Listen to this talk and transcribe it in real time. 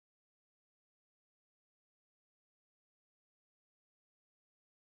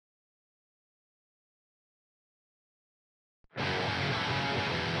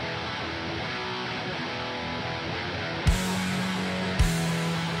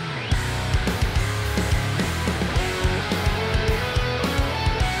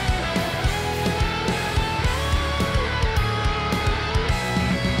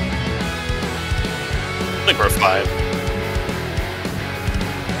for a 5.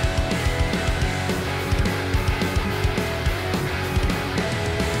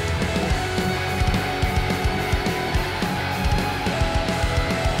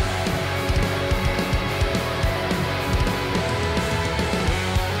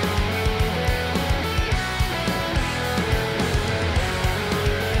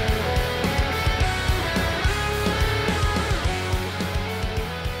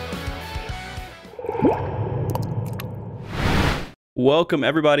 Welcome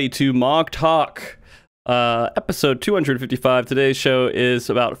everybody to MogTalk, episode 255. Today's show is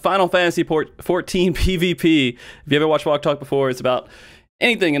about Final Fantasy XIV PvP. If you haven't watched MogTalk before, it's about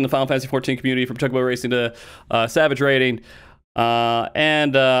anything in the Final Fantasy XIV community, from Tugboat Racing to Savage Raiding.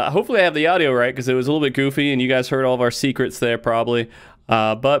 Hopefully I have the audio right, because it was a little bit goofy and you guys heard all of our secrets there probably.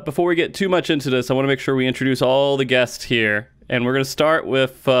 But before we get too much into this, I want to make sure we introduce all the guests here. And we're going to start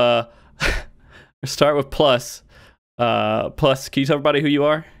with Plus. Plus, can you tell everybody who you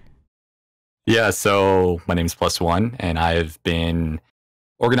are? Yeah, so my name is Plus1, and I've been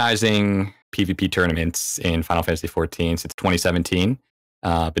organizing PvP tournaments in Final Fantasy XIV since 2017.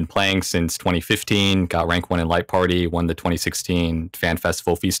 I've been playing since 2015, got rank 1 in Light Party, won the 2016 Fan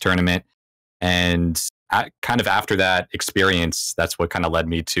Festival Feast Tournament, and kind of after that experience, that's what kind of led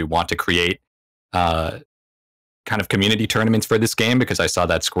me to want to create kind of community tournaments for this game, because I saw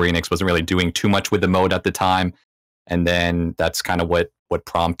that Square Enix wasn't really doing too much with the mode at the time. And then that's kind of what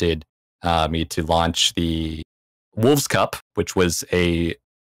prompted me to launch the Wolves Cup, which was a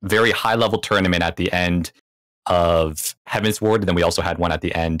very high-level tournament at the end of Heavensward. And then we also had one at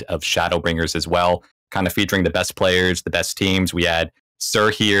the end of Shadowbringers as well, kind of featuring the best players, the best teams. We had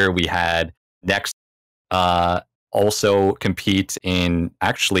Suhr here. We had Next also compete in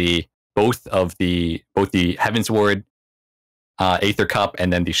actually both the Heavensward Aether Cup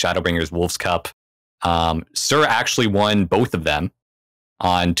and then the Shadowbringers Wolves Cup. Suhr actually won both of them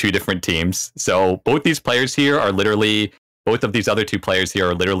on 2 different teams. So both these players here are literally, both of these other 2 players here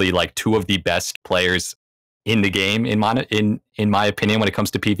are literally like 2 of the best players in the game, in my opinion, when it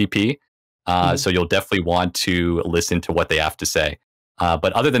comes to PvP. So you'll definitely want to listen to what they have to say.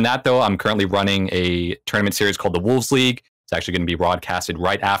 But other than that, though, I'm currently running a tournament series called the Wolves League. It's actually going to be broadcasted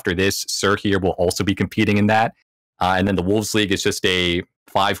right after this. Suhr here will also be competing in that. And then the Wolves League is just a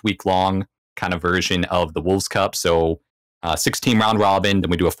 5-week-long kind of version of the Wolves Cup. So 16 round robin, then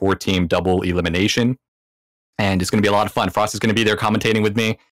we do a 4-team double elimination. And it's going to be a lot of fun. Frost is going to be there commentating with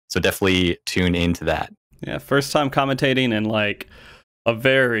me. So definitely tune into that. Yeah, first time commentating in like a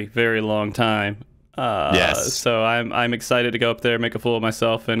very, very long time. Yes. So I'm excited to go up there, make a fool of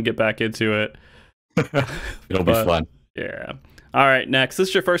myself, and get back into it. It'll be fun. Yeah. All right, next. This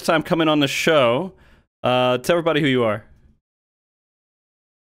is your first time coming on the show. Tell everybody who you are.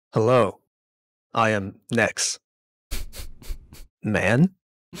 Hello. I am Nex. Man.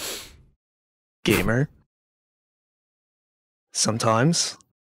 Gamer. Sometimes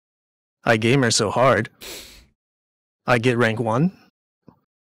I gamer so hard I get rank 1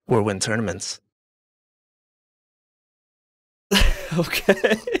 or win tournaments.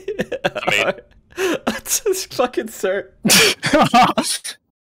 Okay. I mean, that's just fucking Suhr.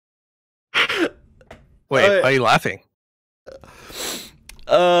 Wait, why are you laughing?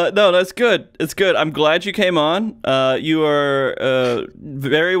 No, that's good. It's good. I'm glad you came on. You are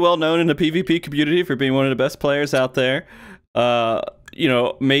very well known in the PvP community for being one of the best players out there. You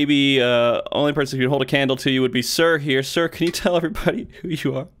know, maybe only person who could hold a candle to you would be Suhr here. Suhr, can you tell everybody who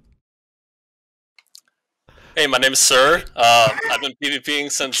you are? hey, my name is Suhr. I've been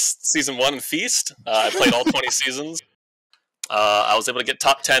PvPing since Season 1 in Feast. I played all 20 seasons. I was able to get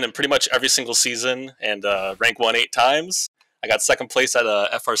top 10 in pretty much every single season and rank 1 8 times. I got 2nd place at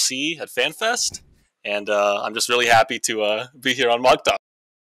FRC at FanFest, and I'm just really happy to be here on MogTalk.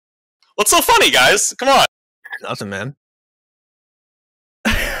 What's so funny, guys? Come on. Nothing, man.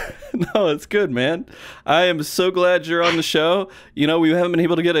 No, it's good, man. I am so glad you're on the show. You know, we haven't been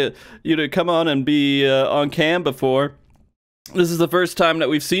able to get you to come on and be on cam before. This is the first time that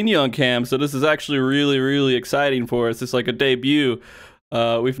we've seen you on cam, so this is actually really, really exciting for us. It's like a debut.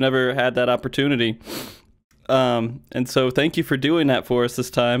 We've never had that opportunity. And so thank you for doing that for us this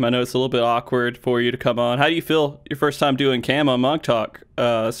time. I know it's a little bit awkward for you to come on. How do you feel your first time doing cam on MogTalk,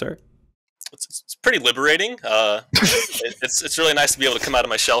 Suhr? It's pretty liberating. It's really nice to be able to come out of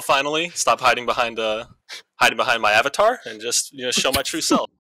my shell finally. Stop hiding behind my avatar and just show my true self.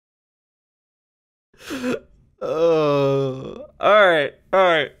 All right.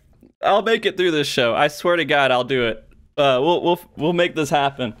 I'll make it through this show. I swear to God, I'll do it. We'll make this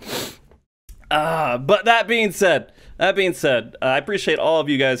happen. But that being said, That being said, I appreciate all of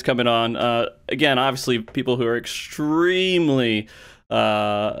you guys coming on. Again, obviously, people who are extremely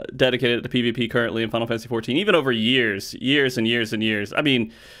dedicated to PvP currently in Final Fantasy XIV, even over years and years and years. I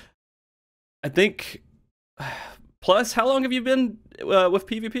mean, I think. Plus, how long have you been with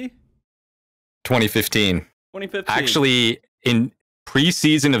PvP? 2015. 2015. Actually, in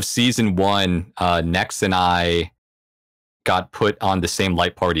pre-season of season 1, Nex and I got put on the same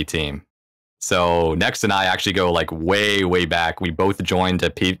light party team. So Nex and I actually go like way, way back. We both joined a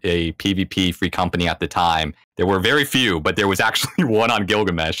PvP free company at the time. There were very few, but there was actually one on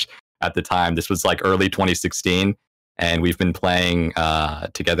Gilgamesh at the time. This was like early 2016, and we've been playing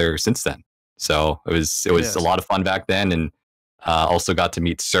together since then. So it was a lot of fun back then, and also got to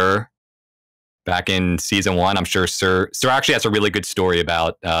meet Suhr back in season 1. I'm sure Suhr actually has a really good story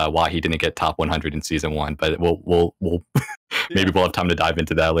about why he didn't get top 100 in season 1, but we'll maybe we'll have time to dive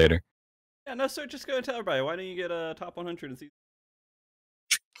into that later. Yeah, no, Suhr, just go and tell everybody. Why don't you get a top 100 in season?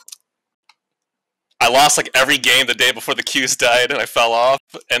 I lost like every game the day before the queues died, and I fell off.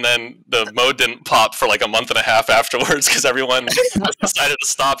 And then the mode didn't pop for like a month and a half afterwards because everyone decided to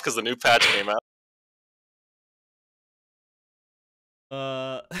stop because the new patch came out.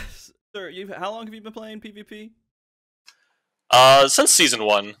 Suhr, how long have you been playing PvP? Since season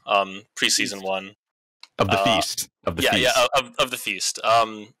 1, pre-season 1 of the feast. Of the feast. Of the feast.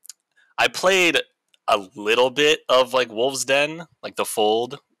 I played a little bit of like Wolf's Den, like the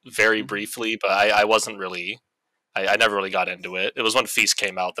Fold, very briefly, but I wasn't really. I never really got into it. It was when Feast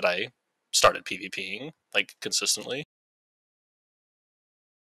came out that I started PvPing like consistently.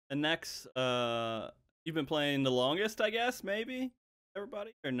 And next, you've been playing the longest, I guess, maybe?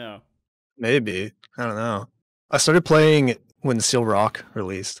 Everybody? Or no? Maybe. I don't know. I started playing when Seal Rock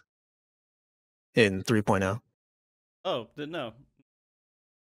released in 3.0. Oh, didn't know.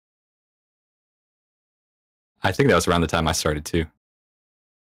 I think that was around the time I started too.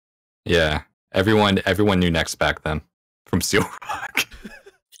 Yeah, everyone knew Nex back then from Seal Rock.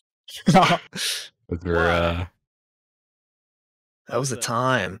 That That was the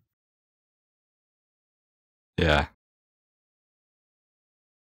time. Yeah.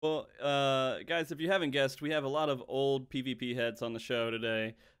 Well, guys, if you haven't guessed, we have a lot of old PvP heads on the show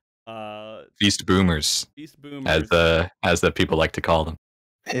today. Feast boomers. Feast boomers. As the people like to call them.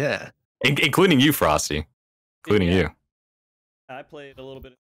 Yeah. Including you, Frosty. Including you. I played a little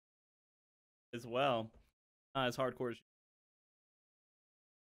bit as well. Not as hardcore as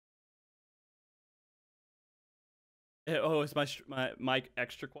you. Oh, is my mic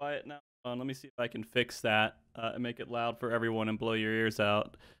extra quiet now? Let me see if I can fix that and make it loud for everyone and blow your ears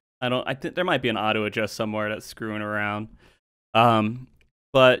out. I think there might be an auto adjust somewhere that's screwing around.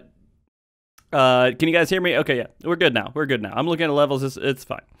 But can you guys hear me? Okay, yeah, we're good now. We're good now. I'm looking at levels. It's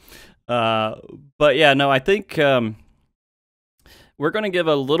fine. But yeah, no, I think we're going to give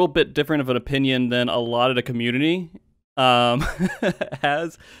a little bit different of an opinion than a lot of the community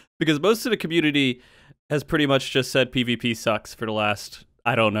has, because most of the community has pretty much just said PvP sucks for the last,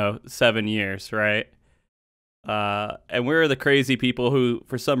 I don't know, 7 years, right? And we're the crazy people who,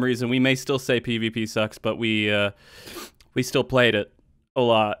 for some reason, we may still say PvP sucks, but we still played it a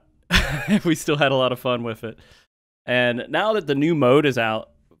lot. We still had a lot of fun with it. And now that the new mode is out,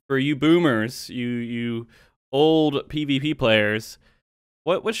 for you boomers, you old PvP players,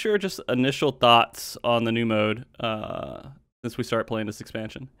 what's your just initial thoughts on the new mode since we start playing this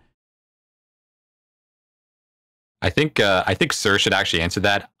expansion? I think Suhr should actually answer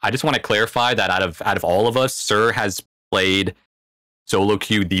that. I just want to clarify that out of all of us, Suhr has played solo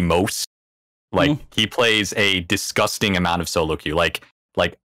queue the most. Like he plays a disgusting amount of solo queue. Like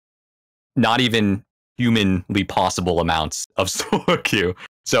not even humanly possible amounts of solo queue.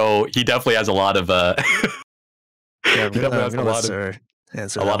 So he definitely has a lot of Yeah, I'm gonna let Suhr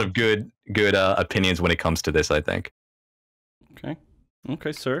answer a lot of good opinions when it comes to this, I think.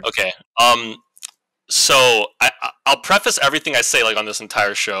 Okay, Suhr. Okay. So I'll preface everything I say like on this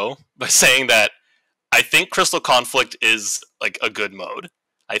entire show by saying that I think Crystal Conflict is like a good mode.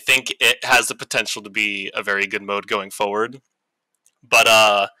 I think it has the potential to be a very good mode going forward. But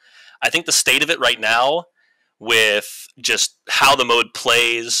I think the state of it right now, with just how the mode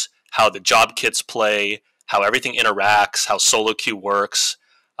plays, how the job kits play, how everything interacts, how solo queue works,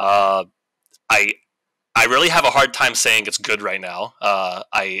 I really have a hard time saying it's good right now.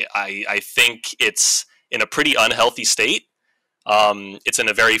 I think it's in a pretty unhealthy state. It's in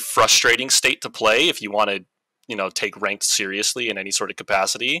a very frustrating state to play if you want to, take ranked seriously in any sort of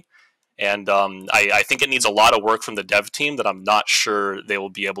capacity. And I think it needs a lot of work from the dev team that I'm not sure they will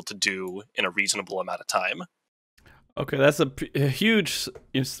be able to do in a reasonable amount of time. Okay, that's a huge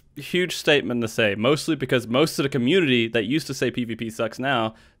statement to say. Mostly because most of the community that used to say PvP sucks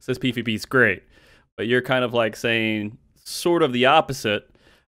now says PvP is great. But you're kind of like saying sort of the opposite.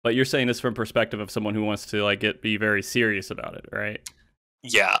 But you're saying this from perspective of someone who wants to like be very serious about it, right?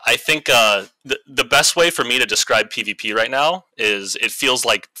 Yeah, I think the best way for me to describe PvP right now is it feels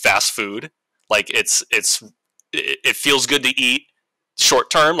like fast food. Like it feels good to eat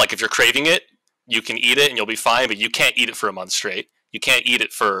short term. Like if you're craving it, you can eat it and you'll be fine. But you can't eat it for a month straight. You can't eat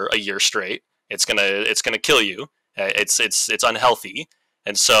it for a year straight. It's gonna kill you. It's unhealthy.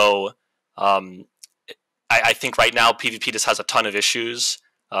 And so I think right now PvP just has a ton of issues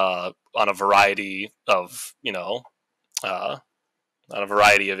on a variety of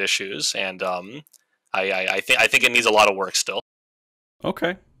issues, and I think it needs a lot of work still.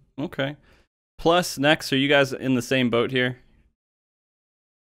 Okay. Plus, next, are you guys in the same boat here?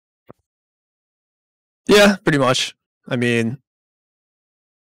 Yeah, pretty much. I mean,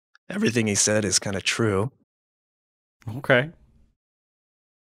 everything he said is kind of true. Okay.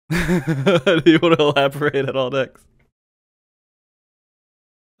 Do you want to elaborate at all next?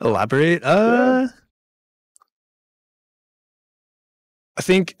 Elaborate? Yeah. I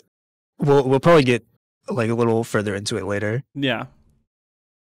think we'll probably get like a little further into it later. Yeah.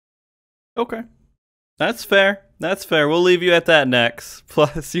 Okay. That's fair. We'll leave you at that next.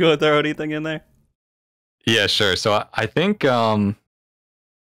 Plus, you want to throw anything in there? Yeah, sure. So I think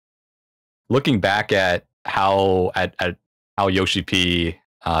looking back at how Yoshi P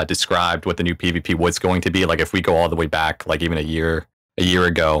described what the new PvP was going to be, like if we go all the way back, like even a year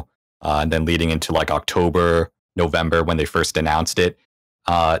ago, and then leading into like October, November when they first announced it,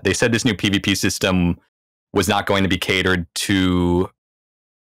 they said this new PvP system was not going to be catered to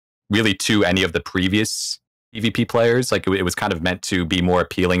any of the previous PvP players. Like it was kind of meant to be more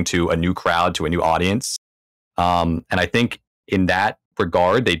appealing to a new crowd, to a new audience. And I think in that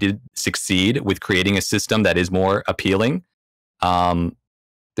regard, they did succeed with creating a system that is more appealing.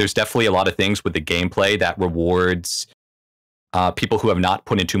 There's definitely a lot of things with the gameplay that rewards people who have not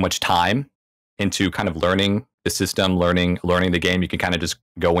put in too much time into kind of learning the system, learning the game. You can kind of just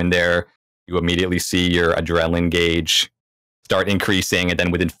go in there, you immediately see your adrenaline gauge start increasing, and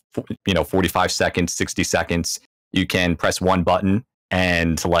then within 45 seconds, 60 seconds, you can press one button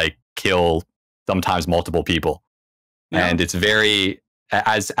and like kill sometimes multiple people. Yeah. And it's very,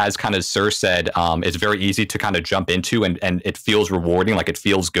 as kind of Suhr said, it's very easy to kind of jump into, and it feels rewarding, like it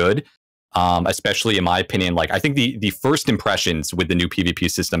feels good. Especially in my opinion, like I think the first impressions with the new PvP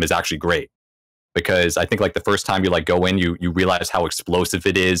system is actually great, because I think like the first time you like go in, you realize how explosive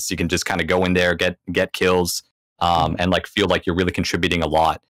it is. You can just kind of go in there, get kills, and like feel like you're really contributing a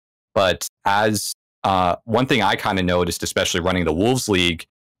lot. But as one thing I kind of noticed, especially running the Wolves League,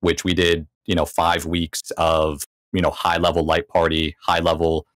 which we did, 5 weeks of high level light party, high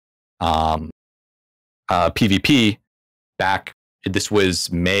level PvP back. This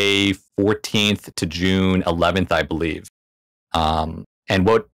was May 14th to June 11th, I believe. And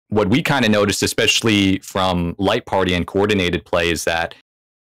what we kind of noticed, especially from light party and coordinated play, is that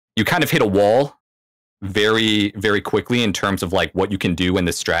you kind of hit a wall very, very quickly in terms of like what you can do and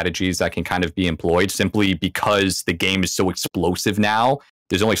the strategies that can kind of be employed, simply because the game is so explosive now.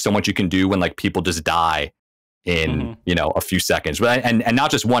 There's only so much you can do when like people just die in, a few seconds. And not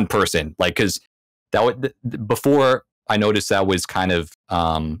just one person, like, because that would, before I noticed that was kind of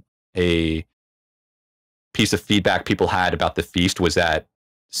a piece of feedback people had about the Feast, was that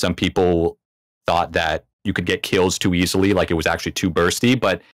some people thought that you could get kills too easily, like it was actually too bursty.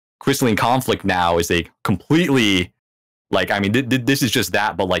 But Crystalline Conflict now is a completely, like, I mean, this is just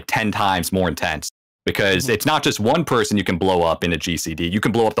that, but like 10 times more intense, because it's not just one person you can blow up in a GCD. You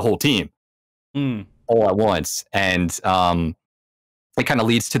can blow up the whole team all at once. And it kind of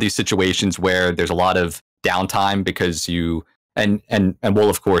leads to these situations where there's a lot of downtime, because you, and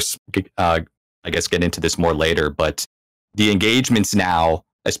we'll of course, I guess, get into this more later, but the engagements now,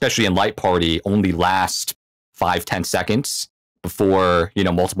 especially in light party, only last 5-10 seconds before,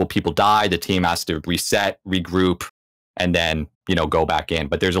 multiple people die. The team has to reset, regroup, and then, go back in.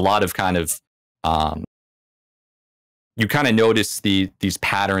 But there's a lot of kind of, you kind of notice these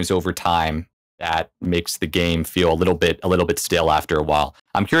patterns over time that makes the game feel a little bit stale after a while.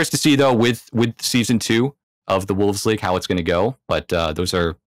 I'm curious to see though with season 2 of the Wolves League how it's going to go. But those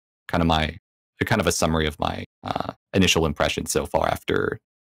are kind of a summary of my initial impressions so far after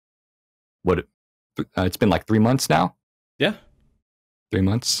what it's been like 3 months now. Yeah, 3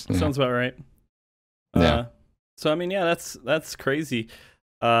 months. That sounds about right. Yeah. So I mean, yeah, that's crazy.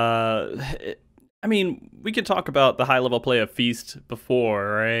 I mean, we could talk about the high level play of Feast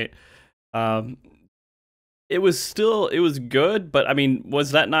before, right? it was good, but I mean,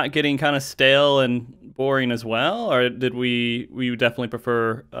 was that not getting kind of stale and boring as well, or did we definitely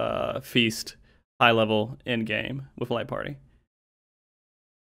prefer Feast high level in game with Light Party?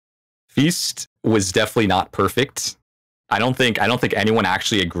 Feast was definitely not perfect. I don't think anyone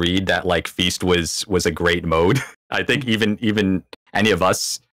actually agreed that like Feast was a great mode. I think even any of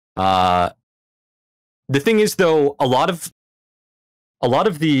us. The thing is, though, a lot of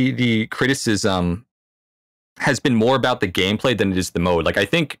the criticism has been more about the gameplay than it is the mode. Like, I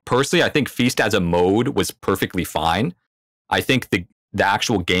think Feast as a mode was perfectly fine. I think the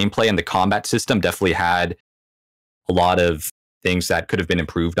actual gameplay and the combat system definitely had a lot of things that could have been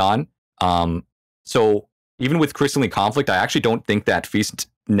improved on. So even with Crystalline Conflict, I actually don't think that Feast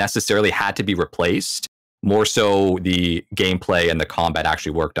necessarily had to be replaced. More so the gameplay and the combat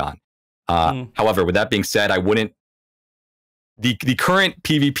actually worked on. However, with that being said, I wouldn't... The current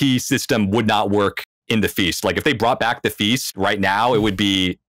PvP system would not work in the Feast. Like, if they brought back the Feast right now, it would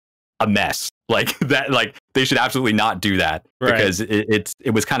be a mess. Like, that, like, they should absolutely not do that. Right. Because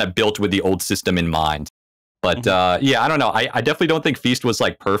it was kind of built with the old system in mind. But yeah, I don't know. I definitely don't think Feast was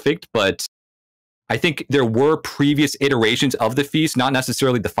like perfect, but I think there were previous iterations of the Feast, not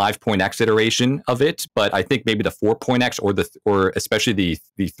necessarily the 5.x iteration of it, but I think maybe the 4.x or especially the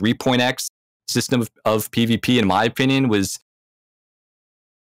 3.x system of PvP, in my opinion, was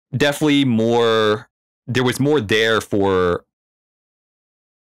definitely more. There was more there for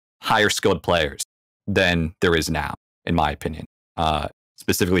higher skilled players than there is now, in my opinion.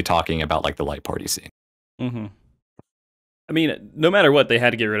 Specifically talking about like the Light Party scene. Mm-hmm. I mean, no matter what, they had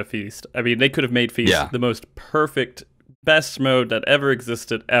to get rid of Feast. I mean, they could have made Feast the most perfect, best mode that ever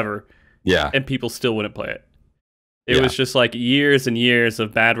existed, ever. Yeah. And people still wouldn't play it. It was just like years and years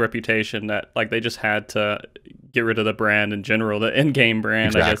of bad reputation that like they just had to get rid of the brand in general, the in-game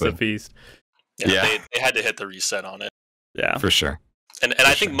brand, I guess, of Feast. Yeah. They had to hit the reset on it. Yeah. For sure. And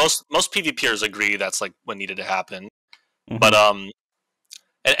I think most PvPers agree that's like what needed to happen. Mm-hmm. But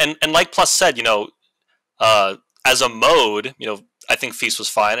and like Plus said, you know, as a mode, you know, I think Feast was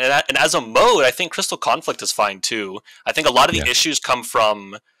fine, and as a mode, I think Crystal Conflict is fine too. I think a lot of the issues come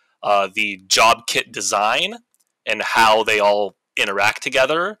from the job kit design and how they all interact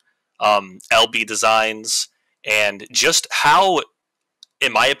together, LB designs, and just how,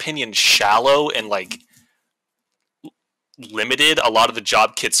 in my opinion, shallow and like limited a lot of the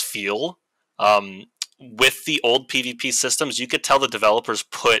job kits feel. With the old PvP systems, you could tell the developers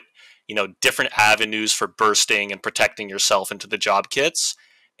put, you know, different avenues for bursting and protecting yourself into the job kits.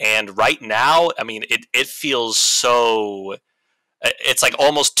 And right now, I mean, it feels so... It's like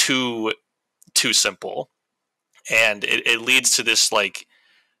almost too simple. And it leads to this, like,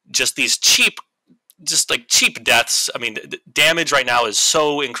 just these cheap deaths. I mean, damage right now is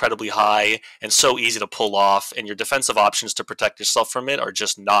so incredibly high and so easy to pull off, and your defensive options to protect yourself from it are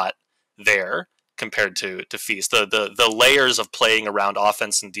just not there compared to Feast. The layers of playing around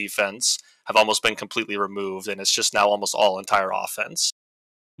offense and defense have almost been completely removed, and it's just now almost all entire offense.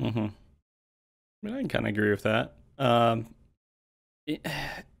 Mm-hmm. I mean, I can kind of agree with that.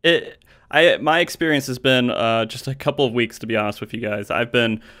 My experience has been just a couple of weeks, to be honest with you guys. I've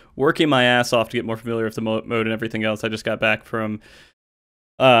been working my ass off to get more familiar with the mode and everything else. I just got back from...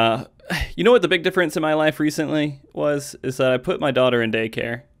 you know what the big difference in my life recently is that I put my daughter in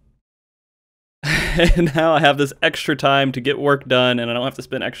daycare. And now I have this extra time to get work done, and I don't have to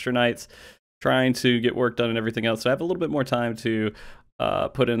spend extra nights trying to get work done and everything else. So I have a little bit more time to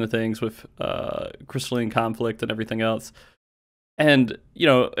put into things with Crystalline Conflict and everything else. And, you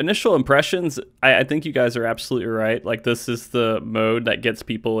know, initial impressions, I think you guys are absolutely right. Like, this is the mode that gets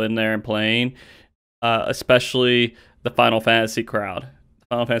people in there and playing, especially the Final Fantasy crowd,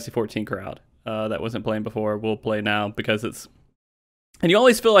 Final Fantasy 14 crowd that wasn't playing before will play now because it's... And you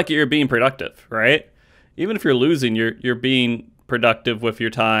always feel like you're being productive, right? Even if you're losing, you're being productive with your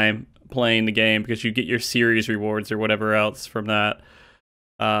time playing the game because you get your series rewards or whatever else from that.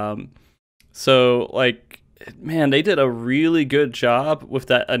 So, like, man, they did a really good job with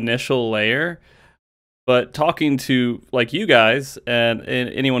that initial layer. But talking to, like, you guys and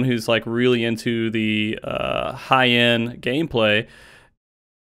anyone who's, like, really into the high-end gameplay,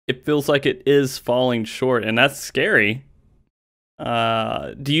 it feels like it is falling short, and that's scary.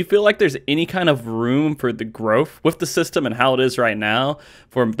 Do you feel like there's any kind of room for the growth with the system and how it is right now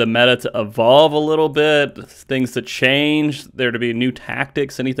for the meta to evolve a little bit, things to change, there to be new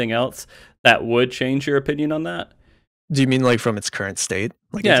tactics, anything else that would change your opinion on that? Do you mean like from its current state?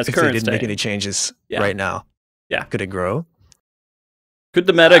 Like yeah, if current they didn't state. make any changes right now? Yeah. Could it grow? Could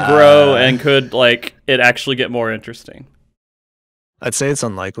the meta grow and could like it actually get more interesting? I'd say it's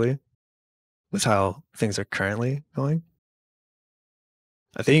unlikely. with how things are currently going.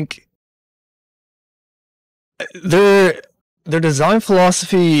 I think their design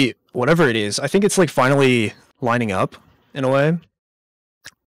philosophy, whatever it is, I think it's like finally lining up in a way.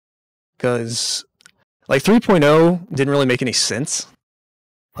 Because like 3.0 didn't really make any sense.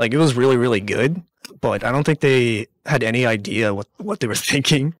 Like it was really, really good, but I don't think they had any idea what they were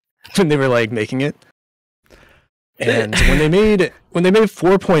thinking when they were like making it. And when they made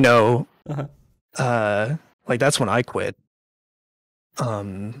 4.0, like that's when I quit.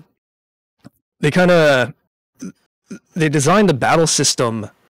 They designed the battle system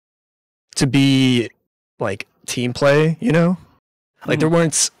to be like team play, you know? Like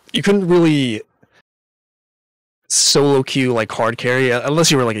you couldn't really solo queue like hard carry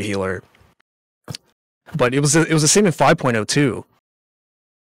unless you were like a healer. But it was the same in 5.0 too.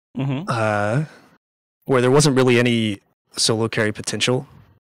 Where there wasn't really any solo carry potential.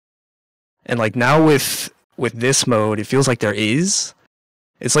 And like now with this mode, it feels like there is.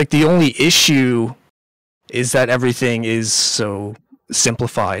 It's like the only issue is that everything is so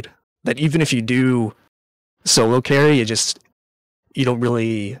simplified that even if you do solo carry, it doesn't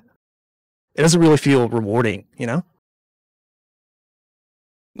really feel rewarding, you know?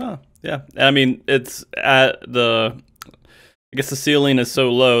 No, yeah. I mean, it's I guess the ceiling is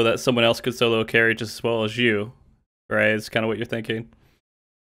so low that someone else could solo carry just as well as you, right? It's kind of what you're thinking.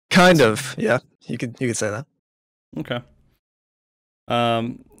 Kind of, yeah. You could say that. Okay.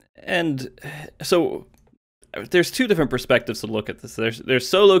 And so there's two different perspectives to look at this. There's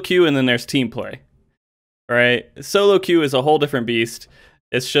solo queue and then there's team play, right? Solo queue is a whole different beast.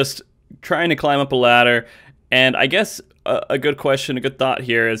 It's just trying to climb up a ladder. And I guess a good question, a good thought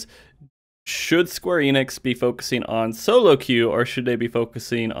here is, should Square Enix be focusing on solo queue or should they be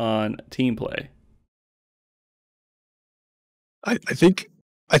focusing on team play? I think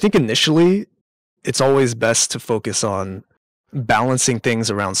initially it's always best to focus on balancing things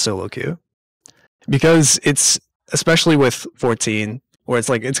around solo queue, because it's, especially with 14, where it's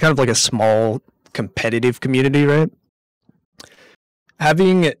kind of like a small competitive community, right?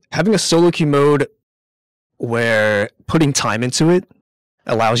 Having a solo queue mode where putting time into it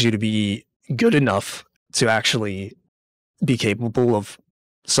allows you to be good enough to actually be capable of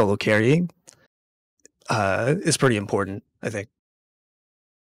solo carrying is pretty important, I think.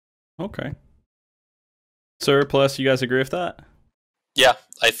 Okay. Suhr, plus, you guys agree with that? Yeah,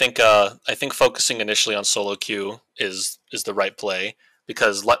 I think focusing initially on solo queue is the right play,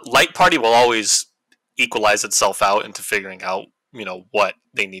 because light party will always equalize itself out into figuring out, you know, what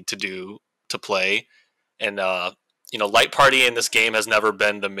they need to do to play. And you know, light party in this game has never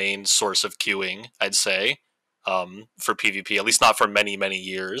been the main source of queuing, I'd say, for PvP, at least not for many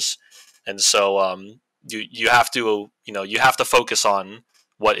years. And so you have to focus on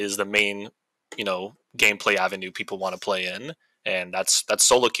what is the main, you know, gameplay avenue people want to play in, and that's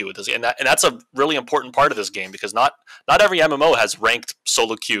solo queue. And that's a really important part of this game, because not every MMO has ranked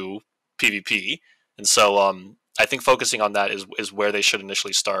solo queue PvP, and so I think focusing on that is where they should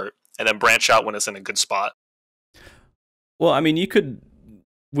initially start, and then branch out when it's in a good spot. Well, I mean,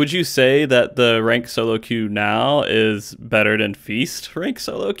 would you say that the rank solo queue now is better than Feast rank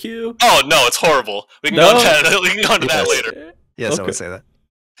solo queue? Oh no, it's horrible. We can go into that later. Yes, okay. I would say that.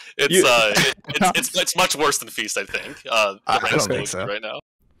 It's much worse than Feast, I think. I don't think so right now.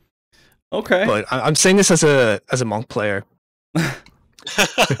 Okay, but I'm saying this as a Monk player.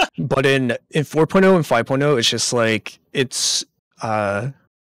 But in 4.0 and 5.0, it's just like it's so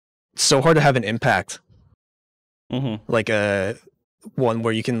hard to have an impact. Like a one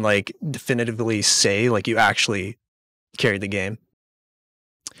where you can like definitively say like you actually carried the game.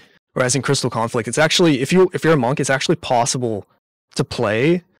 Whereas in Crystal Conflict, it's actually, if you're a Monk, it's actually possible to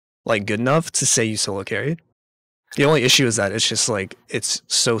play like good enough to say you solo carried. The only issue is that it's just like it's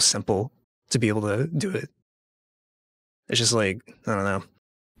so simple to be able to do it. It's just like, I don't know.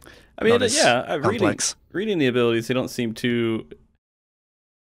 I mean, yeah, reading the abilities, they don't seem too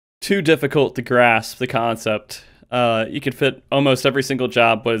difficult to grasp the concept. You could fit almost every single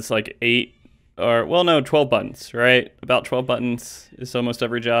job was like 12 buttons, right? About 12 buttons is almost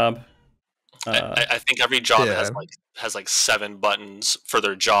every job. I think every job has like 7 buttons for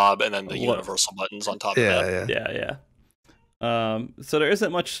their job, and then the universal buttons on top of that. Yeah. So there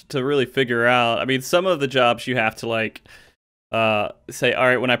isn't much to really figure out. I mean, some of the jobs you have to like say, all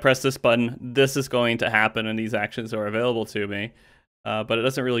right, when I press this button, this is going to happen, and these actions are available to me. But it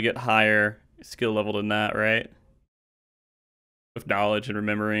doesn't really get higher skill level than that, right? With knowledge and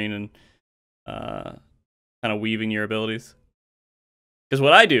remembering and kind of weaving your abilities. Because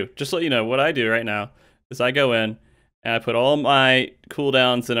what I do, just to let you know, what I do right now is I go in and I put all my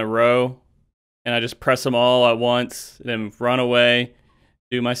cooldowns in a row and I just press them all at once, then run away,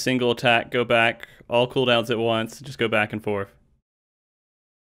 do my single attack, go back, all cooldowns at once, just go back and forth.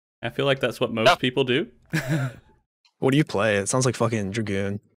 I feel like that's what most people do. What do you play? It sounds like fucking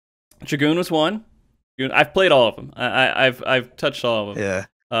Dragoon. Dragoon was one. I've played all of them. I've touched all of them.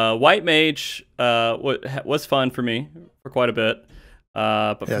 Yeah. White Mage was fun for me for quite a bit.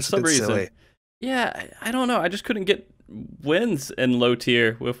 But for some reason, silly. Yeah, I don't know. I just couldn't get wins in low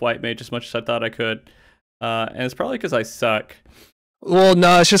tier with White Mage as much as I thought I could. And it's probably because I suck. Well,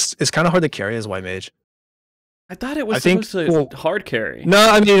 no, it's kind of hard to carry as White Mage. I thought it was supposed to hard carry. No,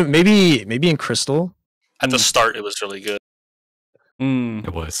 I mean maybe in Crystal. At the start, it was really good.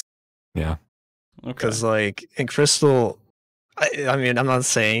 It was, yeah. Because like in Crystal, I mean I'm not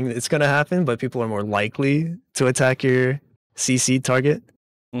saying it's gonna happen, but people are more likely to attack your CC target.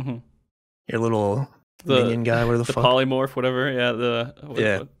 Your little minion guy, whatever the fuck. Polymorph, whatever.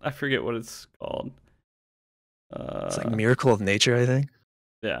 Yeah, I forget what it's called. It's like Miracle of Nature, I think.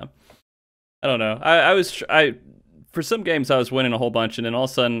 Yeah. I don't know. I for some games I was winning a whole bunch, and then all of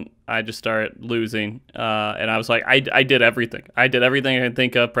a sudden I just started losing. And I was like, I did everything. I did everything I could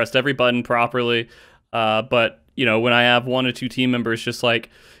think of, pressed every button properly. But you know, when I have one or two team members just like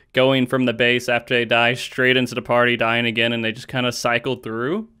going from the base after they die straight into the party, dying again, and they just kind of cycle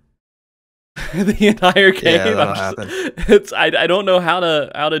through the entire game. Yeah, that'll happen. I don't know how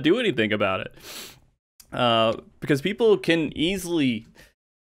to do anything about it. Because people can easily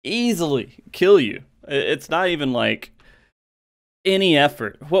kill you. It's not even like any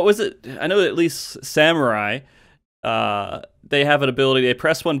effort. What was it? I know at least Samurai, they have an ability. They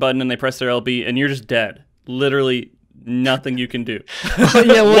press one button and they press their LB, and you're just dead. Literally nothing you can do.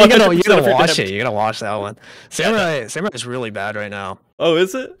 Yeah, well, you gotta watch it. You gotta watch that one. Samurai is really bad right now. Oh,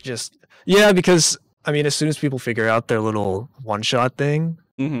 is it? Just yeah, because I mean, as soon as people figure out their little one-shot thing,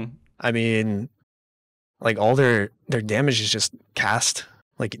 I mean, like all their damage is just cast.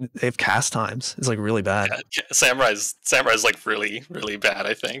 Like they have cast times. It's like really bad. Yeah, Samurai's like really, really bad,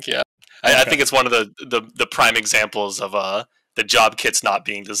 I think. Yeah. Okay. I think it's one of the prime examples of the job kits not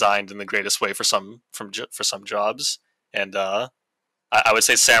being designed in the greatest way for some jobs. And I would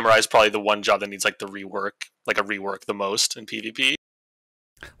say Samurai is probably the one job that needs like a rework the most in PvP.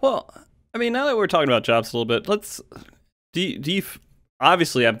 Well, I mean, now that we're talking about jobs a little bit, do you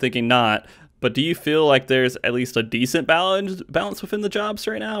obviously I'm thinking not, but do you feel like there's at least a decent balance within the jobs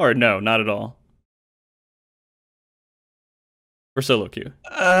right now, or no, not at all? For solo queue.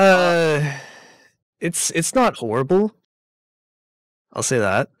 It's not horrible. I'll say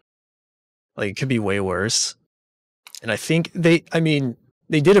that. Like it could be way worse. And I think they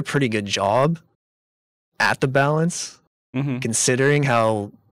did a pretty good job at the balance, considering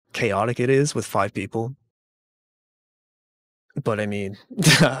how chaotic it is with 5 people. But I mean,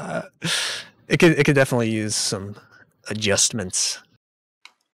 it could definitely use some adjustments. I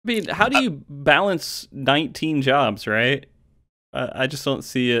mean, how do you balance 19 jobs, right? I just don't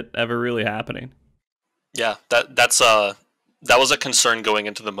see it ever really happening. Yeah, that was a concern going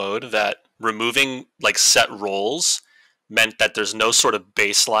into the mode, that removing like set roles meant that there's no sort of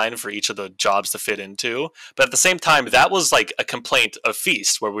baseline for each of the jobs to fit into. But at the same time, that was like a complaint of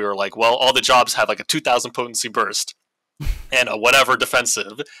Feast, where we were like, well, all the jobs have like a 2000 potency burst and a whatever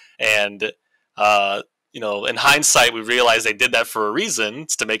defensive. And, in hindsight, we realized they did that for a reason.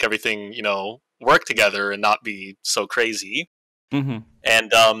 It's to make everything, work together and not be so crazy. And,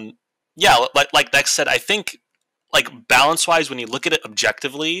 like Dex said, I think like balance-wise, when you look at it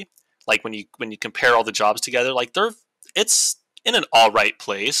objectively, like when you compare all the jobs together, like it's in an all right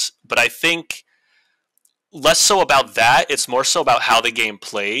place. But I think less so about that. It's more so about how the game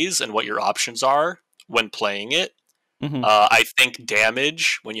plays and what your options are when playing it. I think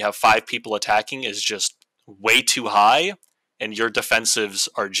damage when you have 5 people attacking is just way too high, and your defensives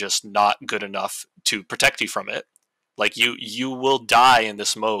are just not good enough to protect you from it. Like you will die in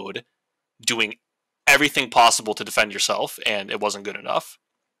this mode doing everything possible to defend yourself, and it wasn't good enough.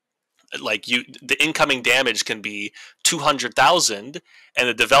 Like the incoming damage can be 200,000, and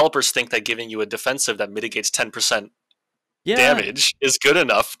the developers think that giving you a defensive that mitigates 10% damage is good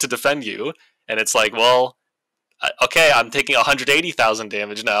enough to defend you. And it's like, well, okay, I'm taking 180,000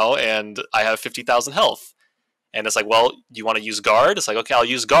 damage now, and I have 50,000 health. And it's like, well, you want to use guard? It's like, okay, I'll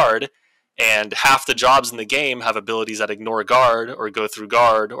use guard. And half the jobs in the game have abilities that ignore guard, or go through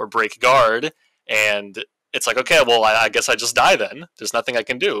guard, or break guard. And it's like, okay, well, I guess I just die then. There's nothing I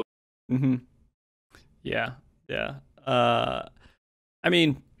can do. Yeah. I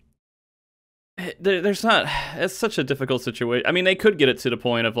mean, there's not. It's such a difficult situation. I mean, they could get it to the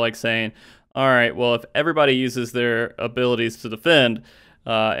point of like saying, all right, well, if everybody uses their abilities to defend,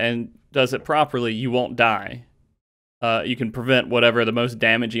 and does it properly, you won't die. You can prevent whatever the most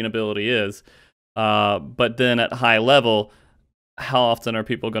damaging ability is. But then at high level, how often are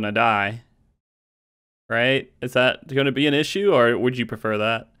people going to die? Right? Is that going to be an issue, or would you prefer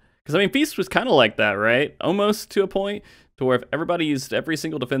that? Because, I mean, Feast was kind of like that, right? Almost to a point to where if everybody used every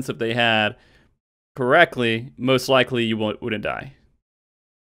single defensive they had correctly, most likely you wouldn't die.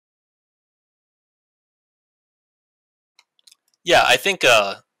 Yeah, I think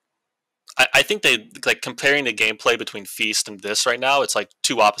I think they like comparing the gameplay between Feast and this right now. It's like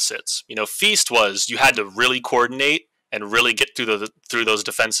two opposites. You know, Feast was you had to really coordinate and really get through those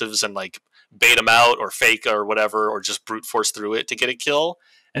defensives and like bait them out or fake or whatever, or just brute force through it to get a kill.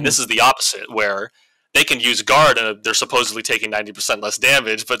 And this is the opposite, where they can use guard and they're supposedly taking 90% less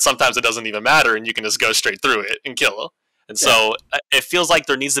damage, but sometimes it doesn't even matter and you can just go straight through it and kill. And so it feels like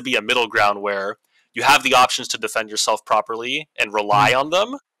there needs to be a middle ground where you have the options to defend yourself properly and rely on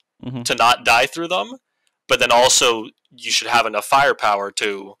them to not die through them, but then also you should have enough firepower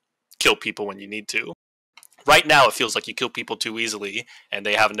to kill people when you need to. Right now, it feels like you kill people too easily, and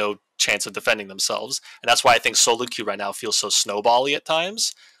they have no chance of defending themselves. And that's why I think solo queue right now feels so snowbally at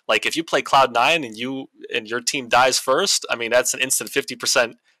times. Like, if you play Cloud9 and your team dies first, I mean, that's an instant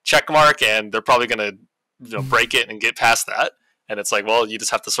 50% check mark, and they're probably going to break it and get past that. And it's like, well, you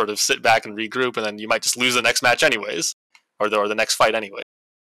just have to sort of sit back and regroup, and then you might just lose the next match anyways, or the next fight anyway.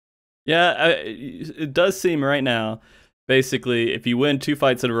 Yeah, it does seem right now, basically, if you win 2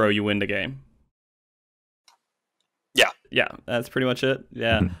 fights in a row, you win the game. Yeah, that's pretty much it.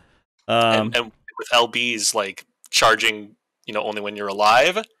 Yeah. And with LBs like charging, only when you're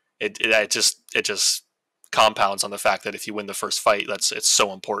alive, it just compounds on the fact that if you win the first fight, it's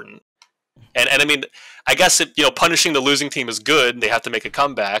so important. And I mean, I guess punishing the losing team is good. They have to make a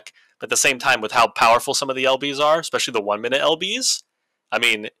comeback, but at the same time, with how powerful some of the LBs are, especially the 1-minute LBs, I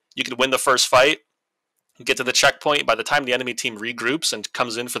mean, you could win the first fight, get to the checkpoint. By the time the enemy team regroups and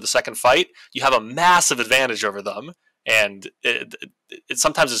comes in for the second fight, you have a massive advantage over them. And it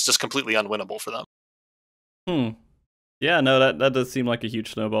sometimes it's just completely unwinnable for them. Yeah, no, that does seem like a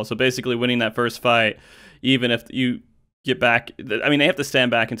huge snowball. So basically winning that first fight, even if you get back, I mean, they have to stand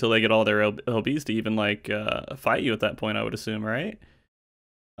back until they get all their LBs to even like fight you at that point, I would assume, right?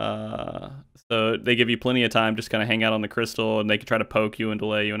 So they give you plenty of time, just kind of hang out on the crystal, and they can try to poke you and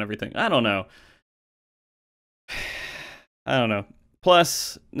delay you and everything. I don't know.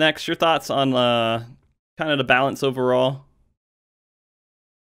 Plus, next, your thoughts on kind of the balance overall?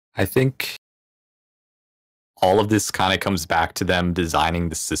 I think all of this kind of comes back to them designing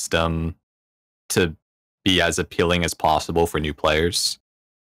the system to be as appealing as possible for new players.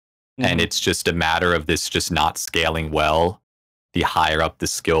 And it's just a matter of this just not scaling well the higher up the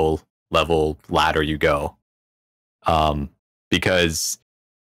skill level ladder you go. Because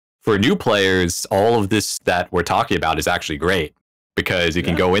for new players, all of this that we're talking about is actually great, because you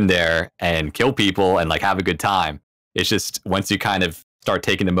can go in there and kill people and like have a good time. It's just once you kind of start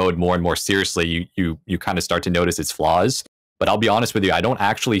taking the mode more and more seriously, you kind of start to notice its flaws. But I'll be honest with you, I don't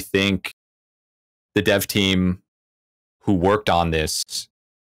actually think the dev team who worked on this,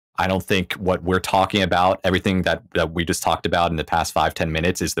 I don't think what we're talking about, everything that we just talked about in the past 5-10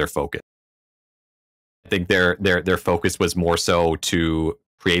 minutes, is their focus. I think their focus was more so to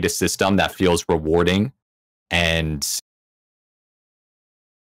create a system that feels rewarding and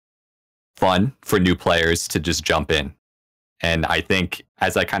fun for new players to just jump in. And I think,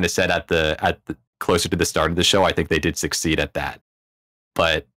 as I kind of said at the closer to the start of the show, I think they did succeed at that.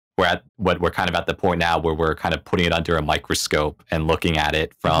 But we're kind of at the point now where we're kind of putting it under a microscope and looking at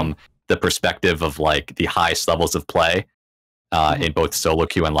it from the perspective of like the highest levels of play in both solo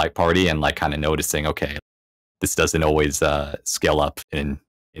queue and light party, and like kind of noticing, okay, this doesn't always scale up in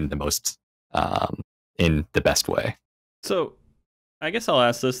the most in the best way. So I guess I'll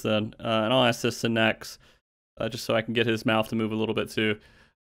ask this then, and I'll ask this to Nex, just so I can get his mouth to move a little bit too.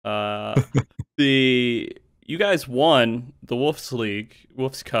 You guys won the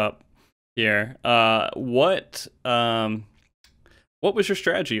Wolf's Cup here. What was your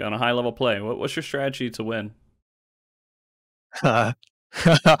strategy on a high level play? What's your strategy to win? Well,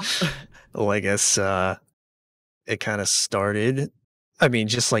 I guess it kind of started. I mean,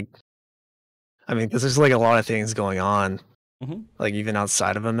 just like, because there's like a lot of things going on, like even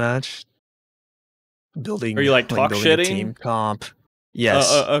outside of a match. Building. Are you like talk shitting? A team comp.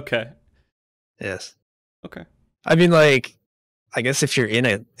 Yes. Okay. Yes. Okay. I mean, like, I guess if you're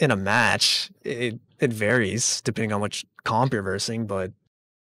in a match, it varies depending on which comp you're versing, but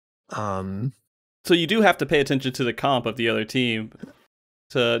so you do have to pay attention to the comp of the other team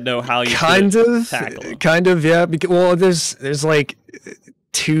to know how you kind of tackle them. Kind of, yeah. Well, there's like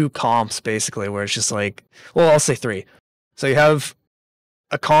 2 comps basically where it's just like, well, I'll say 3. So you have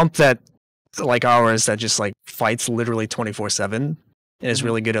a comp that like ours that just like fights literally 24/7 and is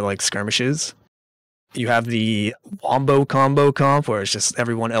really good at like skirmishes. You have the wombo combo comp where it's just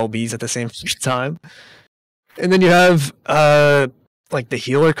everyone LBs at the same time. And then you have like the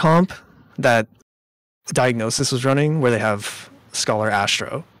healer comp that Diagnosis was running where they have Scholar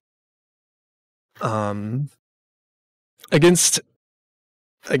Astro. Against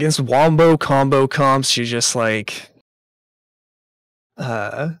wombo combo comps, you're just like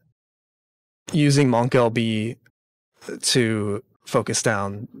using Monk LB to focus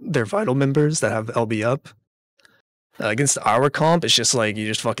down their vital members that have LB up. Against our comp, it's just like you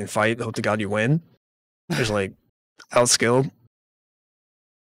just fucking fight, hope to God you win. There's like outskilled.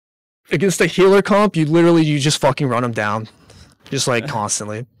 Against the healer comp, you just fucking run them down, just like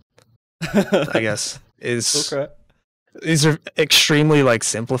constantly. I guess okay. These are extremely like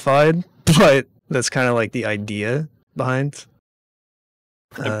simplified, but that's kind of like the idea behind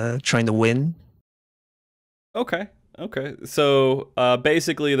trying to win. Okay. So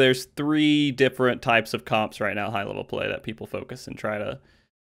basically, there's 3 different types of comps right now, high level play that people focus and try to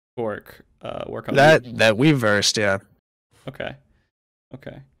work on. That we versed, yeah. Okay.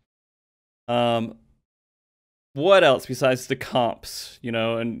 What else besides the comps?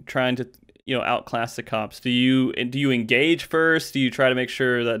 And trying to outclass the comps. Do you engage first? Do you try to make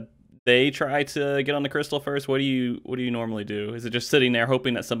sure that they try to get on the crystal first? What do you normally do? Is it just sitting there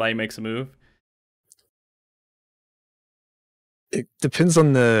hoping that somebody makes a move? It depends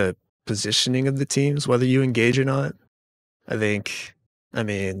on the positioning of the teams, whether you engage or not. If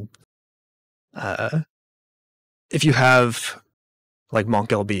you have like Monk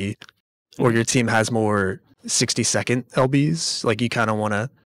LB, or your team has more 60-second LBs, like you kind of want to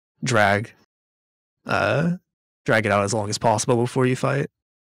drag it out as long as possible before you fight,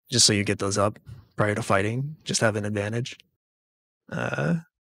 just so you get those up prior to fighting, just have an advantage.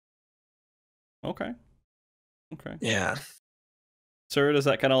 Okay. Yeah. Suhr, does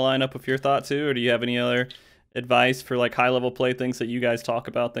that kind of line up with your thought too, or do you have any other advice for like high level play things that you guys think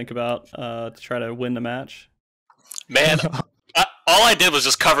about to try to win the match? Man, all I did was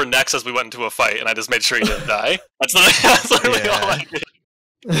just cover Nex as we went into a fight, and I just made sure he didn't die. That's literally all I did.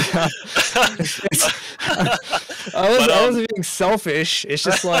 I was being selfish. It's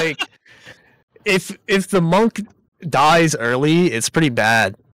just like if the monk dies early, it's pretty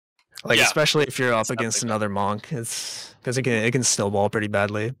bad. Like especially if you're up against another monk, it's because it can snowball pretty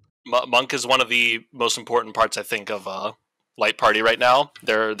badly. Monk is one of the most important parts, I think, of Light Party right now.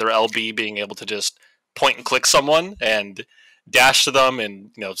 Their LB being able to just point and click someone and dash to them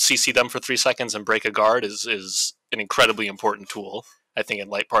and CC them for 3 seconds and break a guard is an incredibly important tool, I think, in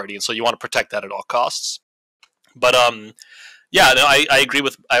Light Party, and so you want to protect that at all costs. But I agree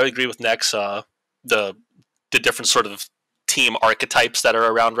with Nex. The different sort of team archetypes that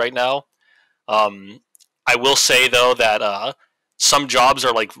are around right now. I will say though that some jobs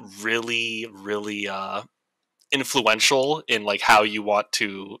are like really influential in like how you want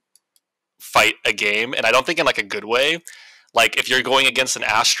to fight a game, and I don't think in like a good way. Like if you're going against an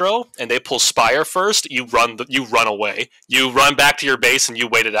Astro and they pull Spire first, you run away. You run back to your base and you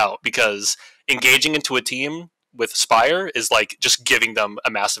wait it out, because engaging into a team with Spire is like just giving them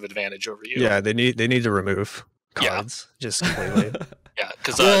a massive advantage over you. Yeah, they need to remove cards just completely. Yeah,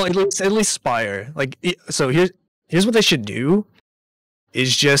 because at least Spire. Like, so here's what they should do: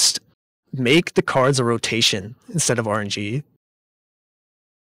 is just make the cards a rotation instead of RNG.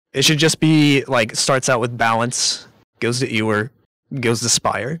 It should just be like starts out with Balance, goes to Ewer, goes to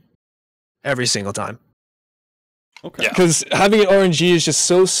Spire, every single time. Okay. Because having an RNG is just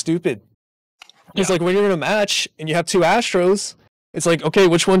so stupid. It's like when you're in a match and you have 2 Astros, it's like, okay,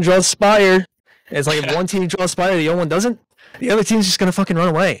 which one draws Spire? And it's like if one team draws Spire, the other one doesn't, the other team's just gonna fucking run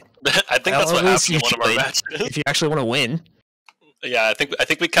away. I think that's what happened in one of our matches. If you actually want to win. Yeah, I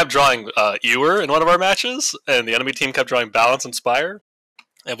think we kept drawing Ewer in one of our matches, and the enemy team kept drawing Balance and Spire,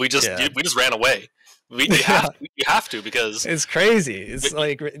 and we just ran away. You have to, because it's crazy. It's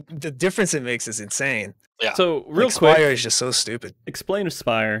like the difference it makes is insane. Yeah. So real like, quick, Spire is just so stupid. Explain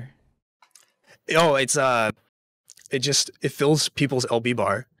Spire. Oh, it's it fills people's LB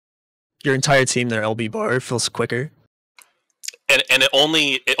bar. Your entire team, their LB bar fills quicker. And it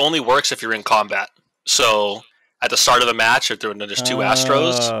only works if you're in combat. So at the start of the match, if there's 2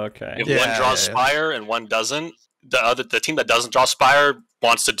 Astros, if one draws Spire and one doesn't, the team that doesn't draw Spire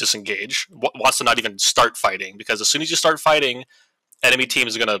wants to disengage, wants to not even start fighting, because as soon as you start fighting, enemy team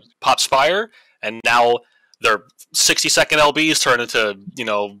is going to pop Spire, and now their 60-second LBs turn into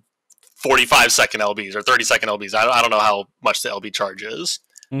 45-second LBs or 30-second LBs. I don't know how much the LB charge is,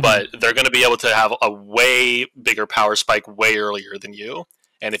 but they're going to be able to have a way bigger power spike way earlier than you.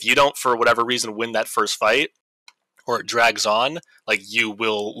 And if you don't, for whatever reason, win that first fight, or it drags on, like, you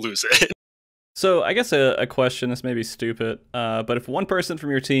will lose it. So I guess a question, this may be stupid, but if one person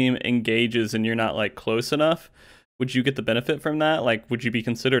from your team engages and you're not like close enough, would you get the benefit from that? Like, would you be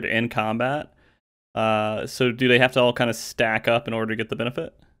considered in combat? So do they have to all kind of stack up in order to get the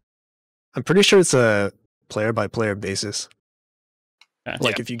benefit? I'm pretty sure it's a player by player basis. Okay.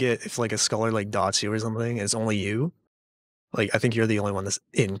 Like if like a scholar like dots you or something, it's only you. Like, I think you're the only one that's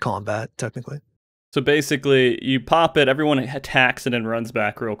in combat technically. So basically, you pop it, everyone attacks it and runs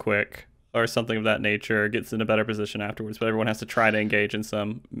back real quick, or something of that nature, gets in a better position afterwards, but everyone has to try to engage in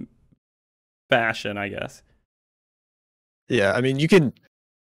some fashion, I guess. Yeah, I mean, you can't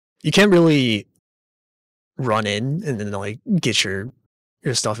really run in and then like get your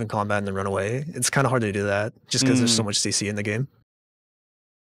stuff in combat and then run away. It's kind of hard to do that just because there's so much CC in the game.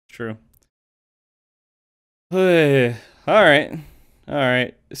 True. Hey, all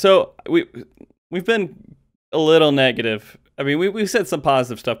right. So we've been a little negative. I mean, we've said some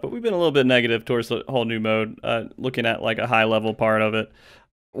positive stuff, but we've been a little bit negative towards the whole new mode, looking at like a high level part of it.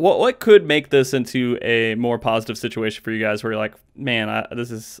 What could make this into a more positive situation for you guys where you're like, man,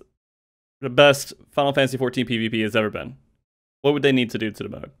 this is the best Final Fantasy XIV PvP has ever been? What would they need to do to the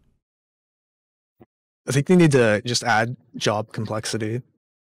mode? I think they need to just add job complexity.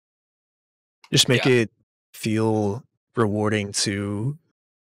 Just make it feel rewarding to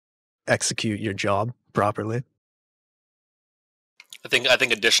execute your job properly. I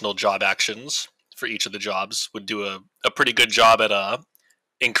think additional job actions for each of the jobs would do a pretty good job at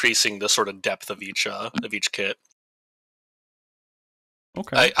increasing the sort of depth of each kit.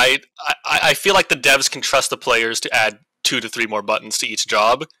 Okay. I feel like the devs can trust the players to add 2 to 3 more buttons to each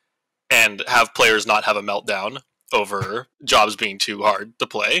job, and have players not have a meltdown over jobs being too hard to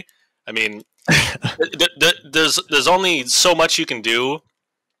play. I mean, there's only so much you can do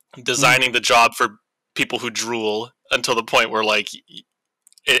designing the job for people who drool until the point where like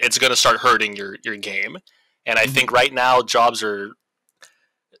it's going to start hurting your game. And I think right now jobs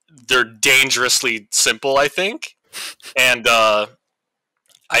they're dangerously simple, I think, and I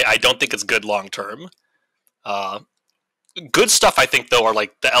don't think it's good long term. Good stuff, I think, though, are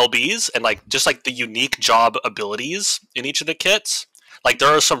like the LBs and like just like the unique job abilities in each of the kits. Like there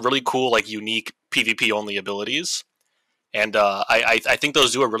are some really cool like unique PvP only abilities, and I think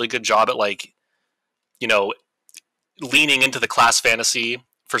those do a really good job at like leaning into the class fantasy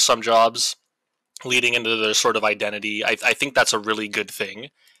for some jobs, leading into their sort of identity. I think that's a really good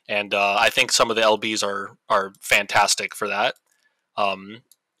thing, and I think some of the LBs are fantastic for that.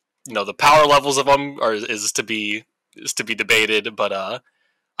 The power levels of them is to be debated, but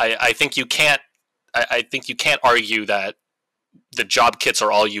I think you can't argue that the job kits are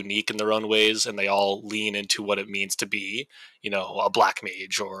all unique in their own ways, and they all lean into what it means to be, a black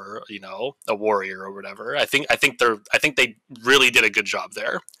mage or a warrior or whatever. I think they really did a good job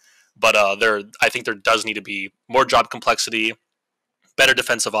there, but I think there does need to be more job complexity, better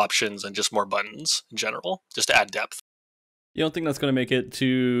defensive options, and just more buttons in general, just to add depth. You don't think that's going to make it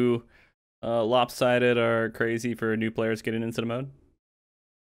too lopsided or crazy for new players getting into the mode?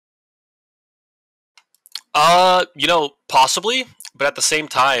 Possibly, but at the same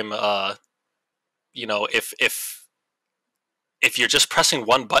time, if you're just pressing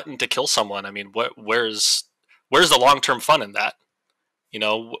one button to kill someone, I mean, where's the long-term fun in that?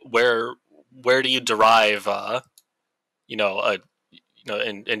 Where do you derive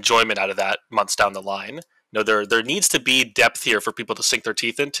enjoyment out of that months down the line? There needs to be depth here for people to sink their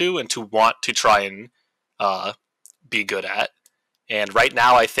teeth into and to want to try and be good at. And right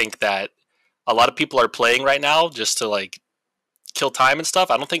now, I think that a lot of people are playing right now just to like kill time and stuff.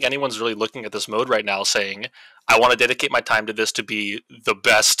 I don't think anyone's really looking at this mode right now saying, I want to dedicate my time to this to be the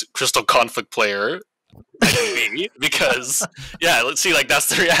best Crystal Conflict player I can be. Because let's see, like that's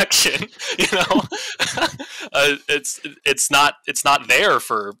the reaction. It's not there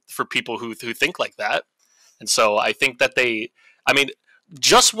for people who think like that. And so I think that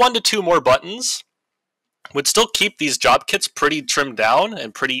just 1 to 2 more buttons would still keep these job kits pretty trimmed down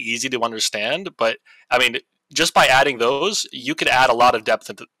and pretty easy to understand. But I mean, just by adding those, you could add a lot of depth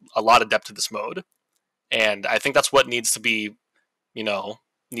to this mode. And I think that's what needs to be,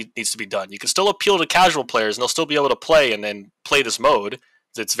 needs to be done. You can still appeal to casual players, and they'll still be able to play and then play this mode.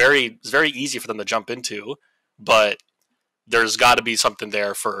 It's very easy for them to jump into, but there's got to be something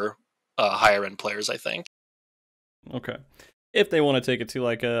there for higher end players, I think. Okay. if they want to take it to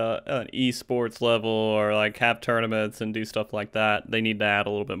like an esports level or like have tournaments and do stuff like that, they need to add a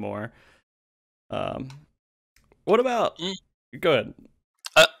little bit more. What about? Go ahead.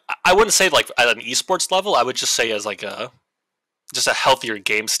 I wouldn't say like at an esports level. I would just say as like just a healthier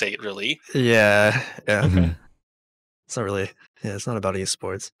game state, really. Yeah. Mhm. It's not really. Yeah, it's not about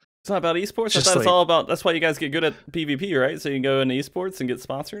esports. It's not about esports. I Just thought it's like- all about. That's why you guys get good at PvP, right? So you can go into esports and get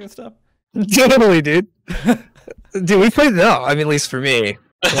sponsored and stuff. Totally, dude. Dude, we played. No, I mean, at least for me.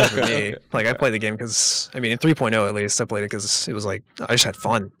 For me. Okay. Like, I played the game because, I mean, in 3.0 at least, I played it because it was like, I just had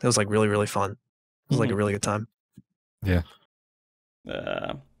fun. It was like really, really fun. It was like a really good time. Yeah.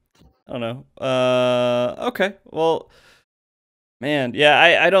 I don't know. Okay. Well, man, yeah,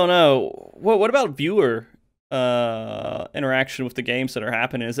 I don't know. What about viewer interaction with the games that are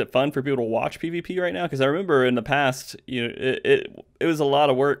happening? Is it fun for people to watch PvP right now? Because I remember in the past, you know, it was a lot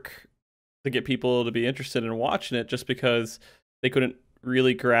of work to get people to be interested in watching it, just because they couldn't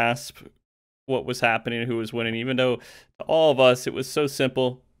really grasp what was happening, who was winning. Even though to all of us, it was so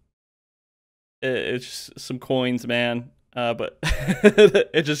simple. It's just some coins, man. But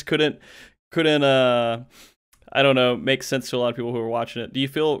it just couldn't I don't know, make sense to a lot of people who are watching it. Do you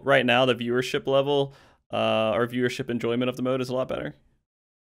feel right now the viewership level or viewership enjoyment of the mode is a lot better?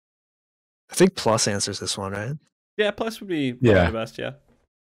 I think Plus answers this one, right? Yeah, Plus would be probably Yeah. the best, yeah.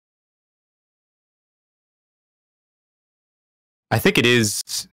 I think it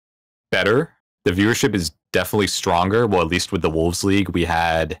is better. The viewership is definitely stronger. Well, at least with the Wolves League, we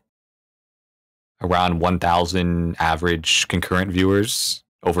had around 1,000 average concurrent viewers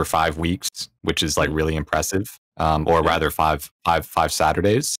over 5 weeks, which is like really impressive. Or rather, five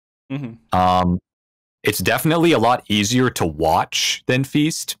Saturdays. Mm-hmm. It's definitely a lot easier to watch than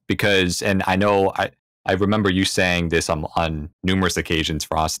Feast because, and I know I remember you saying this on numerous occasions,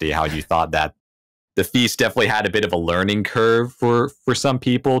 Frosty, how you thought that the Feast definitely had a bit of a learning curve for some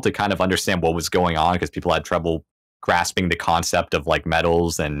people to kind of understand what was going on because people had trouble grasping the concept of like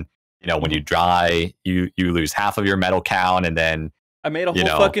medals, and you know, when you die, you lose half of your medal count, and then I made a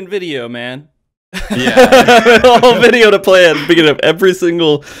whole fucking video, man. Yeah. A whole video to play at the beginning of every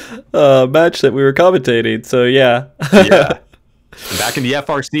single match that we were commentating. So yeah. Yeah. Back in the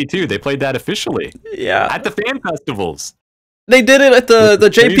FRC too, they played that officially. Yeah. At the fan festivals. They did it at the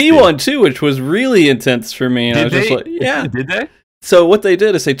JP crazy. one too, which was really intense for me. And I was just like, yeah. Did they? So what they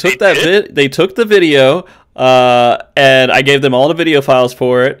did is they took they took the video, and I gave them all the video files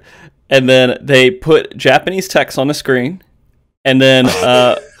for it, and then they put Japanese text on the screen, and then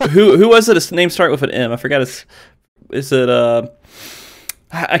who was it? His name started with an M. I forgot his. Is it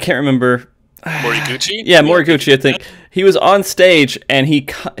I can't remember. Moriguchi? Yeah, Moriguchi, I think. He was on stage, and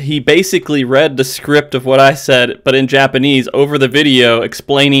he basically read the script of what I said, but in Japanese, over the video,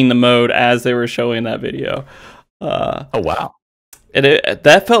 explaining the mode as they were showing that video. Oh, wow. And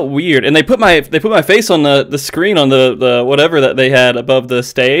that felt weird. And they put my face on the screen on the whatever that they had above the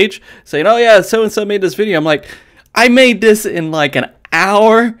stage, saying, "Oh yeah, so and so made this video." I'm like, I made this in like an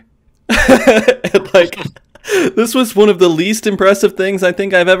hour. And, like, this was one of the least impressive things I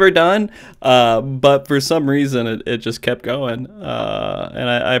think I've ever done. But for some reason, it just kept going. And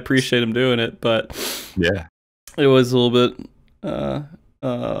I appreciate him doing it, but yeah, it was a little bit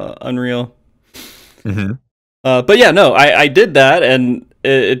unreal. Mm-hmm. But yeah, no, I did that, and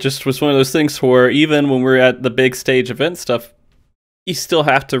it just was one of those things where even when we're at the big stage event stuff, you still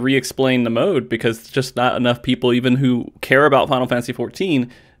have to re-explain the mode because just not enough people, even who care about Final Fantasy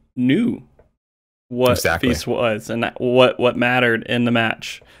XIV, knew what Feast was and what mattered in the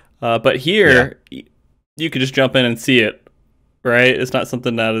match. But here, you could just jump in and see it, right? It's not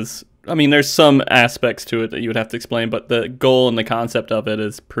something that is... I mean, there's some aspects to it that you would have to explain, but the goal and the concept of it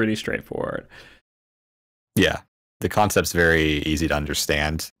is pretty straightforward. Yeah, the concept's very easy to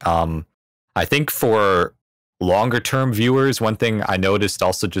understand. I think for longer term viewers, one thing I noticed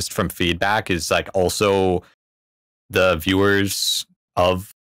also just from feedback is like also the viewers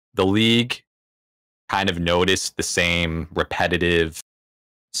of the league kind of noticed the same repetitive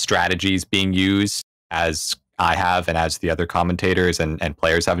strategies being used as I have and as the other commentators and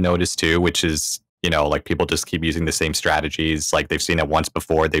players have noticed too, which is, you know, like people just keep using the same strategies. Like they've seen it once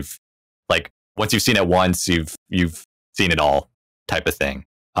before. They've like, once you've seen it once, you've seen it all type of thing.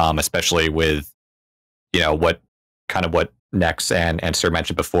 Especially with, you know, what Nex and Suhr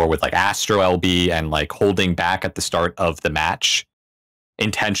mentioned before with like Astro LB and like holding back at the start of the match,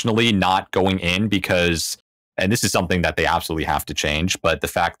 intentionally not going in because, and this is something that they absolutely have to change, but the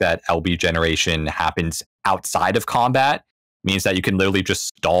fact that LB generation happens outside of combat means that you can literally just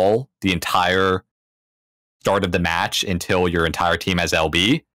stall the entire start of the match until your entire team has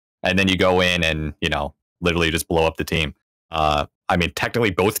LB. And then you go in and, you know, literally just blow up the team. I mean,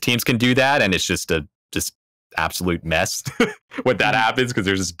 technically both teams can do that, and it's just absolute mess when that happens, because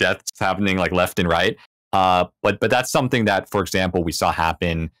there's just deaths happening like left and right. But that's something that, for example, we saw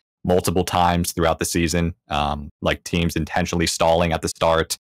happen multiple times throughout the season. Like teams intentionally stalling at the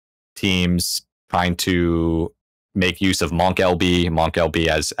start, teams trying to make use of Monk LB,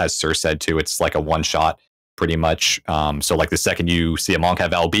 as Suhr said too. It's like a one shot pretty much. So like the second you see a Monk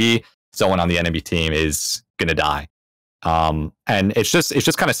have LB, someone on the enemy team is gonna die. And it's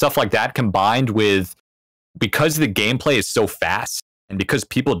just kind of stuff like that, combined with, because the gameplay is so fast and because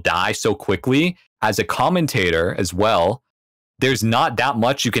people die so quickly, as a commentator as well, there's not that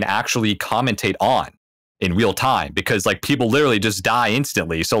much you can actually commentate on in real time, because like people literally just die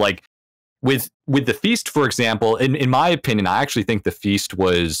instantly. So like with the Feast, for example, in my opinion, I actually think the Feast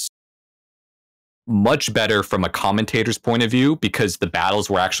was much better from a commentator's point of view, because the battles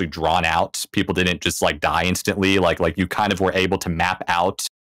were actually drawn out. People didn't just like die instantly. Like you kind of were able to map out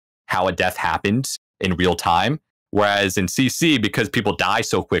how a death happened in real time. Whereas in CC, because people die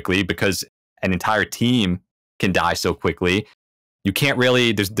so quickly, because an entire team can die so quickly, you can't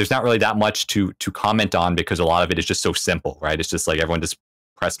really, there's not really that much to comment on, because a lot of it is just so simple, right? It's just like everyone just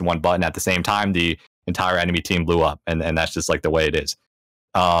pressed one button at the same time, the entire enemy team blew up, and that's just like the way it is.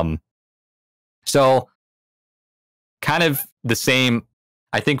 So kind of the same,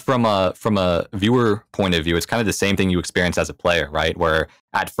 I think from a viewer point of view, it's kind of the same thing you experience as a player, right? Where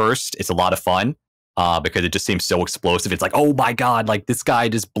at first it's a lot of fun, because it just seems so explosive. It's like, oh my God, like this guy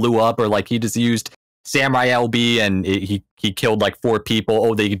just blew up, or like he just used Samurai LB and he killed like 4 people.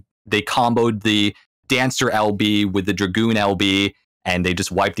 Oh, they comboed the Dancer LB with the Dragoon LB and they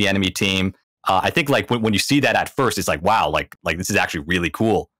just wiped the enemy team. I think like when you see that at first, it's like, wow, like this is actually really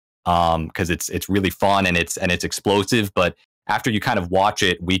cool. Because it's really fun and it's explosive. But after you kind of watch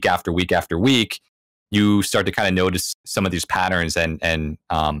it week after week after week, you start to kind of notice some of these patterns, and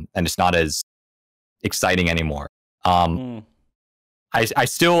it's not as exciting anymore. I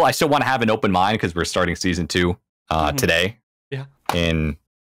still want to have an open mind, because we're starting season 2 today. Yeah. In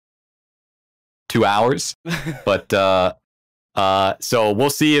 2 hours. But so we'll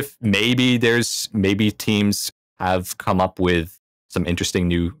see if maybe teams have come up with some interesting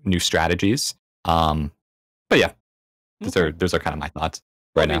new strategies. But yeah, those are kind of my thoughts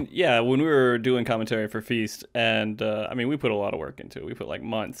now. Yeah, when we were doing commentary for Feast, and I mean, we put a lot of work into it. We put like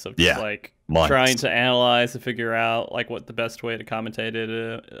months of just trying to analyze and figure out like what the best way to commentate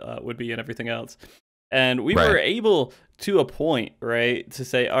it would be and everything else. And we were able, to a point, right, to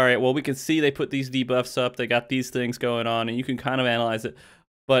say, all right, well, we can see they put these debuffs up, they got these things going on, and you can kind of analyze it.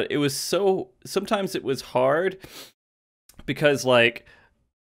 But it was sometimes it was hard, because like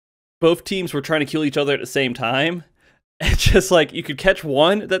both teams were trying to kill each other at the same time. And just like you could catch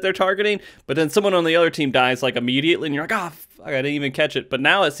one that they're targeting, but then someone on the other team dies like immediately, and you're like, oh, I didn't even catch it. But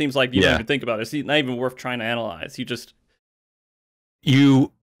now it seems like you don't even think about it. It's not even worth trying to analyze.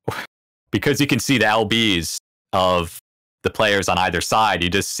 Because you can see the LBs of the players on either side, you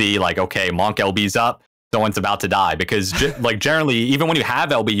just see like, okay, Monk LB's up, someone's about to die. Because like generally, even when you have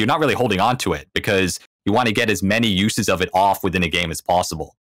LB, you're not really holding on to it, because you want to get as many uses of it off within a game as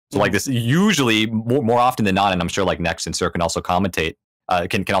possible. So like this, usually more often than not, and I'm sure like Next and Suhr can also commentate,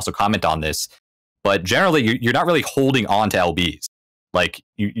 can also comment on this, but generally you're not really holding on to LBs. Like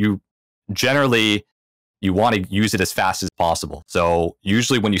you generally, you want to use it as fast as possible. So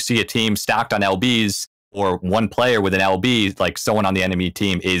usually when you see a team stacked on LBs, or one player with an LB, like someone on the enemy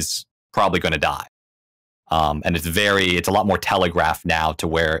team is probably going to die. And it's a lot more telegraphed now, to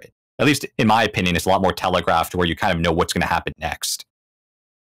where, at least in my opinion, it's a lot more telegraphed, to where you kind of know what's going to happen next.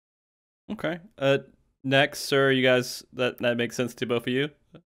 Okay. Next, Suhr, you guys, that makes sense to both of you?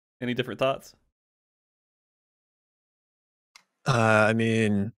 Any different thoughts? I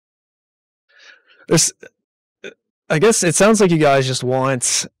mean, I guess it sounds like you guys just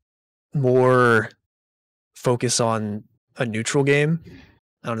want more focus on a neutral game.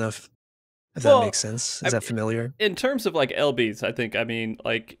 I don't know if that makes sense. Is that familiar? In terms of like LBs, I think, I mean,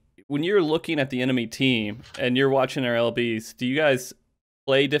 like when you're looking at the enemy team and you're watching their LBs, do you guys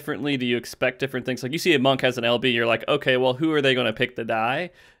play differently? Do you expect different things? Like you see a Monk has an LB, you're like, okay, well, who are they going to pick to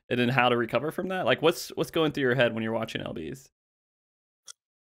die? And then how to recover from that? Like what's going through your head when you're watching LBs?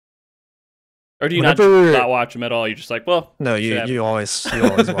 Or do you not watch them at all? You're just like, well, no, you always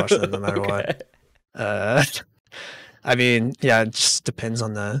watch them no matter what. I mean, yeah, it just depends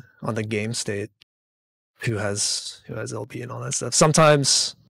on the game state, who has LB and all that stuff.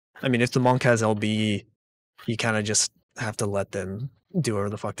 Sometimes, I mean, if the Monk has LB, you kind of just have to let them do whatever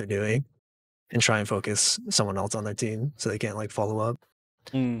the fuck they're doing and try and focus someone else on their team so they can't like follow up.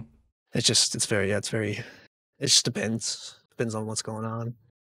 It just depends. depends on what's going on.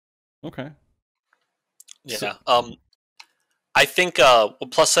 Okay. Yeah. So, I think what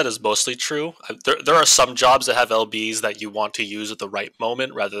Plus said is mostly true. There are some jobs that have LBs that you want to use at the right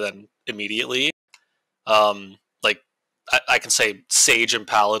moment rather than immediately. Like I can say Sage and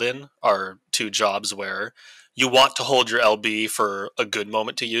Paladin are two jobs where you want to hold your LB for a good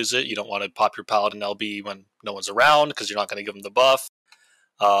moment to use it. You don't want to pop your Paladin LB when no one's around because you're not going to give them the buff.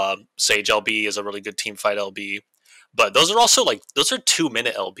 Sage LB is a really good team fight LB. But those are also those are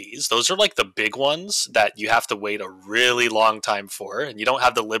 2-minute LBs. Those are like the big ones that you have to wait a really long time for, and you don't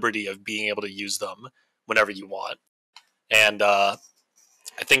have the liberty of being able to use them whenever you want. And I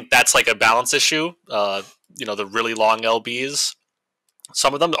think that's like a balance issue. The really long LBs,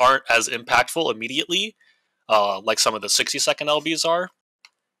 some of them aren't as impactful immediately, like some of the 60-second LBs are.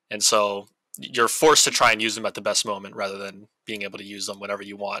 And so you're forced to try and use them at the best moment rather than being able to use them whenever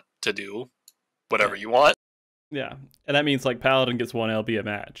you want to do whatever you want. Yeah, and that means like Paladin gets 1 LB a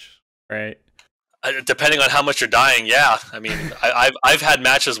match, right? Depending on how much you're dying, yeah. I mean, I've had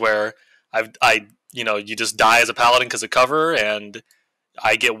matches where you just die as a Paladin because of cover, and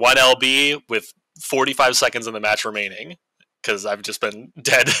I get 1 LB with 45 seconds in the match remaining because I've just been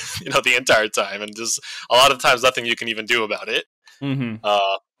dead, the entire time, and just a lot of times nothing you can even do about it. Mm-hmm.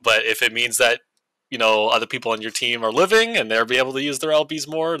 But if it means that other people on your team are living and they'll be able to use their LBs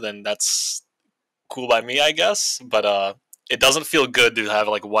more, then that's cool by me, I guess. But it doesn't feel good to have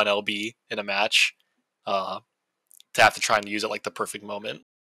like 1 LB in a match, to have to try and use it like the perfect moment.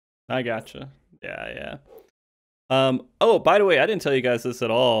 I gotcha. Yeah. Oh, by the way, I didn't tell you guys this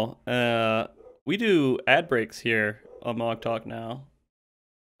at all. We do ad breaks here on MogTalk now.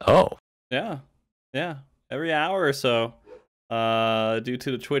 Oh. Yeah. Every hour or so, due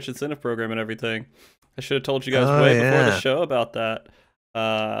to the Twitch incentive program and everything. I should have told you guys before the show about that.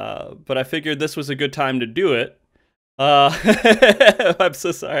 But I figured this was a good time to do it. I'm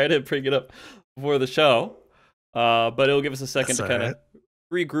so sorry I didn't bring it up before the show. But it'll give us a second to kind of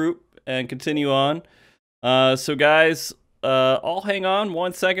regroup and continue on. So guys, all hang on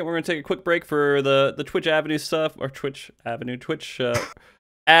 1 second. We're gonna take a quick break for the Twitch Avenue stuff, or Twitch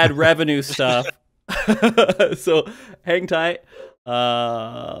ad revenue stuff. So hang tight.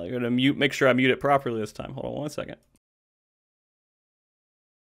 I'm gonna make sure I mute it properly this time. Hold on 1 second.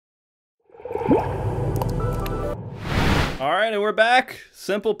 All right, and we're back.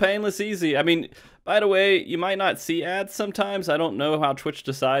 Simple, painless, easy. I mean, by the way, you might not see ads sometimes. I don't know how Twitch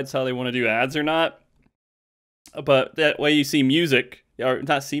decides how they want to do ads or not. But that way you see music, or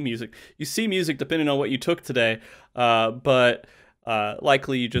not see music. You see music depending on what you took today. But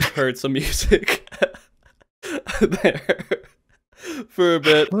likely you just heard some music there for a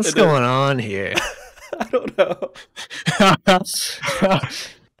bit. What's going on here? I don't know. I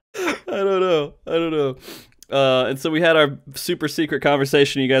don't know. And so we had our super secret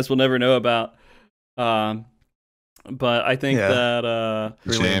conversation you guys will never know about. But I think that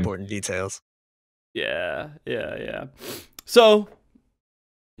really important details. Yeah. So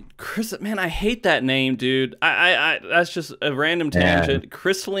Chris, man, I hate that name, dude. I that's just a random tangent.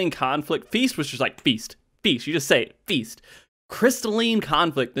 Crystalline Conflict. Feast was just like feast. You just say it. Feast. Crystalline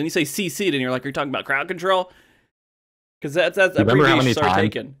Conflict. Then you say CC'd and you're like, you're talking about crowd control? Because that's abbreviations are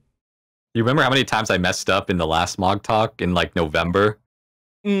taken. You remember how many times I messed up in the last MogTalk in like November?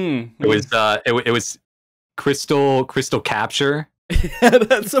 It was Crystal Capture.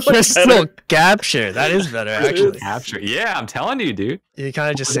 That's so much Crystal Capture. That is better, actually. Capture. Yeah, I'm telling you, dude. You kind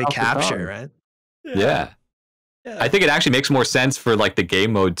of just say capture, right? Yeah. I think it actually makes more sense for like the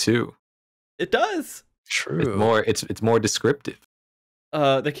game mode too. It does. True. It's more descriptive.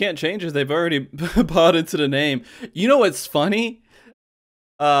 They can't change it. They've already bought into the name. You know what's funny?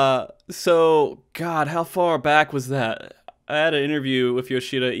 So God, how far back was that? I had an interview with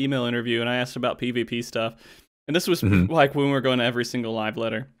Yoshida, email interview, and I asked about PvP stuff. And this was like when we were going to every single live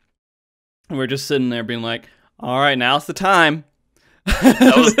letter. And we're just sitting there being like, all right, now's the time.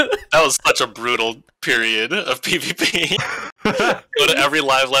 That was such a brutal period of PvP. Go to every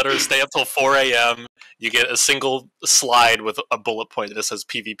live letter, stay up till 4 a.m. You get a single slide with a bullet point that says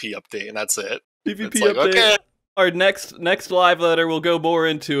PvP update, and that's it. PvP update. Okay. Our next live letter will go more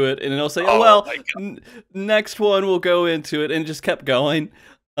into it, and it'll say, "Oh well, next one will go into it," and just kept going.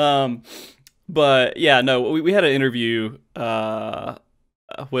 But yeah, no, we had an interview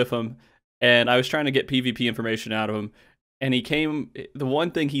with him, and I was trying to get PvP information out of him, and he came. The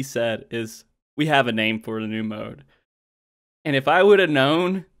one thing he said is, "We have a name for the new mode," and if I would have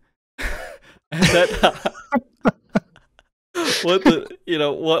known at that time what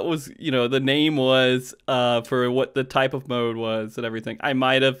the name was for what the type of mode was and everything, I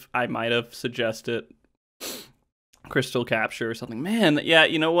might have suggested Crystal Capture or something. Man, yeah,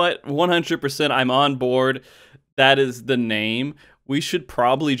 you know what? 100% I'm on board. That is the name. We should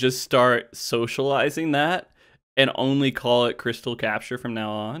probably just start socializing that and only call it Crystal Capture from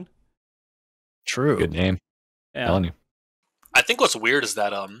now on. True. Good name. Yeah. Telling you. I think what's weird is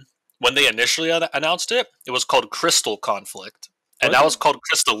that when they initially announced it, it was called Crystal Conflict, and now it's called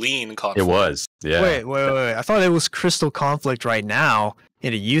Crystalline Conflict. It was. Yeah. Wait. I thought it was Crystal Conflict right now,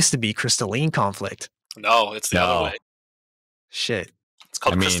 and it used to be Crystalline Conflict. No, it's the other way. Shit. It's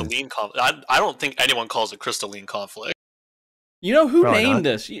called Crystalline Conflict. I don't think anyone calls it Crystalline Conflict. You know who Probably named not.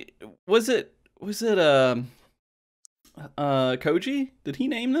 this? Was it Koji? Did he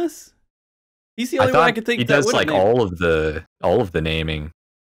name this? He's the only one I could think he that does like name. all of the naming.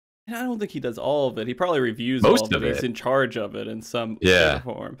 And I don't think he does all of it. He probably reviews Most all of it. of it. He's in charge of it in some Yeah.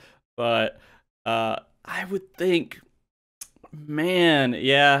 form. But I would think, man,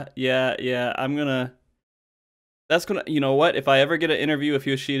 yeah. That's gonna. You know what? If I ever get an interview with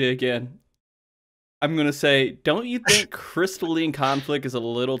Yoshida again, I'm gonna say, don't you think Crystalline Conflict is a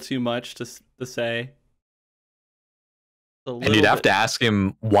little too much to say? And you'd have to ask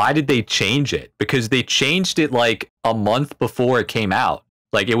him, why did they change it? Because they changed it like a month before it came out.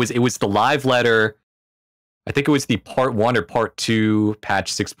 Like it was the live letter. I think it was the part 1 or part 2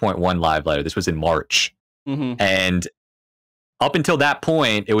 patch 6.1 live letter. This was in March. Mm-hmm. And up until that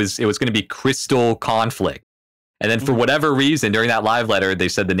point, it was going to be Crystal Conflict. And then for whatever reason, during that live letter, they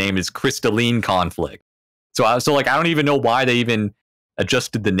said the name is Crystalline Conflict. So I don't even know why they even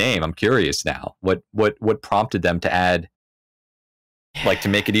adjusted the name. I'm curious now. What prompted them to add, like, to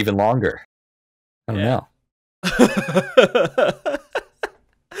make it even longer? I don't know.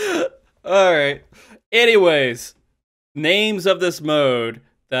 All right. Anyways, names of this mode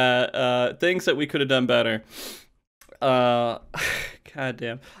that things that we could have done better. God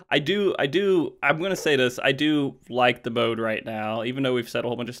damn. I'm gonna say this. I do like the mode right now, even though we've said a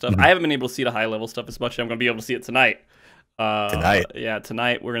whole bunch of stuff. I haven't been able to see the high level stuff as much as I'm gonna be able to see it tonight. Yeah,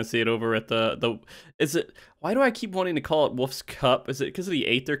 tonight we're gonna see it over at the is it why do I keep wanting to call it Wolf's Cup? Is it because of the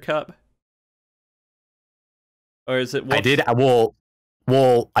Aether Cup? Or is it Wolf's... I did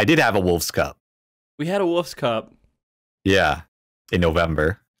have a Wolf's Cup. We had a Wolf's Cup. Yeah. In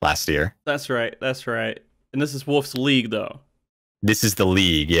November last year. That's right. And this is Wolf's League though. This is the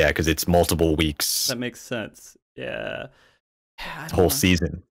league, yeah, because it's multiple weeks. That makes sense. Yeah. Whole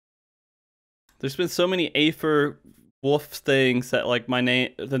season. There's been so many Aether Wolf things that like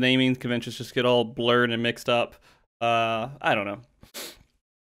the naming conventions just get all blurred and mixed up. I don't know.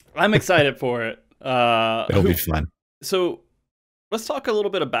 I'm excited for it. It'll be fun. So let's talk a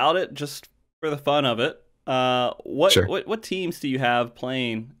little bit about it, just for the fun of it. What teams do you have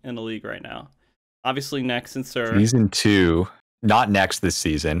playing in the league right now? Obviously, Next and Suhr. Season 2, not Next this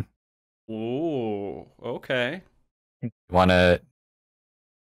season. Ooh, okay. I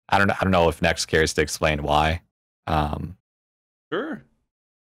don't know if Next cares to explain why. Sure.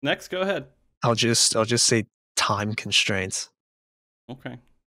 Next, go ahead. I'll just say time constraints. Okay.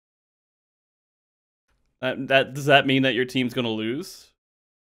 That does that mean that your team's gonna lose?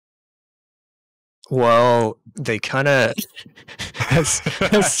 Well, they kind of as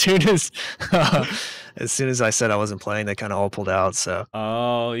soon as I said I wasn't playing, they kind of all pulled out. So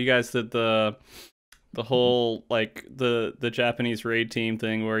you guys did the whole like the Japanese raid team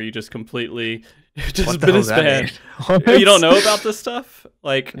thing where you just completely just been disbanded. You don't know about this stuff?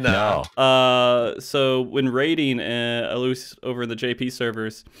 Like no. So when raiding, at least over the JP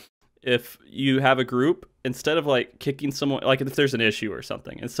servers, if you have a group, instead of like kicking someone, like if there's an issue or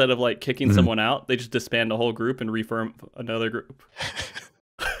something, instead of like kicking someone out, they just disband a whole group and reform another group.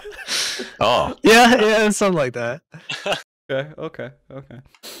 Oh. Yeah, something like that. Okay.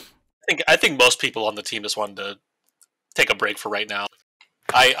 I think most people on the team just wanted to take a break for right now.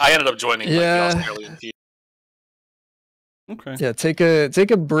 I ended up joining like, the Australian team. Okay. Yeah, take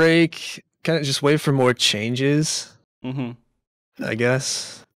a break. Kind of just wait for more changes. I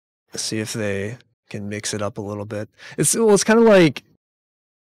guess. See if they can mix it up a little bit. It's kind of like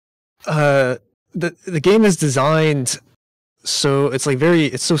the game is designed so it's like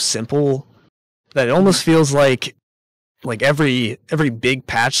it's so simple that it almost feels like every big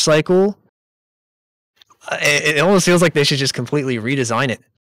patch cycle it almost feels like they should just completely redesign it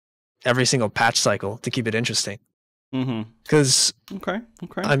every single patch cycle to keep it interesting. Because okay.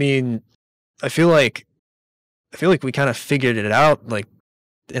 I mean, I feel like we kind of figured it out like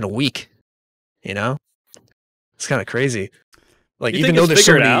in a week, you know? It's kind of crazy. Like, you even though there's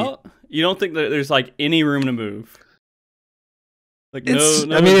so many... out, you don't think that there's like any room to move? Like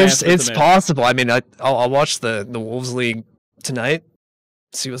it's possible. I mean, I'll watch the Wolves League tonight,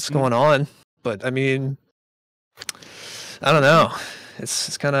 see what's going on. But I mean, I don't know.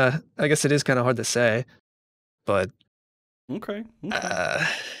 It's kind of. I guess it is kind of hard to say, but Okay. I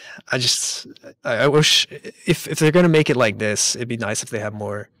wish if they're gonna make it like this, it'd be nice if they have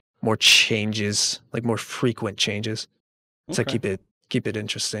more changes, like more frequent changes, to keep it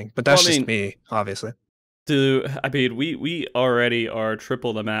interesting. But that's just me, obviously. I mean, we already are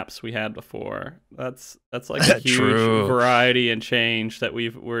triple the maps we had before. That's like a huge variety and change that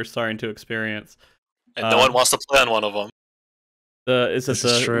we're starting to experience. And no one wants to play on one of them. Is it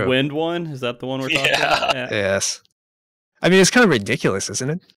the wind one? Is that the one we're talking about? Yeah. Yes. I mean, it's kind of ridiculous, isn't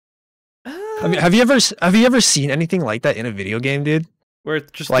it? I mean, have you ever seen anything like that in a video game, dude? Where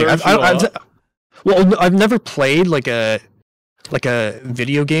it just like I've never played like a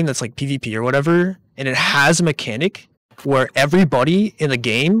video game that's like PvP or whatever, and it has a mechanic where everybody in the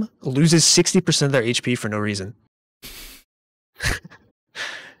game loses 60% of their HP for no reason.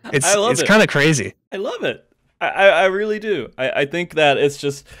 It's kind of crazy. I love it. I really do. I think that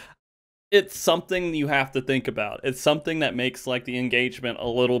it's something you have to think about. It's something that makes like the engagement a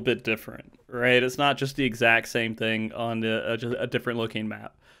little bit different, right? It's not just the exact same thing on a different looking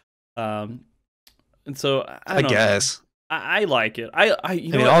map. And so I guess I like it. I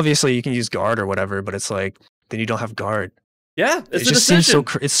mean, obviously you can use guard or whatever, but it's like then you don't have guard. Yeah, it just seems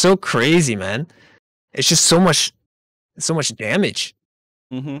it's so crazy, man. It's just so much damage.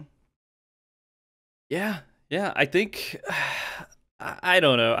 Yeah, I think I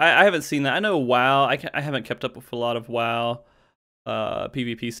don't know. I haven't seen that. I know WoW. I haven't kept up with a lot of WoW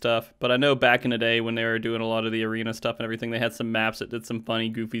PvP stuff, but I know back in the day when they were doing a lot of the arena stuff and everything, they had some maps that did some funny,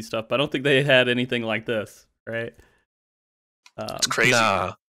 goofy stuff. But I don't think they had anything like this, right? It's crazy.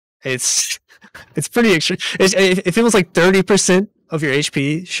 Nah, it's pretty extreme. If it was like 30% of your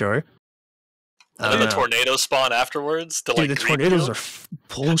HP, sure. And then the tornadoes spawn afterwards. Dude, the tornadoes are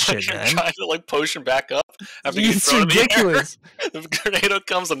bullshit, man. Trying to like potion back up after it's ridiculous. The tornado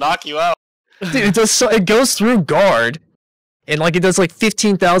comes to knock you out. Dude, it goes through guard, and like it does like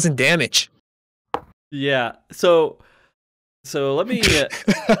 15,000 damage. Yeah. So let me.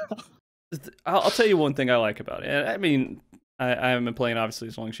 I'll tell you one thing I like about it. And I mean, I haven't been playing obviously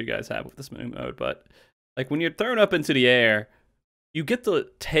as long as you guys have with this new mode, but like when you're thrown up into the air, you get to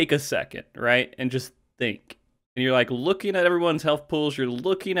take a second, right? And just think. And you're like looking at everyone's health pools. You're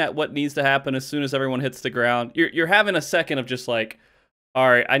looking at what needs to happen as soon as everyone hits the ground. You're having a second of just like, all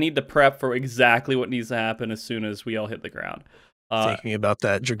right, I need to prep for exactly what needs to happen as soon as we all hit the ground. Thinking about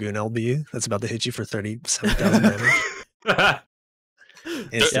that Dragoon LB that's about to hit you for 37,000 damage.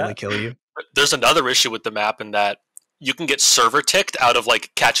 Instantly kill you. There's another issue with the map in that you can get server ticked out of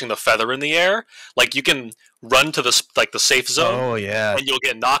like catching the feather in the air. Like you can run to the safe zone. Oh yeah. And you'll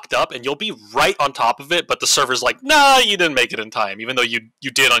get knocked up and you'll be right on top of it, but the server's like, nah, you didn't make it in time, even though you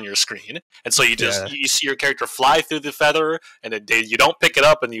did on your screen. And so you see your character fly through the feather, and then you don't pick it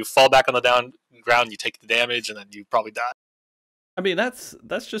up, and you fall back on the ground, you take the damage, and then you probably die. I mean, that's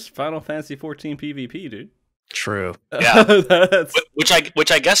just Final Fantasy 14 PvP, dude. True. Yeah.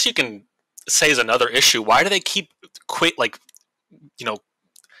 which I guess you can say is another issue. Why do they keep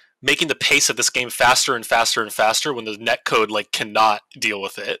making the pace of this game faster and faster and faster when the netcode like cannot deal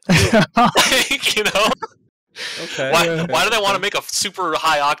with it? Okay. Why do they want to make a super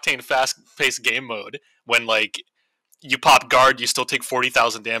high octane fast paced game mode when like you pop guard, you still take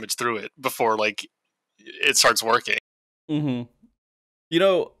 40,000 damage through it before like it starts working?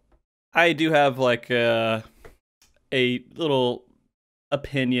 I do have like a little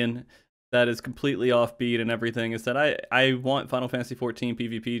opinion that is completely offbeat and everything, is that I want Final Fantasy 14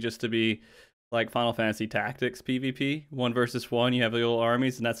 PvP just to be like Final Fantasy Tactics PvP, 1 versus 1. You have the little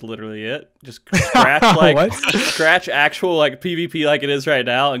armies, and that's literally it. Just scratch scratch actual like PvP like it is right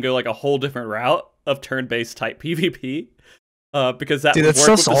now, and go like a whole different route of turn-based type PvP. Because that would work with the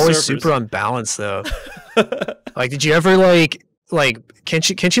stuff's always servers. super unbalanced though. Like, did you ever like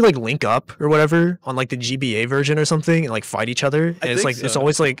can't you like link up or whatever on like the GBA version or something and like fight each other? And it's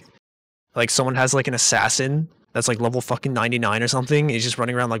always like someone has like an assassin that's like level fucking 99 or something. He's just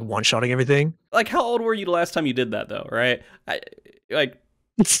running around like one-shotting everything. Like, how old were you the last time you did that though, right? Wait, are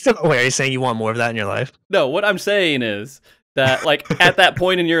you saying you want more of that in your life? No, what I'm saying is that like at that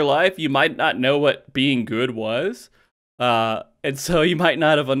point in your life, you might not know what being good was. And so you might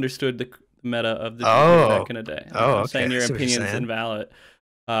not have understood the meta of the game back in the day. I'm saying your opinion's invalid.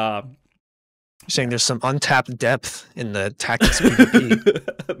 You're saying there's some untapped depth in the tactics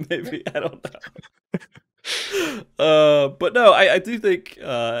PvP. Maybe, I don't know. But no, I do think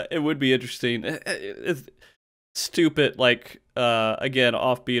it would be interesting. It's stupid, like again,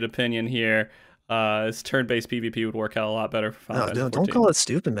 offbeat opinion here. This turn-based PvP would work out a lot better for Final Fantasy 14. Don't call it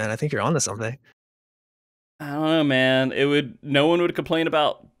stupid, man. I think you're onto something. I don't know, man. No one would complain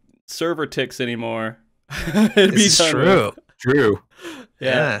about server ticks anymore. It'd This be is true. True.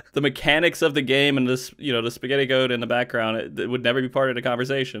 Yeah. The mechanics of the game and this, the spaghetti code in the background, it would never be part of the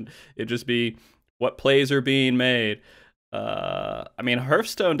conversation. It'd just be what plays are being made. I mean,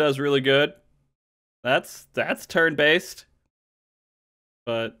 Hearthstone does really good. That's turn-based.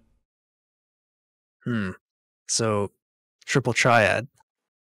 But So triple triad.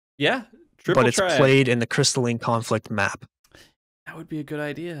 Yeah, triple but it's triad. played in the Crystalline Conflict map. That would be a good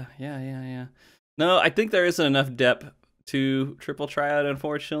idea. Yeah. No, I think there isn't enough depth to triple triad,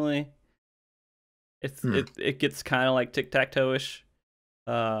 unfortunately. It gets kind of like tic-tac-toe-ish.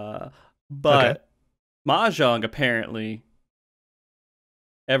 But Mahjong, apparently,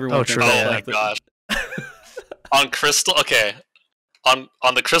 everyone thinks oh my gosh. On Crystal, okay. On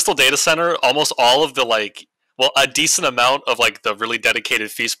the Crystal Data Center, almost all of the a decent amount of the really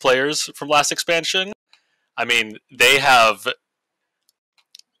dedicated Feast players from last expansion. I mean, they have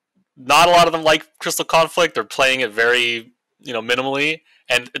not a lot of them like Crystal Conflict. They're playing it very, minimally,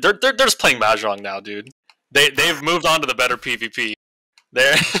 and they're just playing Mahjong now, dude. They've moved on to the better PvP.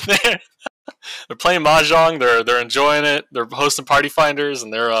 They're playing Mahjong. They're enjoying it. They're hosting party finders,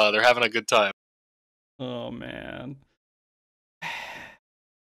 and they're having a good time. Oh man.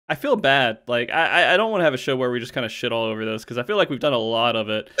 I feel bad. I don't want to have a show where we just kind of shit all over this, because I feel like we've done a lot of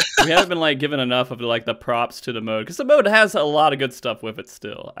it. We haven't been given enough of the props to the mode, because the mode has a lot of good stuff with it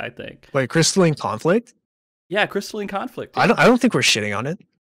still, I think. Wait, Crystalline Conflict? Yeah, Crystalline Conflict. Yeah. I don't think we're shitting on it.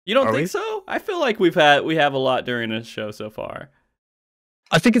 You don't think so? I feel like we have a lot during this show so far.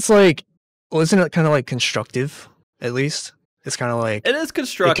 I think it's isn't it kind of constructive, at least? It's kind of it is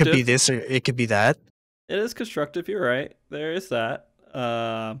constructive. It could be this or it could be that. It is constructive, you're right. There is that.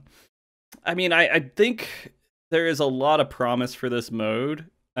 I mean, I think there is a lot of promise for this mode,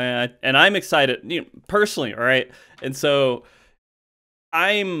 and I'm excited, personally, all right? And so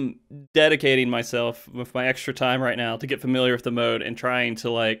I'm dedicating myself with my extra time right now to get familiar with the mode and trying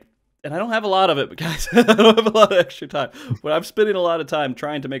to and I don't have a lot of it, guys. I don't have a lot of extra time, but I'm spending a lot of time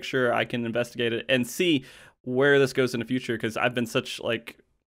trying to make sure I can investigate it and see where this goes in the future, because I've been such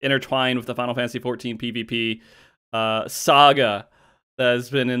intertwined with the Final Fantasy XIV PvP saga that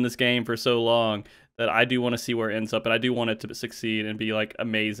has been in this game for so long that I do want to see where it ends up, and I do want it to succeed and be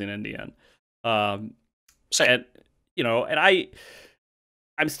amazing in the end. And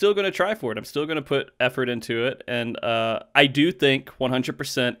I'm still going to try for it. I'm still going to put effort into it, and I do think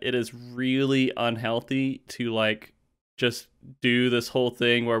 100% it is really unhealthy to just do this whole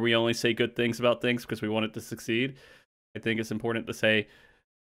thing where we only say good things about things because we want it to succeed. I think it's important to say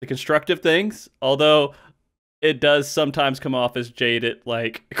the constructive things, although it does sometimes come off as jaded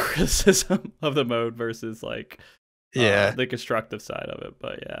criticism of the mode versus the constructive side of it.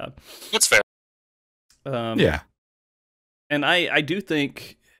 But yeah, that's fair. Yeah, and I do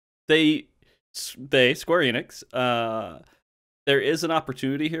think they Square Enix, there is an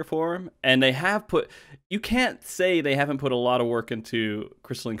opportunity here for them, and they have you can't say they haven't put a lot of work into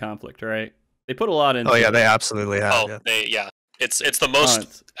Crystalline Conflict, right? They put a lot into it. They absolutely have. It's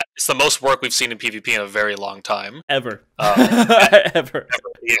the most work we've seen in PvP in a very long time. Ever. Ever.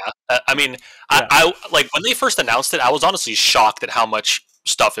 Yeah. I mean, yeah. I when they first announced it, I was honestly shocked at how much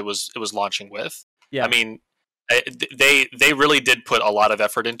stuff it was launching with. Yeah. I mean, they really did put a lot of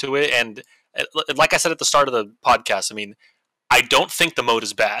effort into it, and like I said at the start of the podcast, I mean, I don't think the mode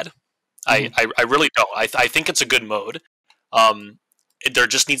is bad. I really don't. I think it's a good mode. There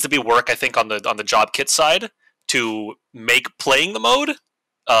just needs to be work, I think, on the job kit side to make playing the mode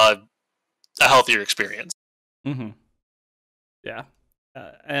a healthier experience. Mm-hmm. Yeah,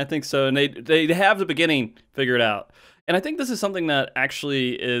 and I think so. And they have the beginning figured out. And I think this is something that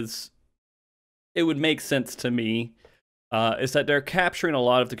actually it would make sense to me, is that they're capturing a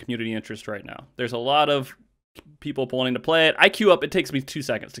lot of the community interest right now. There's a lot of people wanting to play it. I queue up. It takes me 2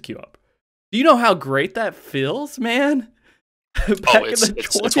 seconds to queue up. Do you know how great that feels, man?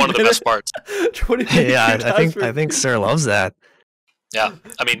 It's one of the best parts. 20 yeah, I think Suhr loves that. Yeah,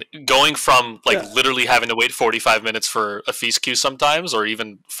 I mean, going from literally having to wait 45 minutes for a feast queue sometimes, or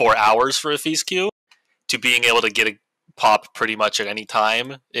even 4 hours for a feast queue, to being able to get a pop pretty much at any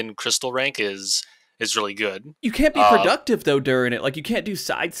time in Crystal rank is really good. You can't be productive though during it. You can't do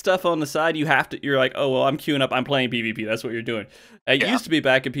side stuff on the side. You have to. You're like, oh well, I'm queuing up. I'm playing PvP. That's what you're doing. It used to be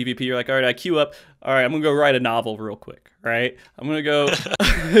back in PvP. You're like, all right, I queue up. All right, I'm gonna go write a novel real quick. Right, I'm gonna go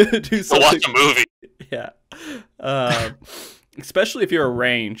do something. Watch a movie. Yeah. Especially if you're a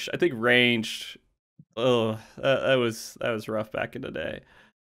ranged. I think ranged. Oh, that was rough back in the day.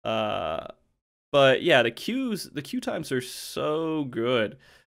 But yeah, the queue times are so good.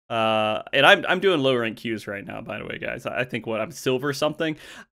 And I'm doing low rank queues right now, by the way, guys. I think I'm silver something.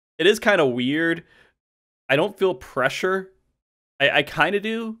 It is kind of weird. I don't feel pressure. I kind of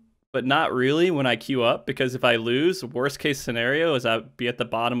do, but not really when I queue up, because if I lose, worst case scenario is I'd be at the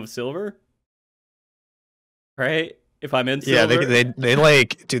bottom of silver. Right? If I'm in silver. Yeah, they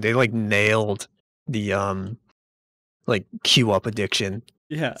like, dude, they like nailed the like queue up addiction.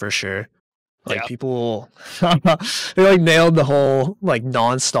 Yeah. For sure. Like people they like nailed the whole like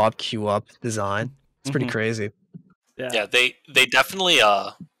non-stop queue up design. It's pretty crazy. Yeah, they definitely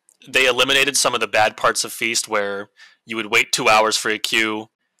they eliminated some of the bad parts of Feast, where you would wait 2 hours for a queue,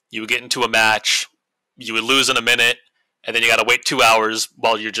 you would get into a match, you would lose in a minute, and then you got to wait 2 hours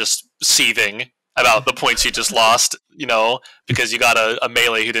while you're just seething about the points you just lost, you know, because you got a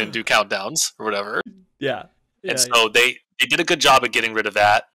melee who didn't do countdowns or whatever. Yeah. And so they did a good job of getting rid of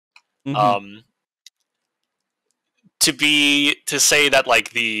that. To say that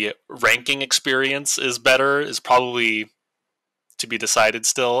like the ranking experience is better is probably to be decided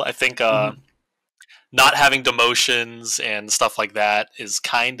still. I think not having demotions and stuff like that is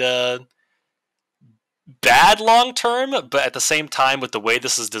kind of bad long term, but at the same time, with the way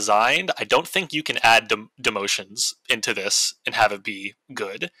this is designed, I don't think you can add demotions into this and have it be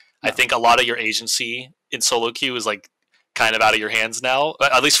good. No. I think a lot of your agency in solo queue is like kind of out of your hands now,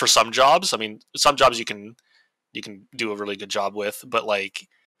 at least for some jobs. I mean, some jobs you can do a really good job with, but like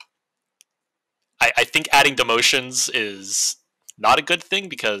I think adding demotions is not a good thing,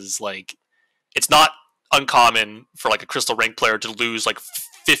 because like it's not uncommon for like a crystal rank player to lose like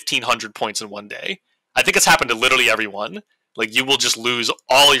 1,500 points in one day. I think it's happened to literally everyone. Like you will just lose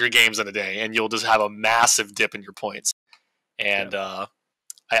all your games in a day, and you'll just have a massive dip in your points. And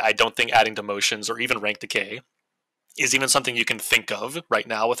I don't think adding demotions or even rank decay is even something you can think of right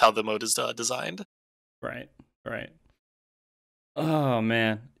now with how the mode is designed. Right. Oh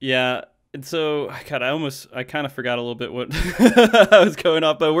man, yeah. And so, God, I kind of forgot a little bit what was going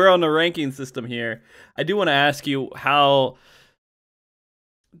on, but we're on the ranking system here. I do want to ask you how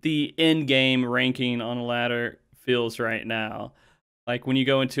the in-game ranking on a ladder feels right now. Like when you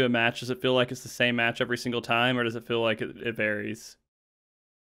go into a match, does it feel like it's the same match every single time, or does it feel like it varies?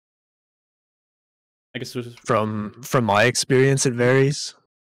 I guess from my experience, it varies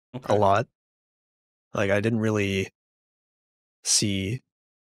a lot. Like I didn't really see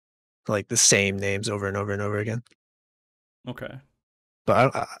like the same names over and over and over again. Okay.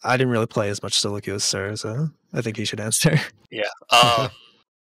 But I didn't really play as much solo queue as Suhr, so I think he should answer. Yeah.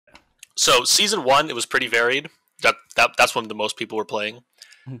 So season 1, it was pretty varied. That's when the most people were playing.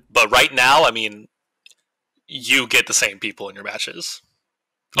 But right now, I mean, you get the same people in your matches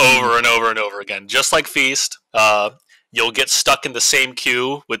over and over and over again. Just like Feast, you'll get stuck in the same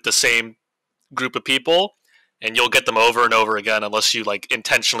queue with the same group of people, and you'll get them over and over again unless you like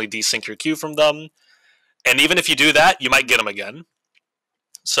intentionally desync your queue from them. And even if you do that, you might get them again.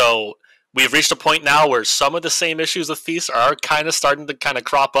 So we've reached a point now where some of the same issues with Feast are kind of starting to kind of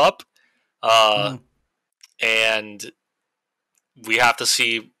crop up. And we have to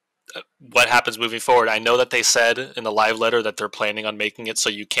see what happens moving forward. I know that they said in the live letter that they're planning on making it so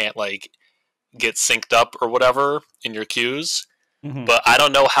you can't like get synced up or whatever in your queues. But I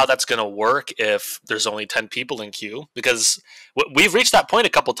don't know how that's going to work if there's only 10 people in queue, because we've reached that point a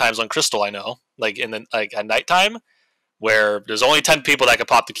couple times on Crystal. I know, like at nighttime, where there's only 10 people that can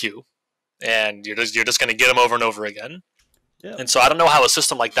pop the queue, and you're just going to get them over and over again. Yeah. And so I don't know how a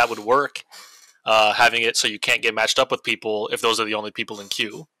system like that would work, having it so you can't get matched up with people if those are the only people in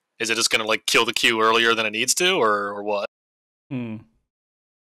queue. Is it just going to like kill the queue earlier than it needs to, or what? Good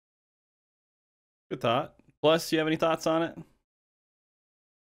thought. Plus, you have any thoughts on it?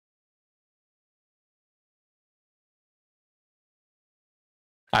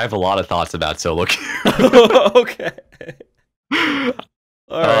 I have a lot of thoughts about solo queue. Okay. All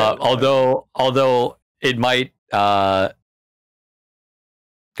right. Although it might go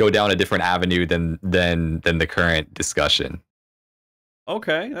down a different avenue than the current discussion.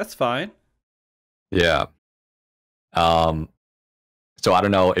 Okay, that's fine. Yeah. So I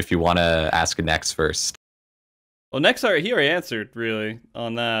don't know if you want to ask next first. Well, next, he already answered really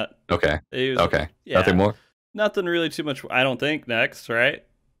on that. Okay. Okay. Yeah, nothing more. Nothing really too much. I don't think next, right?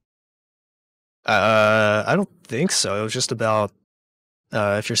 I don't think so. It was just about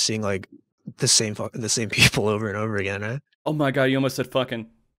if you're seeing like the same people over and over again, right? Oh my god, you almost said fucking.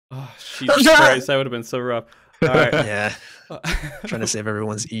 Oh, Jesus Christ, that would have been so rough. All right. Yeah. Trying to save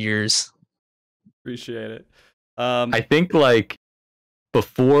everyone's ears. Appreciate it. I think like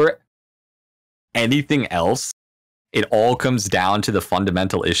before anything else, it all comes down to the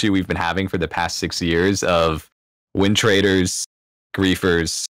fundamental issue we've been having for the past 6 years of win traders,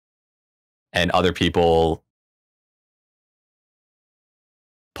 griefers, and other people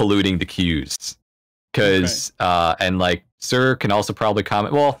polluting the queues. Because and like Suhr can also probably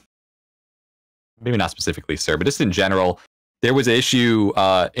comment. Well, maybe not specifically Suhr, but just in general, there was an issue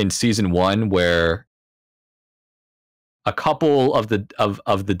in season 1 where a couple of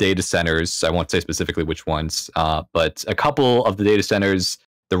the data centers, I won't say specifically which ones, but a couple of the data centers,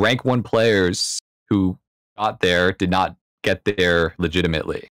 the rank 1 players who got there did not get there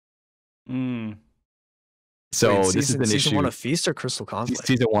legitimately. So Wait, this is an issue. Season 1 of Feast or Crystal Conflict?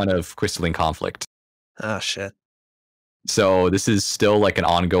 Season 1 of Crystalline Conflict. Oh shit. So this is still like an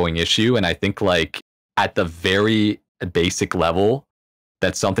ongoing issue, and I think like at the very basic level,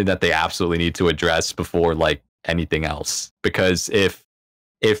 that's something that they absolutely need to address before like anything else. Because if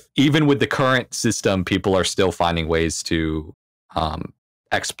even with the current system, people are still finding ways to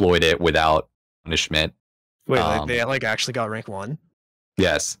exploit it without punishment. Wait, like they like actually got rank 1?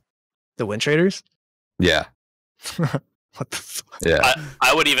 Yes. The win traders? Yeah. What the fuck? Yeah.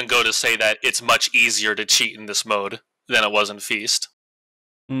 I would even go to say that it's much easier to cheat in this mode than it was in Feast.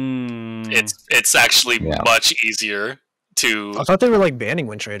 It's actually much easier to. I thought they were like banning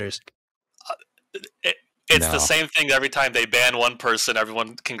win traders. It's the same thing every time they ban one person.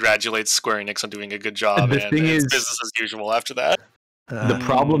 Everyone congratulates Square Enix on doing a good job, the and thing it's is, business as usual after that. The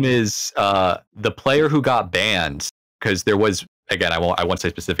problem is the player who got banned, because there was, again, I won't say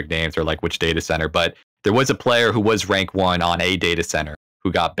specific names or like which data center, but there was a player who was rank 1 on a data center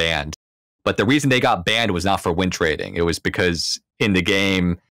who got banned. But the reason they got banned was not for win trading. It was because in the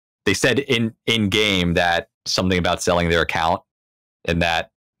game, they said in game that something about selling their account, and that,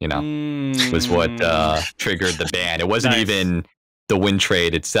 you know, was what triggered the ban. It wasn't even the win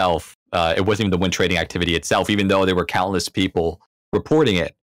trade itself. It wasn't even the win trading activity itself, even though there were countless people reporting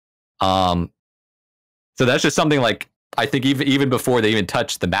it. So that's just something like, I think even before they even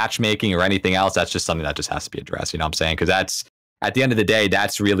touch the matchmaking or anything else, that's just something that just has to be addressed. You know what I'm saying? Because that's, at the end of the day,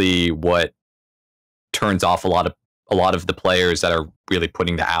 that's really what turns off a lot of the players that are really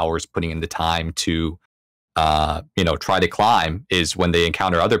putting the hours, putting in the time to, you know, try to climb, is when they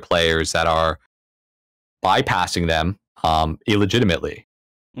encounter other players that are bypassing them illegitimately,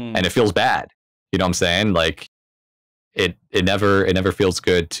 and it feels bad. You know what I'm saying? Like it never feels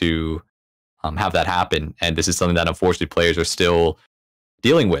good to have that happen, and this is something that unfortunately players are still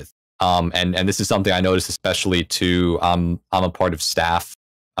dealing with. And this is something I noticed, especially too. I'm a part of staff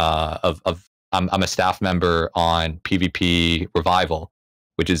I'm a staff member on PvP Revival,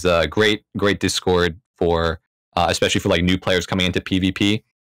 which is a great Discord for especially for like new players coming into PvP.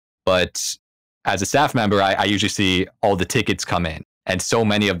 But as a staff member, I usually see all the tickets come in, and so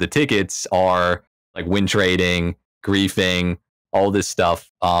many of the tickets are like win trading, griefing, all this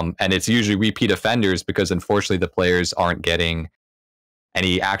stuff. And it's usually repeat offenders because unfortunately the players aren't getting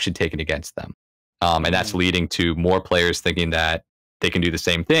any action taken against them. And that's leading to more players thinking that they can do the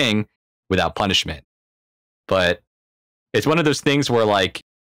same thing without punishment. But it's one of those things where like,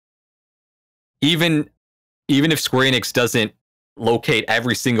 even if Square Enix doesn't locate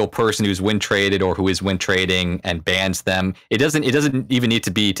every single person who's win traded or who is win trading and bans them, it doesn't even need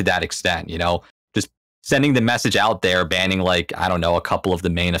to be to that extent, you know? Just sending the message out there, banning like, I don't know, a couple of the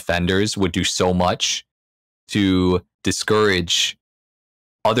main offenders would do so much to discourage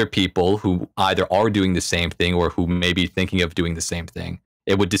other people who either are doing the same thing or who may be thinking of doing the same thing.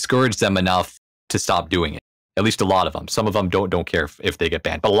 It would discourage them enough to stop doing it. At least a lot of them. Some of them don't care if they get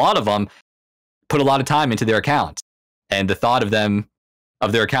banned, but a lot of them put a lot of time into their accounts. And the thought of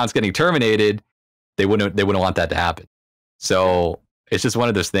their accounts getting terminated, they wouldn't want that to happen. So it's just one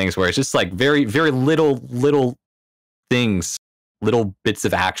of those things where it's just like very, very little things, little bits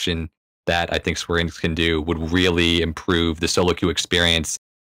of action that I think Square Enix can do would really improve the solo queue experience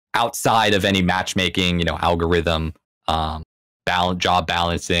outside of any matchmaking, you know, algorithm, job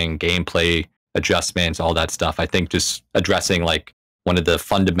balancing, gameplay adjustments, all that stuff. I think just addressing like one of the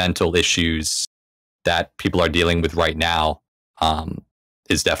fundamental issues that people are dealing with right now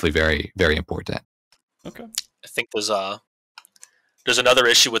is definitely very, very important. Okay. I think there's another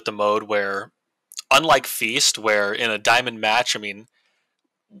issue with the mode where, unlike Feast, where in a diamond match, I mean,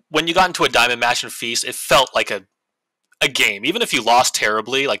 when you got into a diamond match in Feast, it felt like a game. Even if you lost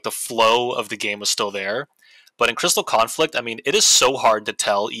terribly, like the flow of the game was still there. But in Crystal Conflict, I mean, it is so hard to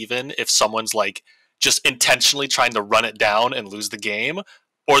tell even if someone's like just intentionally trying to run it down and lose the game,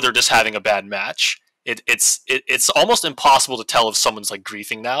 or they're just having a bad match. It's almost impossible to tell if someone's like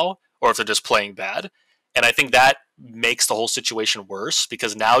griefing now or if they're just playing bad. And I think that makes the whole situation worse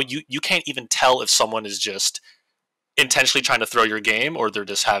because now you can't even tell if someone is just intentionally trying to throw your game or they're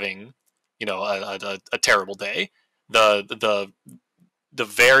just having, you know, a terrible day. The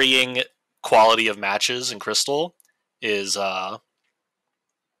varying quality of matches in Crystal is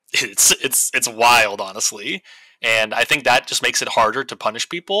it's wild, honestly. And I think that just makes it harder to punish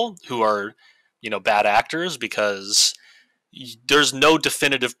people who are, bad actors, because there's no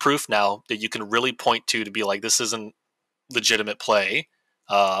definitive proof now that you can really point to be like, this isn't legitimate play,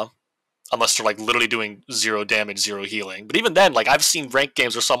 unless they're like literally doing 0 damage, 0 healing. But even then, like, I've seen ranked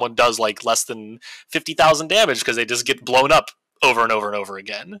games where someone does like less than 50,000 damage because they just get blown up over and over and over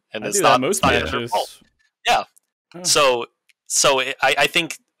again, and it's not most their matches. fault. Yeah. Oh. So I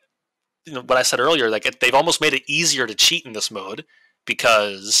think, what I said earlier, like, they've almost made it easier to cheat in this mode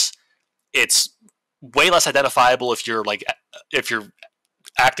because it's way less identifiable if you're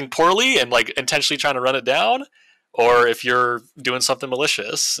acting poorly and like intentionally trying to run it down, or if you're doing something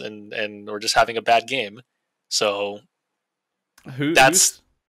malicious and or just having a bad game. So that's.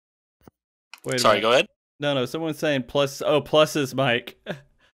 Sorry, go ahead. No, someone's saying plus. Oh, plus is mic.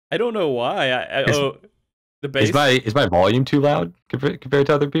 I don't know why. The bass. Is my volume too loud compared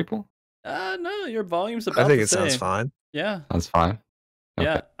to other people? No, your volume's about the same. I think it sounds fine. Yeah. That's fine. Okay.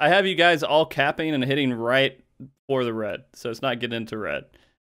 Yeah, I have you guys all capping and hitting right for the red, so it's not getting into red.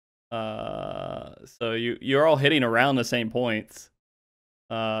 So you're all hitting around the same points.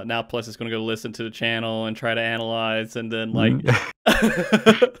 Now Plus is going to go listen to the channel and try to analyze, and then like.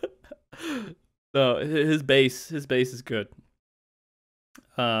 So his base is good.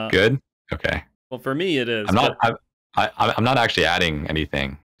 Good. Okay. Well, for me it is. I'm not actually adding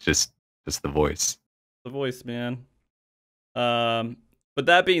anything. Just the voice. The voice, man. But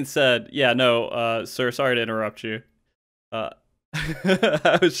that being said, yeah, no, Suhr, sorry to interrupt you. I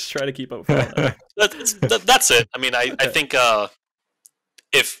was just trying to keep up with that. That's it. I mean, I think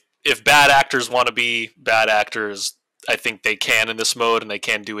if bad actors want to be bad actors, I think they can in this mode, and they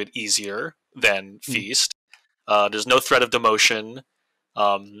can do it easier than Feast. There's no threat of demotion.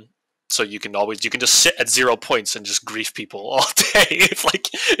 So you can just sit at 0 points and just grief people all day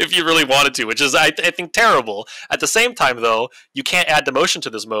if you really wanted to, which is I think terrible. At the same time, though, you can't add demotion to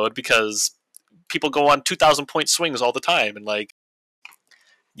this mode because people go on 2,000 point swings all the time, and like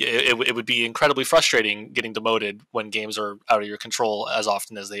it would be incredibly frustrating getting demoted when games are out of your control as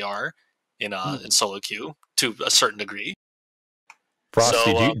often as they are in solo queue to a certain degree.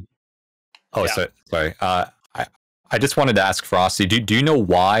 Frosty, yeah. Sorry. I just wanted to ask Frosty, do you know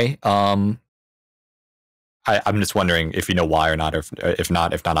why? I'm just wondering if you know why or not, or if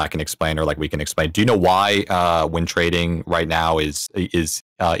not, I can explain, or like we can explain. Do you know why win trading right now is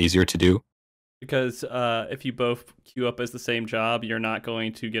easier to do? Because if you both queue up as the same job, you're not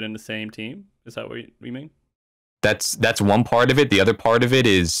going to get in the same team. Is that what we mean? That's one part of it. The other part of it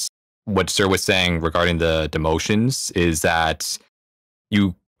is what Suhr was saying regarding the demotions, is that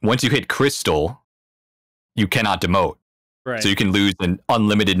once you hit Crystal, you cannot demote. Right. So you can lose an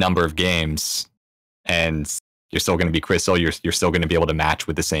unlimited number of games, and you're still going to be Crystal. You're still going to be able to match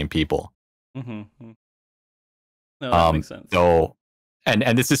with the same people. Mm-hmm. No, that makes sense. So,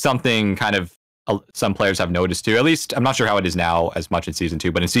 and this is something kind of some players have noticed too. At least I'm not sure how it is now as much in Season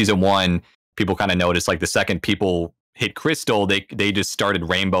 2, but in Season 1, people kind of noticed, like, the second people hit Crystal, they just started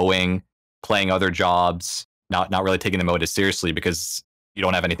rainbowing, playing other jobs, not really taking the mode as seriously because you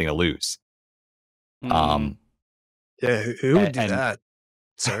don't have anything to lose. Yeah, who would do that,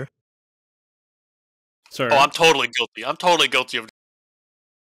 sir? Sir. Oh, I'm totally guilty. I'm totally guilty of.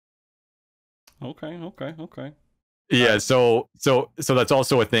 Okay. Yeah, so that's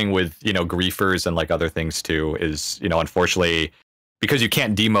also a thing with, griefers and like other things too, is, unfortunately, because you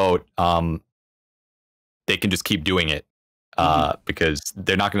can't demote, they can just keep doing it because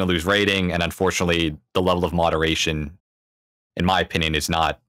they're not going to lose rating, and unfortunately the level of moderation, in my opinion, is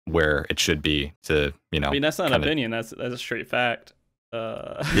not where it should be to, I mean, that's not an opinion, that's a straight fact.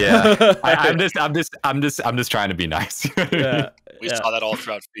 Yeah. I'm just trying to be nice. We saw that all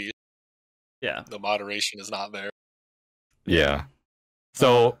throughout Feast. Yeah. The moderation is not there. Yeah.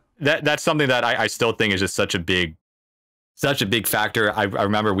 So that's something that I still think is just such a big factor. I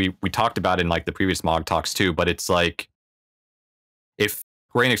remember we talked about it in like the previous MogTalks too, but it's like, if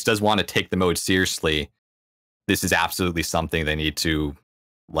Square Enix does want to take the mode seriously, this is absolutely something they need to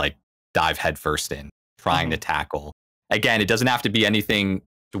like dive headfirst in, trying to tackle. Again, it doesn't have to be anything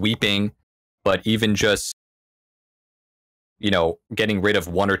sweeping, but even just, getting rid of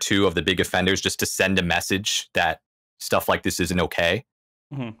one or two of the big offenders just to send a message that stuff like this isn't okay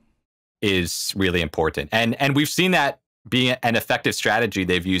is really important. And we've seen that being an effective strategy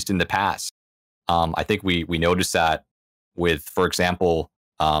they've used in the past. I think we noticed that with, for example,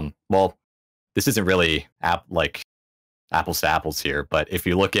 well, this isn't really like apples to apples here, but if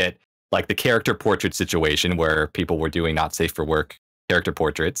you look at like the character portrait situation where people were doing not safe for work character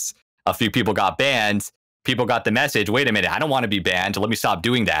portraits, a few people got banned. People got the message, wait a minute, I don't want to be banned. Let me stop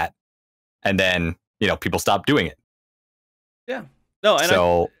doing that. And then, you know, people stopped doing it. Yeah. No, and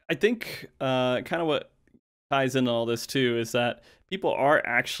so, I think kind of what ties into all this too is that people are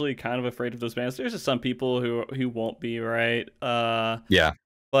actually kind of afraid of those bans. There's just some people who won't be, right? yeah.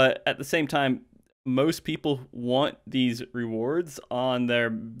 But at the same time, most people want these rewards on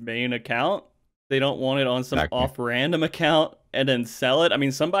their main account. They don't want it on some off-random account and then sell it. I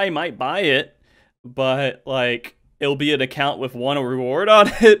mean, somebody might buy it, but like it'll be an account with one reward on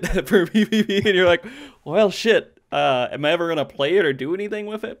it for PvP, and you're like, well, shit. Am I ever gonna play it or do anything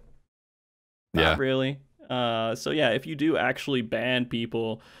with it? Not really. So yeah, if you do actually ban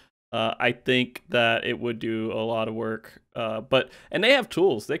people, I think that it would do a lot of work. And they have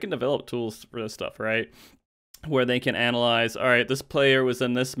tools. They can develop tools for this stuff, right? Where they can analyze, all right, this player was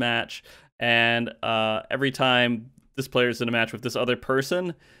in this match, and every time this player's in a match with this other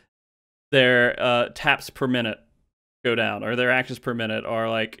person, their taps per minute go down, or their actions per minute, or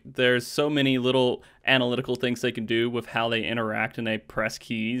like there's so many little analytical things they can do with how they interact and they press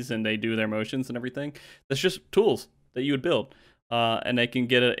keys and they do their motions and everything. That's just tools that you would build, and they can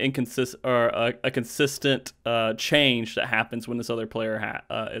get a consistent change that happens when this other player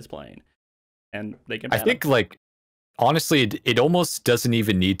is playing, and they can. I think like honestly, it almost doesn't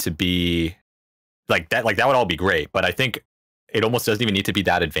even need to be like that. Like that would all be great, but I think it almost doesn't even need to be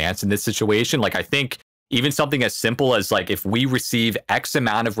that advanced in this situation. Like I think even something as simple as like if we receive X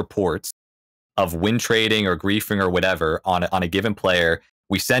amount of reports of win trading or griefing or whatever on a given player,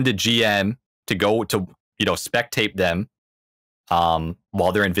 we send a GM to go to, you know, spectate them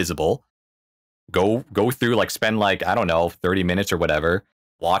while they're invisible. Go through, like spend like, I don't know, 30 minutes or whatever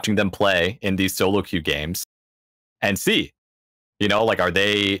watching them play in these solo queue games and see, you know, like are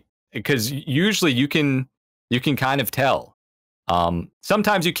they, because usually you can kind of tell.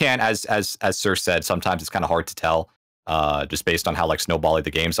 Sometimes you can, as Suhr said, sometimes it's kind of hard to tell, just based on how like snowbally the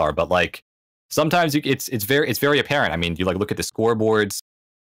games are. But like sometimes it's very apparent. I mean, you like look at the scoreboards,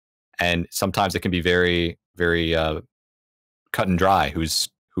 and sometimes it can be very cut and dry. Who's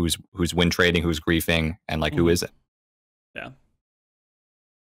win trading, who's griefing, and like who isn't. Yeah.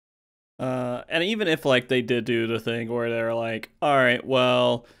 And even if like they did do the thing where they're like, all right,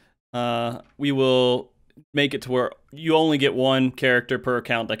 well, we will make it to where you only get one character per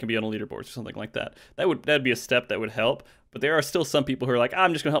account that can be on a leaderboard or something like that. That'd be a step that would help. But there are still some people who are like,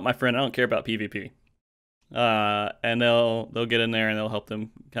 I'm just gonna help my friend. I don't care about PvP. And they'll get in there and they'll help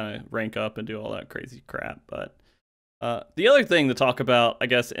them kind of rank up and do all that crazy crap. But the other thing to talk about, I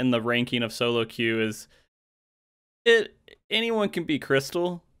guess, in the ranking of solo queue is anyone can be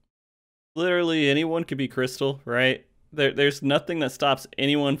Crystal. Literally anyone can be Crystal, right? There's nothing that stops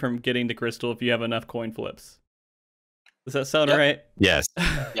anyone from getting to Crystal if you have enough coin flips. Does that sound right? Yes.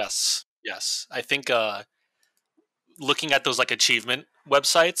 Yes. I think looking at those like achievement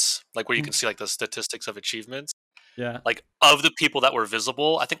websites, like where you can see like the statistics of achievements. Yeah. Like of the people that were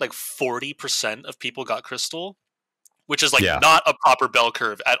visible, I think like 40% of people got Crystal, which is like not a proper bell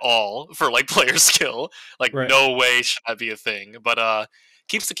curve at all for like player skill. Like no way should that be a thing. But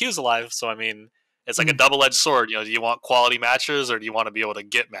keeps the queues alive. So I mean, it's like a double-edged sword. You know, do you want quality matches or do you want to be able to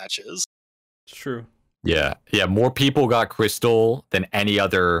get matches? It's true. Yeah. More people got Crystal than any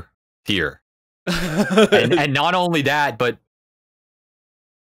other tier. and not only that, but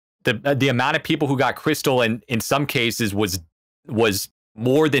the amount of people who got Crystal and in some cases was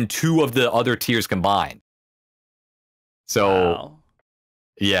more than 2 of the other tiers combined. So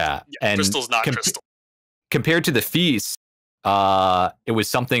yeah, and Crystal's not Crystal. Compared to the Feast, it was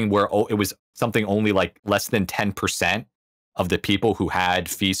something where it was something only like less than 10% of the people who had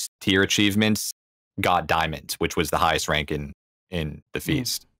Feast tier achievements got Diamond, which was the highest rank in the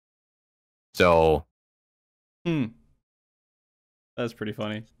Feast. So that's pretty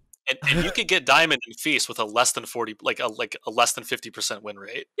funny. And you could get Diamond in Feast with a less than 40, like a less than 50% win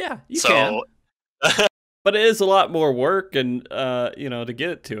rate. Yeah, you can. But it is a lot more work, and you know, to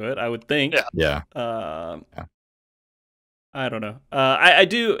get to it, I would think. Yeah. I don't know. I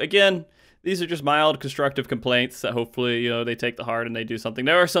do, again, these are just mild constructive complaints that hopefully, you know, they take to heart and they do something.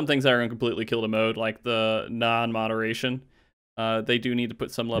 There are some things that are going to completely kill the mode, like the non-moderation. They do need to put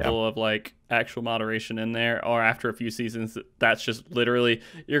some level of like actual moderation in there, or after a few seasons, that's just literally,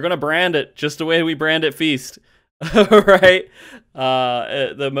 you're going to brand it just the way we brand it Feast. Right?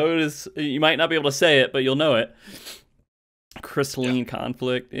 The mode is, you might not be able to say it, but you'll know it. Crystalline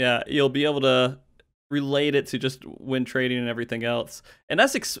Conflict. Yeah, you'll be able to relate it to just win trading and everything else. And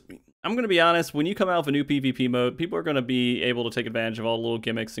that's, I'm going to be honest, when you come out with a new PvP mode, people are going to be able to take advantage of all the little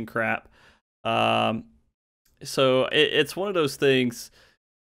gimmicks and crap. So it's one of those things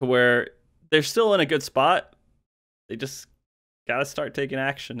to where they're still in a good spot. They just gotta start taking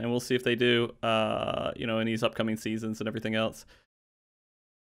action, and we'll see if they do. You know, in these upcoming seasons and everything else.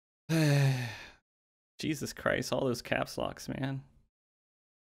 Jesus Christ, all those caps locks, man.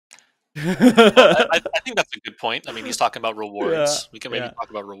 Well, I think that's a good point. I mean, he's talking about rewards. We can maybe talk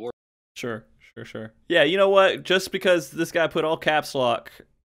about rewards. Sure. Yeah, you know what? Just because this guy put all caps lock,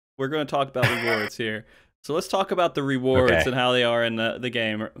 we're going to talk about rewards here. So let's talk about the rewards and how they are in the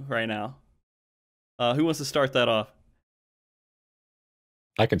game right now. Who wants to start that off?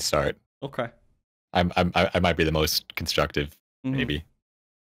 I can start. Okay. I might be the most constructive, maybe.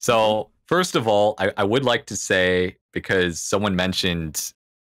 So first of all, I would like to say, because someone mentioned,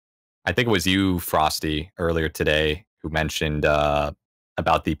 I think it was you, Frosty, earlier today, who mentioned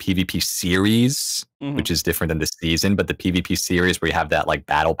about the PvP series, which is different than the season, but the PvP series where you have that like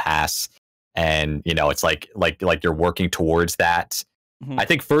battle pass, and you know it's like you're working towards that. I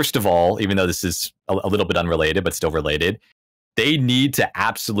think first of all, even though this is a little bit unrelated but still related, they need to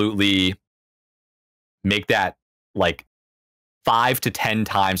absolutely make that like 5 to 10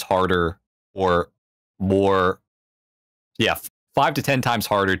 times harder or more. Yeah, 5 to 10 times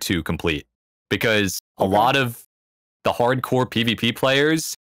harder to complete, because a lot of the hardcore PvP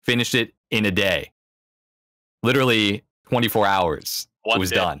players finished it in a day. Literally 24 hours. It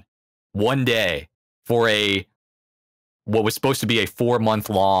was done. One day for what was supposed to be a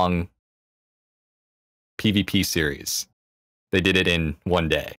 4-month-long PvP series. They did it in one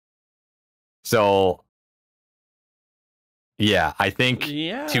day. So, yeah, I think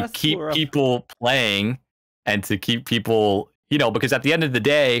to keep people playing and to keep people, you know, because at the end of the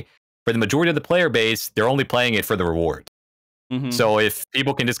day, for the majority of the player base, they're only playing it for the reward. So if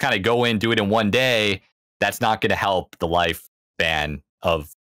people can just kind of go in, do it in one day, that's not going to help the lifespan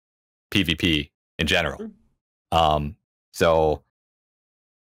of PvP in general. So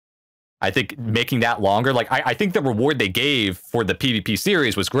I think making that longer, like I think the reward they gave for the PvP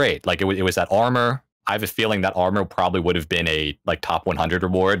series was great. Like it was that armor. I have a feeling that armor probably would have been a like top 100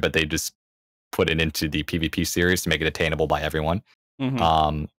 reward, but they just put it into the PvP series to make it attainable by everyone.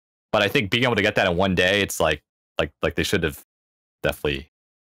 But I think being able to get that in one day, it's like they should have definitely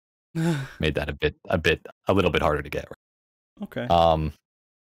made that a little bit harder to get. Okay.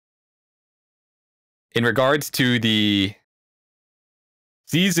 In regards to the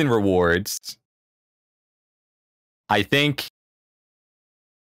season rewards, I think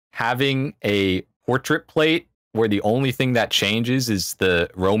having a portrait plate where the only thing that changes is the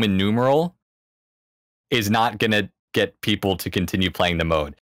Roman numeral is not going to get people to continue playing the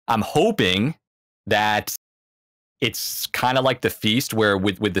mode. I'm hoping that it's kind of like the feast, where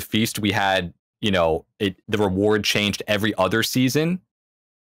with the feast we had, you know, the reward changed every other season.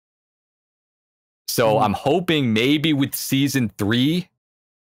 So I'm hoping maybe with season 3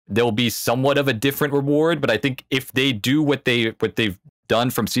 there'll be somewhat of a different reward. But I think if they do what they've done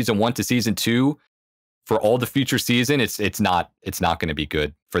from season 1 to season 2 for all the future season, it's not going to be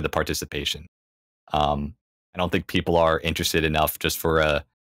good for the participation. I don't think people are interested enough just for a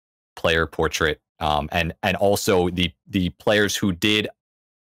player portrait. And also the players who did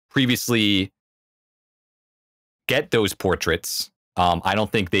previously get those portraits, I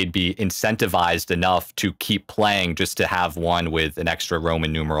don't think they'd be incentivized enough to keep playing just to have one with an extra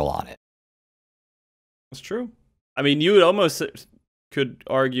Roman numeral on it. That's true. I mean, you would almost could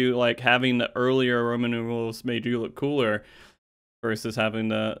argue like having the earlier Roman numerals made you look cooler versus having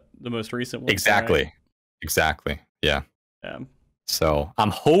the most recent ones. Exactly. Right? Exactly. Yeah. So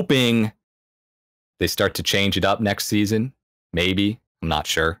I'm hoping they start to change it up next season. Maybe. I'm not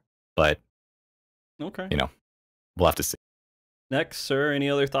sure. But, okay, you know, we'll have to see. Next, sir, any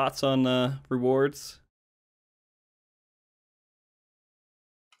other thoughts on rewards?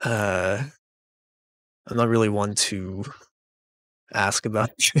 I'm not really one to ask about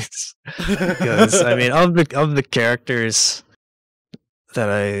this because I mean, of the characters that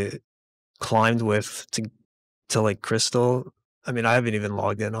I climbed with to like Crystal, I mean, I haven't even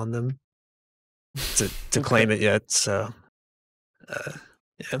logged in on them to claim it yet. So,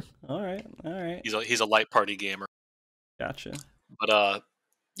 yeah. All right. He's a light party gamer. Gotcha. But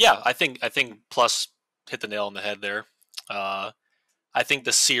yeah, I think Plus hit the nail on the head there. I think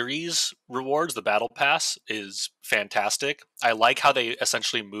the series rewards, the battle pass, is fantastic. I like how they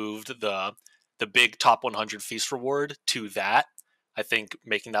essentially moved the big top 100 feast reward to that. I think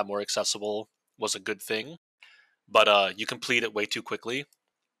making that more accessible was a good thing. But you complete it way too quickly.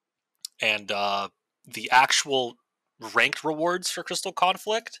 And the actual ranked rewards for Crystal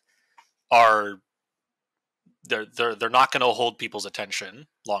Conflict are they're not going to hold people's attention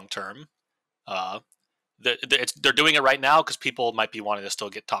long term. they're doing it right now because people might be wanting to still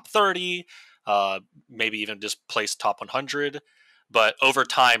get top 30, maybe even just place top 100. But over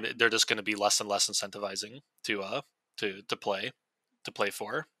time, they're just going to be less and less incentivizing to play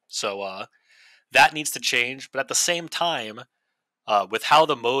for. So that needs to change. But at the same time, with how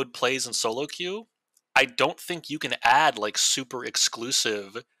the mode plays in solo queue, I don't think you can add like super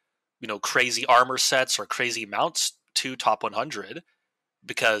exclusive, crazy armor sets or crazy mounts to top 100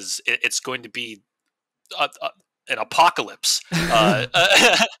 because it's going to be an apocalypse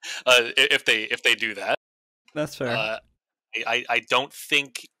if they do that. That's fair. I don't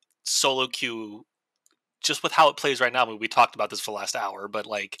think solo queue, just with how it plays right now. I mean, we talked about this for the last hour, but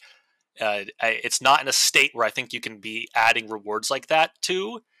like, it's not in a state where I think you can be adding rewards like that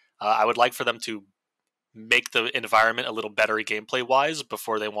to. I would like for them to make the environment a little better gameplay wise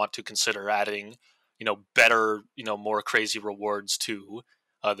before they want to consider adding, better, more crazy rewards to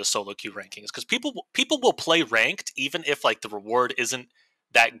the solo queue rankings. Because people will play ranked even if like the reward isn't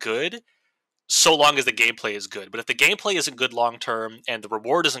that good, so long as the gameplay is good. But if the gameplay isn't good long term and the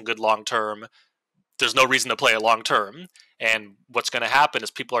reward isn't good long term, there's no reason to play it long term. And what's going to happen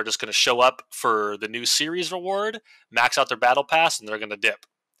is people are just going to show up for the new series reward, max out their battle pass, and they're going to dip.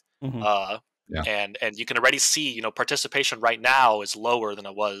 Mm-hmm. Yeah. And you can already see, participation right now is lower than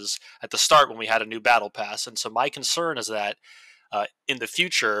it was at the start when we had a new battle pass. And so my concern is that in the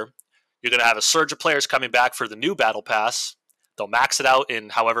future, you're going to have a surge of players coming back for the new battle pass. They'll max it out in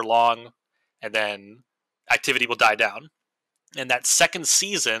however long, and then activity will die down. And that second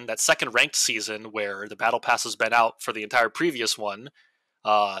season, that second ranked season where the battle pass has been out for the entire previous one,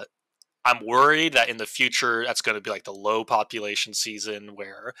 I'm worried that in the future that's going to be like the low population season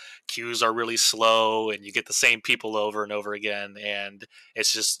where queues are really slow and you get the same people over and over again, and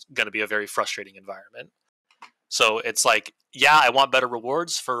it's just going to be a very frustrating environment. So it's like, yeah, I want better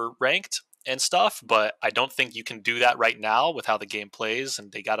rewards for ranked and stuff, but I don't think you can do that right now with how the game plays,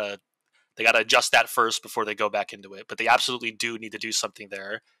 and they gotta adjust that first before they go back into it. But they absolutely do need to do something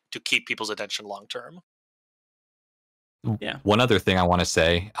there to keep people's attention long term. Yeah. One other thing I want to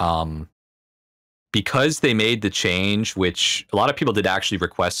say, because they made the change, which a lot of people did actually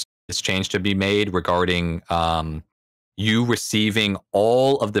request this change to be made regarding you receiving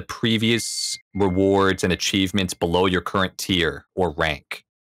all of the previous rewards and achievements below your current tier or rank.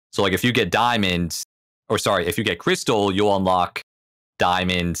 So like if you get diamonds, or sorry, if you get crystal, you'll unlock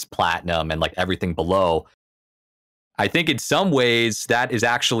diamonds, platinum, and like everything below. I think in some ways that is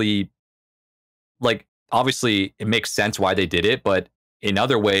actually, like, obviously it makes sense why they did it, but in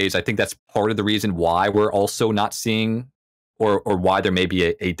other ways, I think that's part of the reason why we're also not seeing, or why there may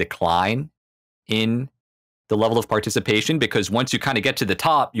be a decline in the level of participation, because once you kind of get to the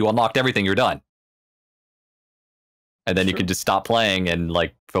top, you unlocked everything, you're done. And then you can just stop playing and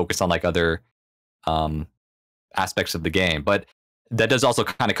like focus on like other aspects of the game. But that does also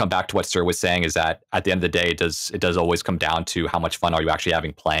kind of come back to what Suhr was saying, is that at the end of the day, it does always come down to how much fun are you actually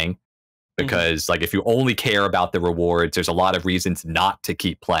having playing. Because like if you only care about the rewards, there's a lot of reasons not to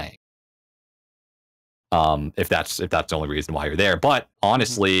keep playing. If that's the only reason why you're there. But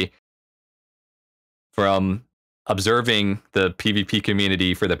honestly, from observing the PvP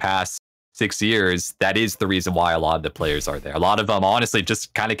community for the past 6 years, that is the reason why a lot of the players are there. A lot of them honestly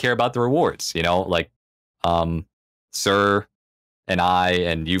just kind of care about the rewards, like Suhr and I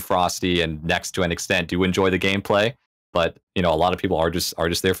and you, Frosty, and Next to an extent do enjoy the gameplay, but a lot of people are just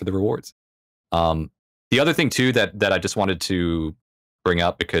there for the rewards. The other thing too that I just wanted to bring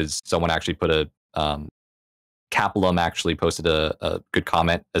up, because someone actually put a Capulum actually posted a good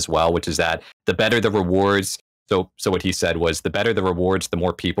comment as well, which is that the better the rewards. So what he said was, the better the rewards, the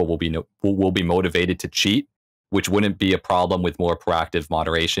more people will be motivated to cheat, which wouldn't be a problem with more proactive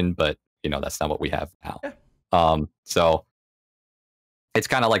moderation. But that's not what we have now. Yeah. So it's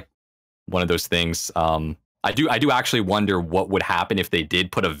kind of like one of those things. I do actually wonder what would happen if they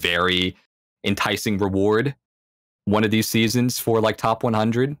did put a very enticing reward one of these seasons for like top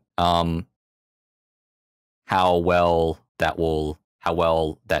 100. How well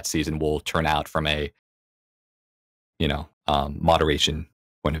that season will turn out from a moderation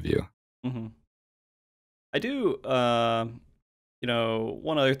point of view. I do one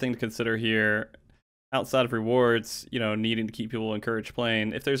other thing to consider here, outside of rewards, needing to keep people encouraged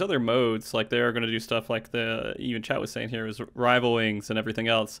playing. If there's other modes, like they are going to do stuff like even chat was saying here, is rival wings and everything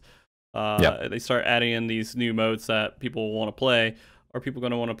else. They start adding in these new modes that people want to play. Are people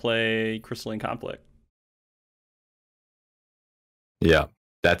going to want to play Crystalline Conflict? Yeah,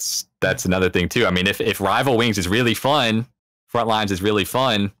 that's another thing too. I mean, if rival wings is really fun, Frontlines is really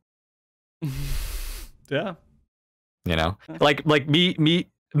fun. Yeah. Like me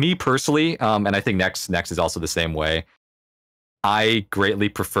me personally, and I think next is also the same way. I greatly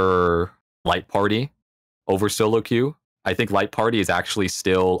prefer Light Party over solo queue. I think Light Party is actually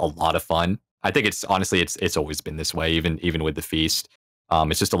still a lot of fun. I think it's honestly it's always been this way, even with the feast.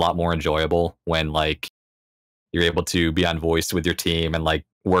 It's just a lot more enjoyable when like you're able to be on voice with your team and like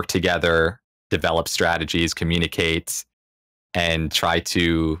work together, develop strategies, communicate, and try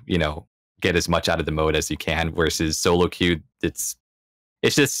to, you know, get as much out of the mode as you can. Versus solo queue, it's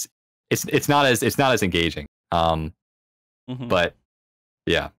just it's not as engaging. But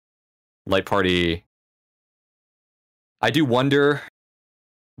yeah, Light Party. I do wonder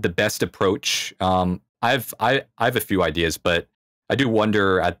the best approach. I have a few ideas, but I do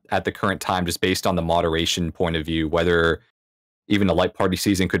wonder at the current time, just based on the moderation point of view, whether even a Light Party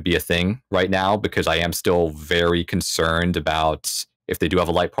season could be a thing right now, because I am still very concerned about if they do have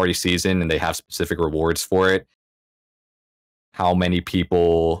a Light Party season and they have specific rewards for it, how many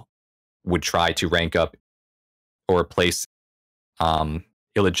people would try to rank up or place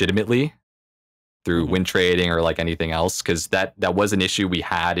illegitimately through win trading or like anything else, because that was an issue we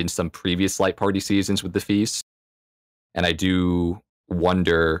had in some previous Light Party seasons with the feast. And I do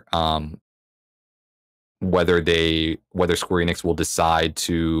wonder whether Square Enix will decide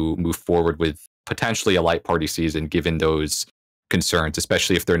to move forward with potentially a Light Party season, given those concerns,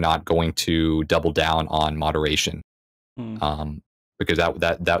 especially if they're not going to double down on moderation. Because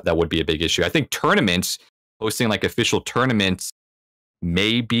that would be a big issue. I think tournaments, hosting like official tournaments,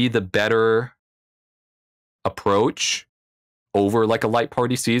 may be the better approach over like a Light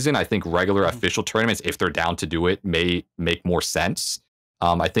Party season. I think regular official tournaments, if they're down to do it, may make more sense.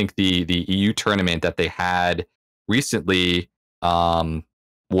 I think the EU tournament that they had recently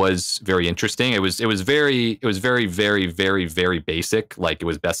was very interesting. It was very basic. Like it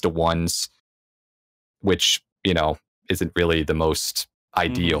was best of ones, which, you know, isn't really the most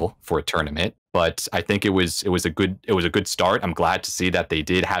ideal for a tournament. But I think it was a good start. I'm glad to see that they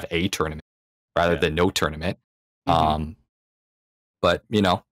did have a tournament rather than no tournament. But, you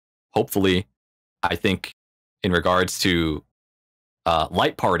know, hopefully, I think in regards to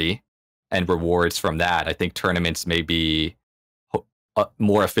Light Party and rewards from that, I think tournaments may be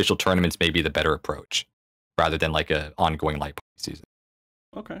more official tournaments may be the better approach rather than like a ongoing Light Party season.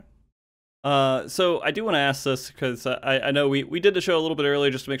 Okay. So I do want to ask this because I know we did the show a little bit earlier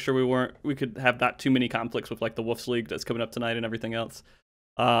just to make sure we could have not too many conflicts with like the Wolves League that's coming up tonight and everything else.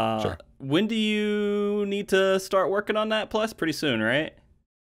 Sure. When do you need to start working on that? Plus, pretty soon, right?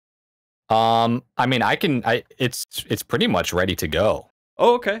 I mean, it's pretty much ready to go.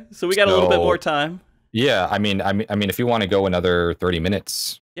 Oh, okay. So we got a little bit more time. Yeah, I mean, if you want to go another 30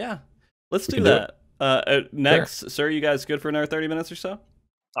 minutes. Yeah, let's do that. Next, Sir, you guys good for another 30 minutes or so?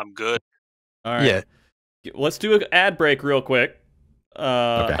 I'm good. All right. Yeah. Let's do an ad break real quick.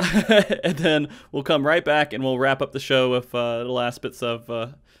 Okay. And then we'll come right back and we'll wrap up the show with the last bits of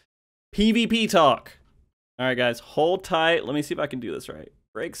PvP talk. All right, guys, hold tight. Let me see if I can do this right.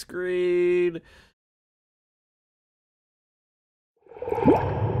 Break screen.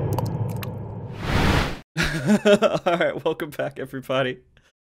 All right, welcome back, everybody.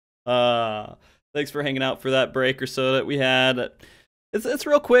 Thanks for hanging out for that break or so that we had. It's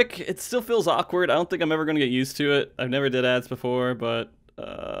real quick. It still feels awkward. I don't think I'm ever going to get used to it. I've never did ads before, but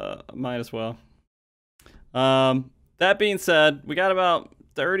might as well. That being said, we got about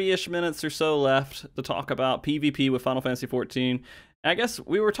 30-ish minutes or so left to talk about PvP with Final Fantasy XIV. And I guess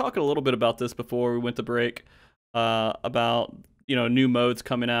we were talking a little bit about this before we went to break, about, you know, new modes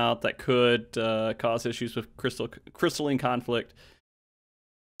coming out that could cause issues with Crystalline Conflict.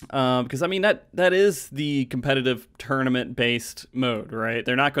 Because I mean that is the competitive tournament-based mode, right?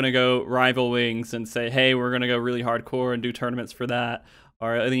 They're not going to go rival wings and say, "Hey, we're going to go really hardcore and do tournaments for that,"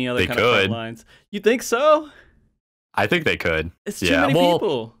 or any other kind of guidelines. You think so? I think they could. It's too many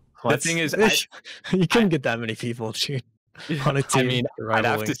people. The thing is, you couldn't get that many people on a team. I mean, I'd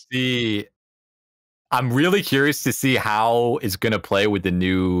have to see. I'm really curious to see how it's going to play with the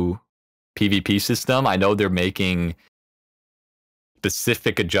new PvP system. I know they're making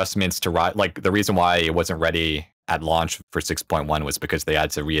specific adjustments to like the reason why it wasn't ready at launch for 6.1 was because they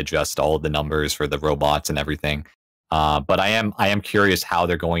had to readjust all of the numbers for the robots and everything. But I am curious how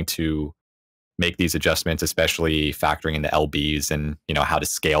they're going to make these adjustments, especially factoring in the LBs and, you know, how to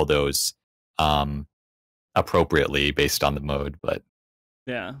scale those appropriately based on the mode. But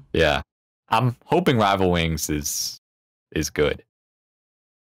yeah, I'm hoping Rival Wings is good.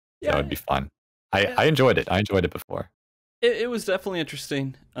 Yeah, that would be fun. I enjoyed it. I enjoyed it before. It was definitely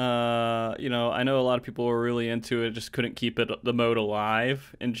interesting. You know, I know a lot of people were really into it, just couldn't keep the mode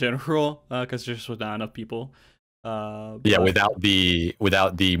alive in general, because there just was not enough people. Yeah, without the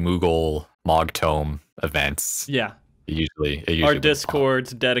Moogle MogTome events. Yeah. It usually our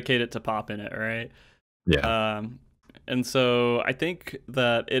Discord's dedicated to popping it, right? Yeah. And so I think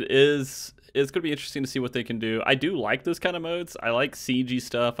that it's going to be interesting to see what they can do. I do like those kind of modes. I like CG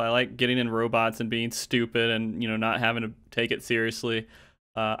stuff. I like getting in robots and being stupid and, you know, not having to take it seriously.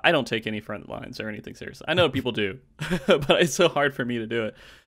 I don't take any front lines or anything seriously. I know people do, but it's so hard for me to do it.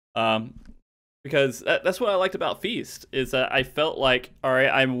 Because that's what I liked about Feast, is that I felt like, all right,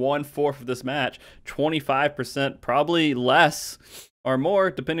 I'm 1/4 of this match, 25%, probably less or more,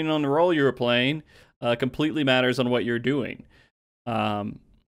 depending on the role you were playing, completely matters on what you're doing.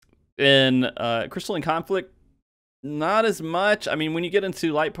 In Crystalline Conflict, not as much. I mean, when you get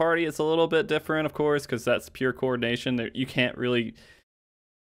into Light Party, it's a little bit different, of course, because that's pure coordination. You can't really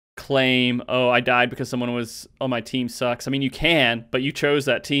claim, oh, I died because someone was on my team sucks. I mean, you can, but you chose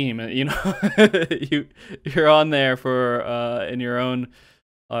that team, and you know, you're on there for in your own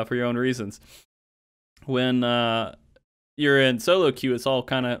for your own reasons. When you're in solo queue, it's all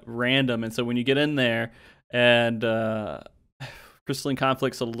kind of random, and so when you get in there, and Crystalline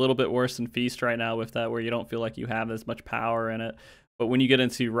Conflict's a little bit worse than Feast right now with that, where you don't feel like you have as much power in it. But when you get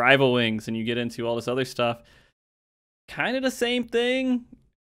into Rival Wings and you get into all this other stuff, kind of the same thing.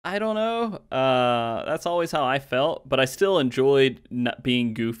 I don't know. That's always how I felt, but I still enjoyed not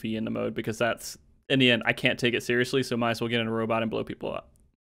being goofy in the mode, because that's, in the end, I can't take it seriously, so might as well get in a robot and blow people up.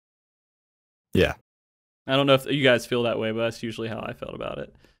 Yeah. I don't know if you guys feel that way, but that's usually how I felt about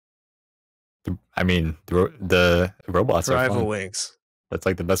it. I mean, the robots are Rival fun. Wings. That's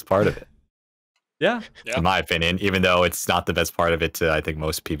like the best part of it. Yeah. In my opinion, even though it's not the best part of it to, I think,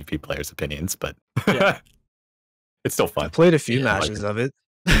 most PvP players' opinions, but Yeah. it's still fun. I played a few matches of it.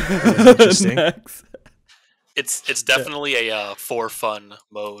 Interesting. It's definitely a for fun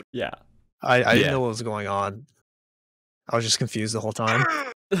mode. Yeah. I didn't know what was going on. I was just confused the whole time.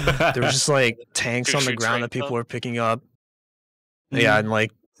 There was just like tanks on the ground that people were picking up. Yeah, and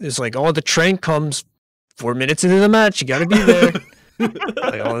like it's like, oh, the train comes 4 minutes into the match. You gotta be there.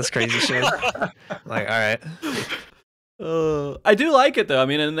 Like all this crazy shit. Like, all right. I do like it though. I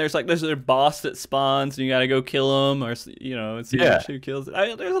mean, and there's a boss that spawns, and you gotta go kill him, or you know, and see who kills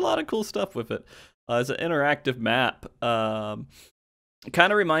it. There's a lot of cool stuff with it. It's an interactive map. It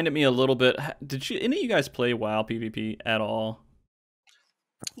kind of reminded me a little bit. Did any of you guys play WoW PvP at all?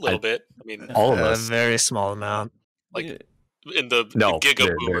 A little bit. I mean, all of us. A very small amount. Like in the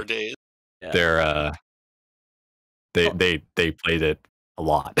Giga Boomer days. Yeah. They played it a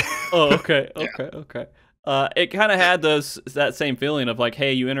lot. Oh, okay. It kind of had that same feeling of like,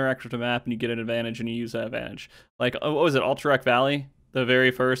 hey, you interact with the map and you get an advantage and you use that advantage. Like, what was it, Alterac Valley? The very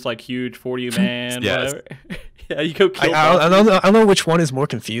first like huge 40-man, Yes. whatever. Yeah, you go kill. I don't know which one is more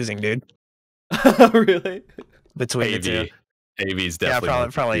confusing, dude. Really? Between the two. AV's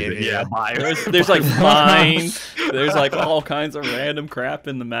definitely probably AV. Yeah, there's like mines. There's like all kinds of random crap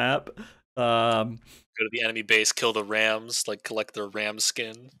in the map. Go to the enemy base, kill the rams, like collect their ram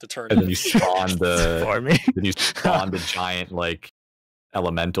skin to turn. And then you spawn Farming. then you spawn the giant like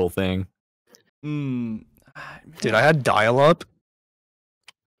elemental thing. Dude, I had dial-up.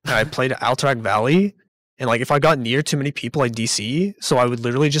 I played Alterac Valley, and like if I got near too many people, I'd DC. So I would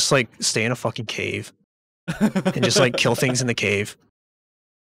literally just like stay in a fucking cave and just like kill things in the cave.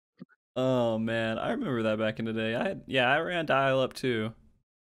 Oh man, I remember that back in the day. I ran dial-up too.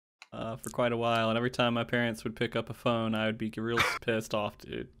 For quite a while, and every time my parents would pick up a phone, I would be real pissed off,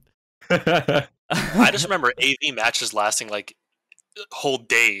 dude. I just remember AV matches lasting like whole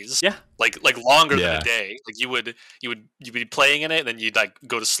days. Yeah, like longer than a day. Like you'd be playing in it, and then you'd like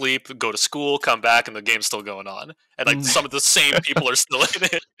go to sleep, go to school, come back, and the game's still going on, and like some of the same people are still in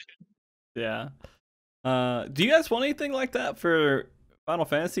it. Yeah. Do you guys want anything like that for Final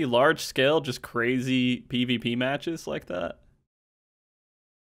Fantasy? Large scale, just crazy PvP matches like that?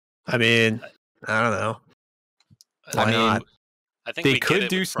 I mean, I don't know. Why not? I think they could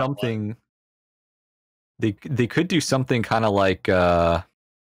do something. They could do something kind of like what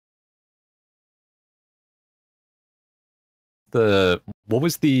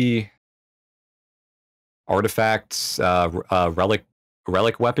was the artifacts relic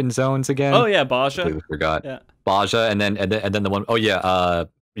weapon zones again? Oh yeah, Baja. I forgot. Yeah. Baja, and then the one, oh yeah,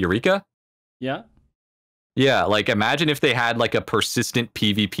 Eureka? Yeah. Yeah, like imagine if they had like a persistent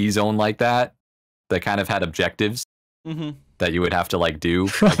PvP zone like that kind of had objectives that you would have to like do.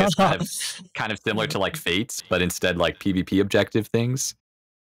 I guess kind of similar to like Fates, but instead like PvP objective things.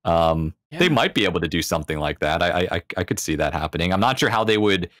 They might be able to do something like that. I could see that happening. I'm not sure how they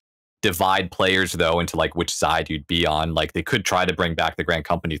would divide players though into like which side you'd be on. Like they could try to bring back the Grand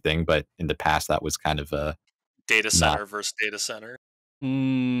Company thing, but in the past that was kind of Data center versus data center.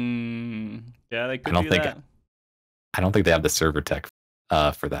 Yeah, they could do that. I don't think they have the server tech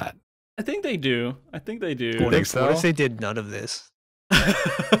for that. I think they do. I think they do. What if they did none of this?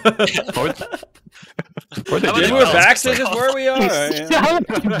 We're back to just where we are.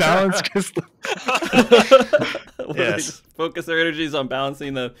 Balance crystal. Yes. Focus their energies on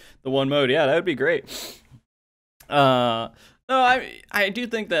balancing the one mode. Yeah, that would be great. No, I do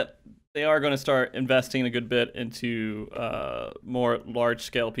think that they are going to start investing a good bit into more large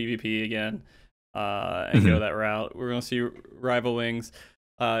scale PvP again, and go that route. We're going to see rival wings.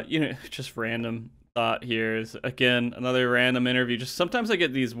 Just random thought here is, again, another random interview. Just sometimes I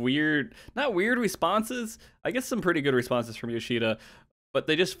get these not weird responses. I get some pretty good responses from Yoshida, but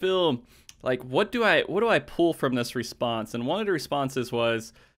they just feel like, what do I pull from this response? And one of the responses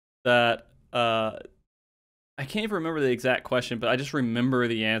was that I can't even remember the exact question, but I just remember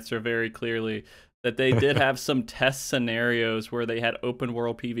the answer very clearly, that they did have some test scenarios where they had open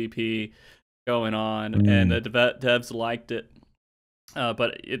world PvP going on, and the devs liked it.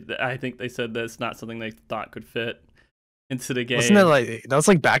 But I think they said that's not something they thought could fit into the game. Wasn't that was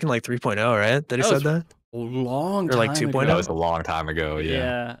like back in like 3.0, right? That he said that? A long time, or like 2.0. That was a long time ago.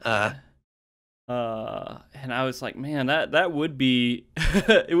 Yeah. And I was like, man, that would be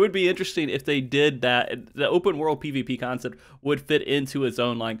it would be interesting if they did that. The open world PvP concept would fit into its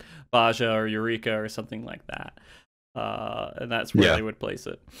own, like Baja or Eureka or something like that. And that's where they would place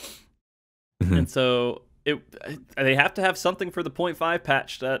it. And so they have to have something for the 0.5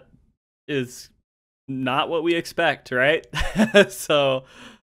 patch that is not what we expect, right? So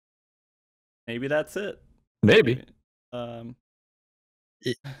maybe that's it. Maybe.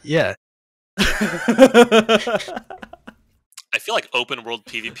 Yeah. I feel like open world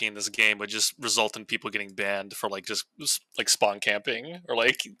PvP in this game would just result in people getting banned for just spawn camping or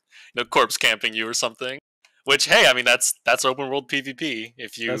corpse camping you or something. Which, hey, I mean that's open world PvP.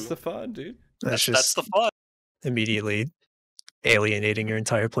 That's the fun, dude. That's the fun. Immediately alienating your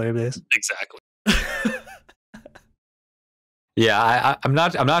entire player base. Exactly. Yeah, I'm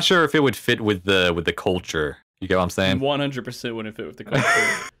not sure if it would fit with the culture. You get what I'm saying? 100% wouldn't fit with the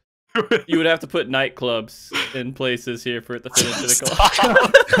culture. You would have to put nightclubs in places here for it to fit into the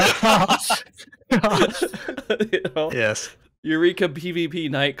culture. Yes. Eureka PvP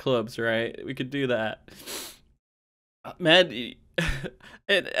nightclubs, right? We could do that. Man,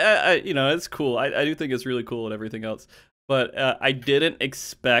 it's cool. I do think it's really cool and everything else. But I didn't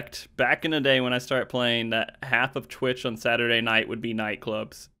expect, back in the day when I started playing, that half of Twitch on Saturday night would be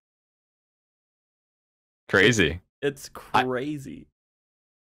nightclubs. Crazy. It's crazy.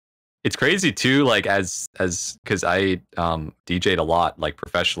 It's crazy too, as because I DJ'd a lot,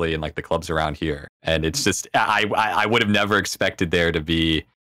 professionally, in the clubs around here, and it's just I would have never expected there to be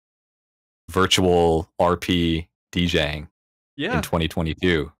virtual RP DJing in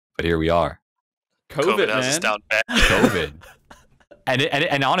 2022, but here we are. COVID has us down bad. COVID,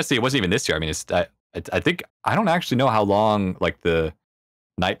 and honestly, it wasn't even this year. I mean, I think I don't actually know how long the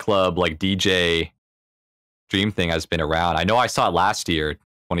nightclub DJ stream thing has been around. I know I saw it last year,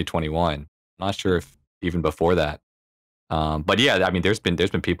 2021. I'm not sure if even before that. But yeah, I mean, there's been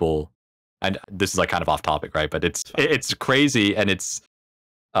people, and this is kind of off topic, right? But it's crazy, and it's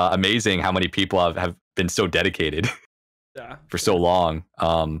amazing how many people have been so dedicated for so long,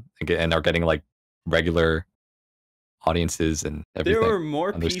 and are getting regular audiences and everything. There were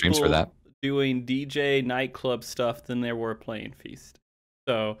more people streams for that. Doing DJ nightclub stuff than there were playing Feast.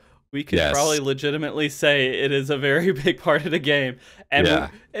 So we could probably legitimately say it is a very big part of the game. And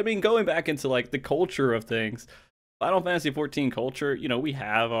I mean, going back into the culture of things, Final Fantasy XIV culture, we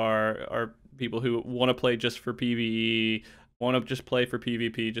have our people who want to play just for PvE, want to just play for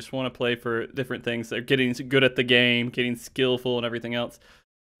PvP, just want to play for different things. They're getting good at the game, getting skillful and everything else.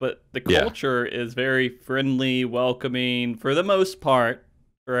 But the culture is very friendly, welcoming for the most part,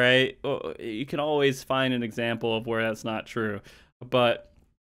 right? You can always find an example of where that's not true. But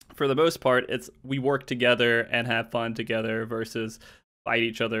for the most part, it's we work together and have fun together versus fight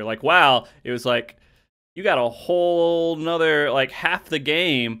each other. Wow, it was you got a whole nother half the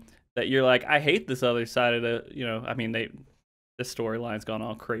game that you're I hate this other side of the, I mean, the storyline's gone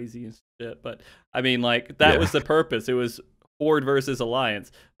all crazy and shit, but I mean, that was the purpose. It was Horde versus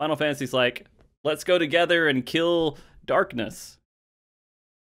Alliance. Final Fantasy's let's go together and kill darkness,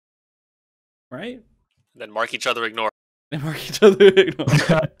 right? And then mark each other ignore. And mark each other ignore.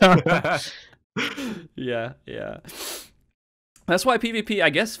 Yeah. That's why PvP, I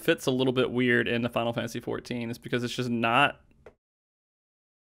guess, fits a little bit weird in the Final Fantasy XIV. Is because it's just not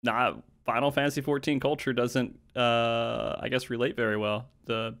Final Fantasy XIV culture doesn't, I guess, relate very well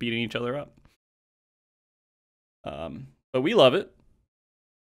to beating each other up. But we love it.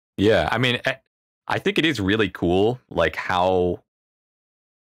 Yeah, I mean, I think it is really cool, like how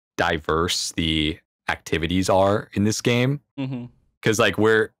diverse the activities are in this game. Because like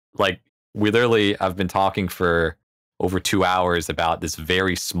we literally, I've been talking for over 2 hours about this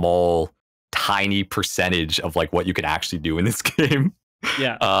very small, tiny percentage of like what you can actually do in this game.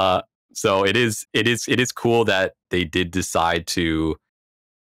 Yeah. So it is cool that they did decide to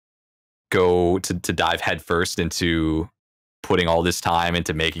go to dive headfirst into putting all this time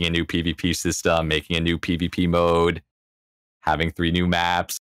into making a new PvP system, making a new PvP mode, having 3 new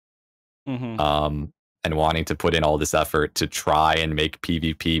maps, and wanting to put in all this effort to try and make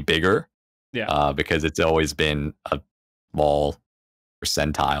PvP bigger. Yeah. Because it's always been a small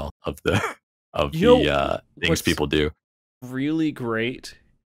percentile of the things people do. Really great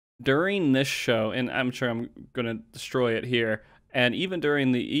during this show, and I'm sure I'm gonna destroy it here, and even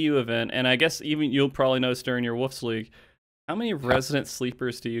during the EU event, and I guess even you'll probably notice during your Wolf's League, how many resident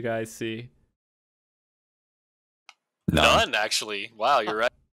sleepers do you guys see? None, actually. Wow, you're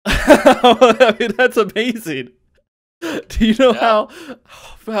right. I mean, that's amazing. Do you know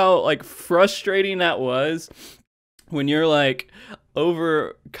how like frustrating that was when you're like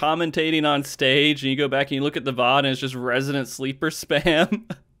over commentating on stage and you go back and you look at the VOD and it's just resident sleeper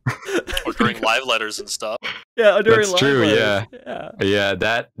spam? Or during live letters and stuff. Yeah, during that's live true. letters. Yeah.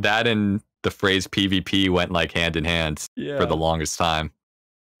 That and the phrase PvP went like hand in hand for the longest time.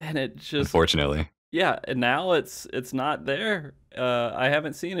 And it just, unfortunately. Yeah, and now it's not there. I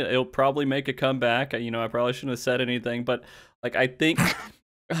haven't seen it. It'll probably make a comeback. I probably shouldn't have said anything, but like I think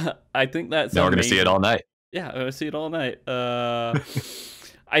that's now we're gonna see it all night. Yeah, I'm gonna see it all night.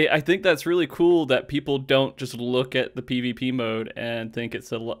 I think that's really cool that people don't just look at the PvP mode and think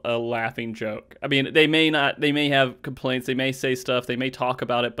it's a laughing joke. I mean, they may have complaints, they may say stuff, they may talk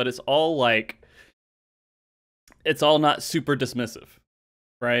about it, but it's all not super dismissive,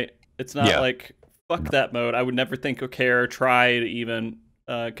 right? It's not like, fuck that mode. I would never think or care or try to even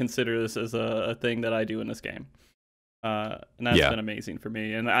consider this as a thing that I do in this game. And that's been amazing for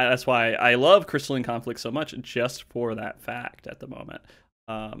me. And that's why I love Crystalline Conflict so much, just for that fact at the moment.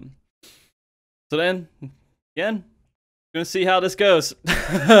 So then, again, gonna see how this goes.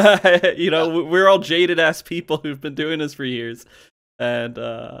 We're all jaded ass people who've been doing this for years. And,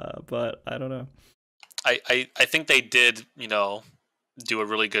 but I don't know. I think they did, do a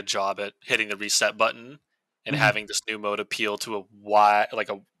really good job at hitting the reset button and having this new mode appeal to a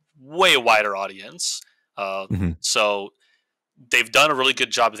way wider audience. So they've done a really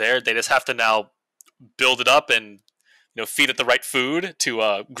good job there. They just have to now build it up and feed it the right food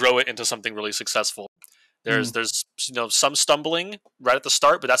to grow it into something really successful. There's some stumbling right at the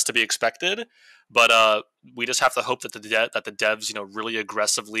start, but that's to be expected. But we just have to hope that the devs really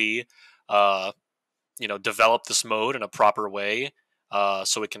aggressively develop this mode in a proper way,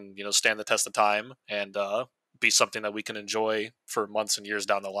 so it can stand the test of time and be something that we can enjoy for months and years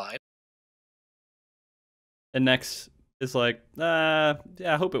down the line. And next is like, I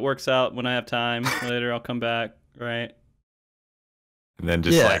hope it works out when I have time. Later, I'll come back, right? And then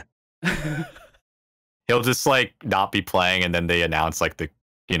just he'll just not be playing, and then they announce the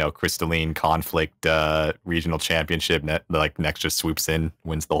Crystalline Conflict regional championship. Next just swoops in,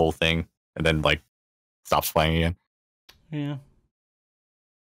 wins the whole thing, and then stops playing again. Yeah,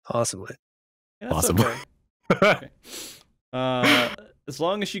 possibly. Yeah, possibly. Okay. As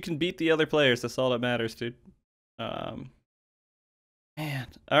long as you can beat the other players, that's all that matters, dude. Man.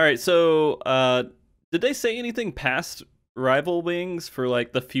 All right. So, did they say anything past Rival Wings for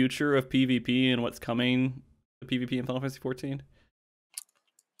the future of PvP and what's coming to PvP in Final Fantasy XIV?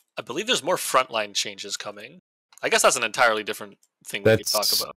 I believe there's more frontline changes coming. I guess that's an entirely different thing we could talk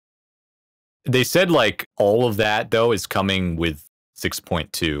about. They said all of that though is coming with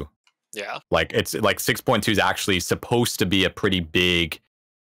 6.2. Yeah. It's 6.2 is actually supposed to be a pretty big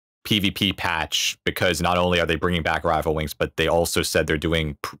PvP patch, because not only are they bringing back Rival Wings, but they also said they're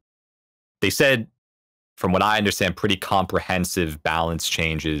doing, from what I understand, pretty comprehensive balance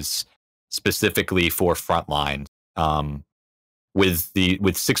changes specifically for frontline. With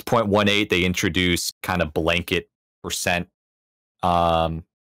 6.18, they introduced kind of blanket percent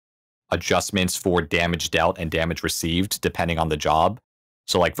adjustments for damage dealt and damage received depending on the job.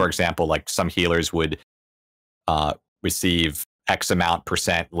 So for example, some healers would receive X amount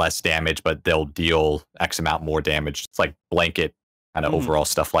percent less damage, but they'll deal X amount more damage. It's blanket kind of overall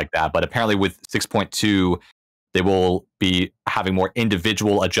stuff like that. But apparently with 6.2, they will be having more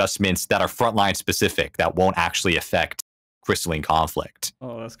individual adjustments that are frontline specific that won't actually affect Crystalline Conflict.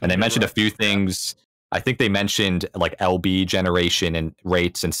 Oh, that's and they mentioned a few things I think they mentioned like LB generation and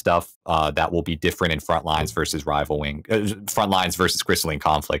rates and stuff that will be different in Frontlines versus Rival Wing, Frontlines versus Crystalline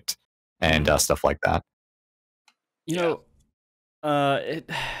Conflict, and stuff like that. You know,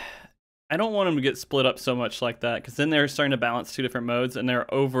 I don't want them to get split up so much like that, because then they're starting to balance two different modes, and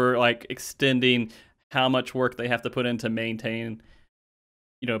they're over like extending how much work they have to put in to maintain,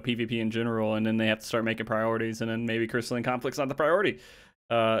 you know, PvP in general, and then they have to start making priorities, and then maybe Crystalline Conflict's not the priority.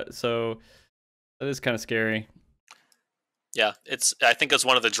 So that is kind of scary. Yeah, I think it's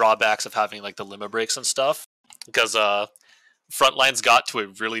one of the drawbacks of having like the limit breaks and stuff, because Frontlines got to a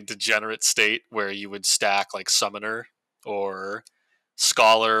really degenerate state where you would stack like Summoner or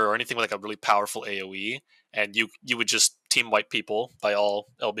Scholar or anything with like a really powerful AoE, and you would just team wipe people by all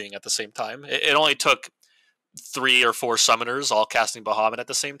LBing at the same time. It only took 3 or 4 Summoners all casting Bahamut at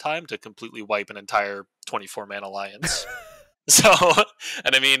the same time to completely wipe an entire 24-man alliance. So,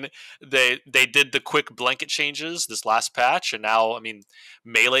 and I mean, they did the quick blanket changes this last patch, and now, I mean,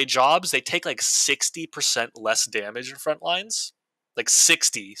 melee jobs, they take like 60% less damage in Frontlines. Like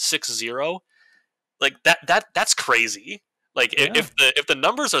 60. Like that's crazy. Like if the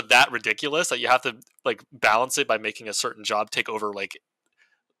numbers are that ridiculous that you have to like balance it by making a certain job take over like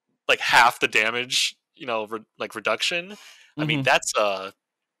half the damage, you know, reduction. I mean, that's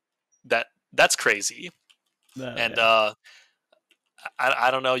crazy. I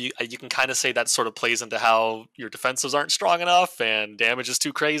don't know. You can kind of say that sort of plays into how your defensives aren't strong enough and damage is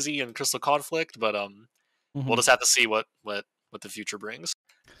too crazy in Crystal Conflict. But we'll just have to see what the future brings.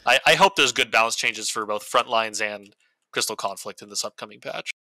 I hope there's good balance changes for both Frontlines and Crystal Conflict in this upcoming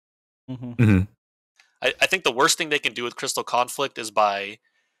patch. I think the worst thing they can do with Crystal Conflict is by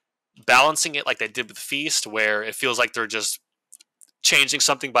balancing it like they did with Feast, where it feels like they're just changing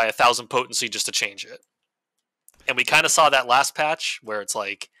something by 1,000 potency just to change it. And we kind of saw that last patch where it's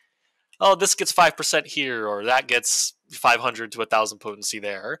like, oh, this gets 5% here, or that gets 500 to 1,000 potency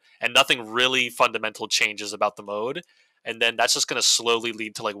there, and nothing really fundamental changes about the mode. And then that's just going to slowly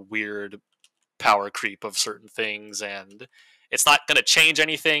lead to like weird power creep of certain things, and it's not going to change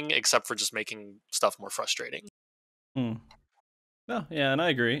anything except for just making stuff more frustrating. No, yeah, and I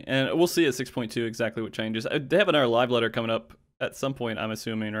agree. And we'll see at 6.2 exactly what changes. They have another live letter coming up at some point, I'm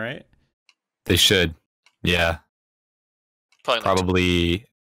assuming, right? They should. Yeah. Probably,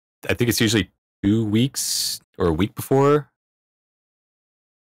 I think it's usually 2 weeks or a week before.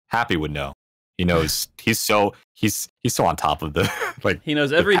 Happy would know. He knows. He's so on top of the like. He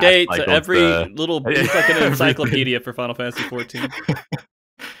knows every date, every little. He's like an encyclopedia for Final Fantasy 14.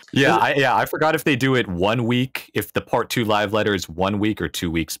 I forgot if they do it 1 week. If the Part 2 live letter is 1 week or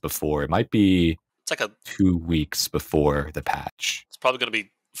 2 weeks before, it might be. It's like 2 weeks before the patch. It's probably going to be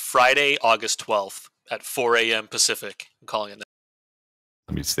Friday, August 12th at 4 a.m. Pacific. I'm calling it now.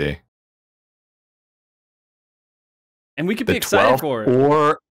 Let me see. And we could be excited for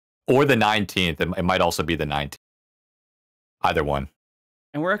it. Or the 19th. It might also be the 19th. Either one.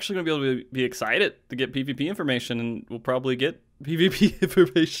 And we're actually going to be able to be excited to get PvP information, and we'll probably get PvP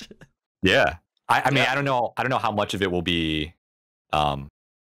information. Yeah. I mean, I don't know how much of it will be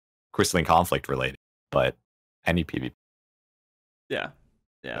Crystalline Conflict related, but any PvP. Yeah.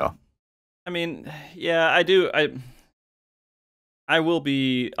 So. I mean, yeah, I do. I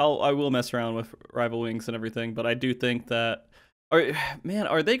will mess around with Rival Wings and everything, but I do think that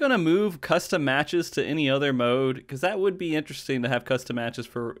are they going to move custom matches to any other mode? Because that would be interesting to have custom matches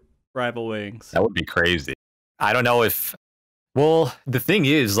for Rival Wings. That would be crazy. I don't know if. Well, the thing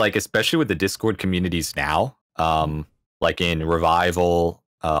is, like, especially with the Discord communities now, like in Revival,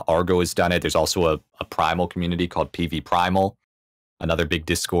 Argo has done it. There's also a Primal community called PV Primal, another big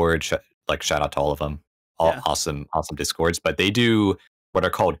Discord. Like, shout out to all of them. Awesome Discords. But they do what are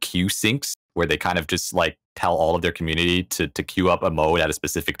called queue syncs, where they kind of just like tell all of their community to queue up a mode at a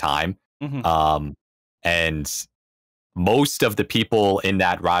specific time. And most of the people in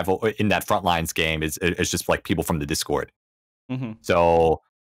that Frontlines game is just like people from the Discord. So,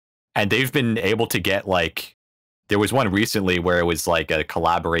 and they've been able to get like, there was one recently where it was like a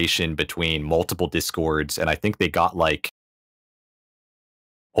collaboration between multiple Discords, and I think they got like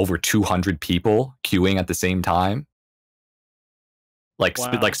over 200 people queuing at the same time. Like,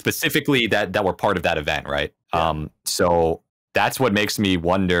 like specifically that were part of that event, right? Yeah. So that's what makes me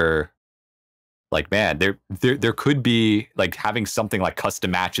wonder, like, man, there could be like having something like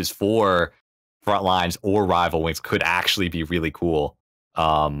custom matches for Frontlines or Rival Wings could actually be really cool.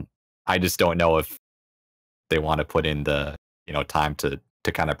 I just don't know if they want to put in the time to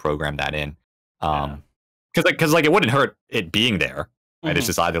kind of program that in. Because like it wouldn't hurt it being there. Right? It's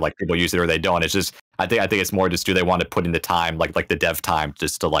just either like people use it or they don't. It's just I think it's more just, do they want to put in the time, like the dev time,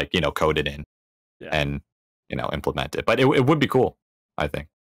 just to like code it in. and implement it. But it would be cool. I think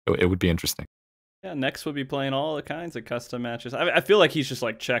it would be interesting. Yeah, next would be playing all kinds of custom matches. I feel like he's just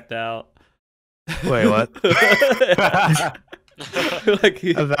like checked out. Wait, what? Like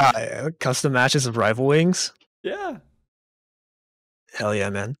About custom matches of Rival Wings? Yeah. Hell yeah,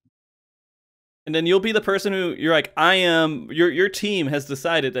 man. And then you'll be the person who you're like, I am. Your team has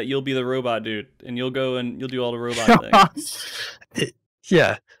decided that you'll be the robot dude, and you'll go and you'll do all the robot things.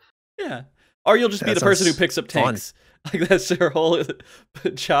 Yeah. Yeah. Or you'll just be the person who picks up tanks. Like that's their whole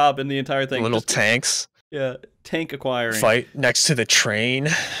job in the entire thing. Little tanks. Yeah, tank acquiring. Fight next to the train.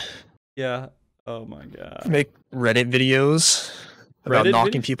 Yeah. Oh my god. Make Reddit videos about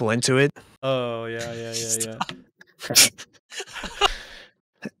knocking people into it. Oh yeah.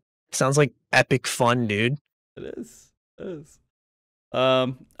 Sounds like epic fun, dude. It is.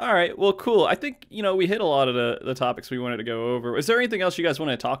 All right. Well, cool. I think we hit a lot of the topics we wanted to go over. Is there anything else you guys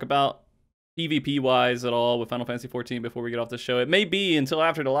want to talk about, PvP wise, at all with Final Fantasy 14 before we get off the show? It may be until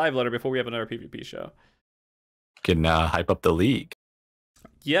after the live letter before we have another PvP show. Can hype up the league.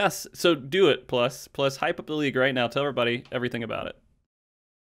 Yes. So do it. Plus hype up the league right now. Tell everybody everything about it.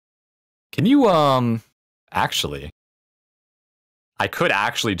 Can you actually? I could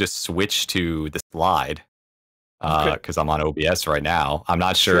actually just switch to the slide because I'm on OBS right now. I'm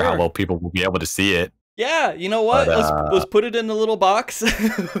not sure how well people will be able to see it. Yeah, you know what? Let's put it in the little box.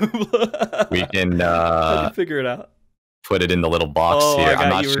 We can figure it out. Put it in the little box here. I got I'm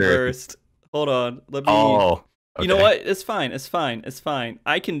not you sure. Reversed. Hold on. Let me. Oh, okay. You know what? It's fine.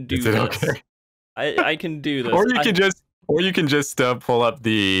 I can do this. Okay? I can do this. Or you can just pull up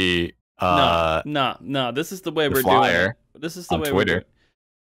the no. This is the way we're flyer doing it. This is the way Twitter.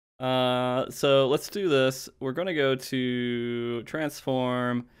 we're doing it. So let's do this. We're gonna go to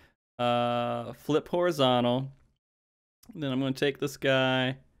transform, flip horizontal. And then I'm gonna take this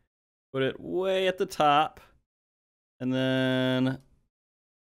guy, put it way at the top, and then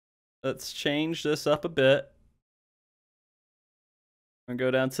let's change this up a bit. I'm gonna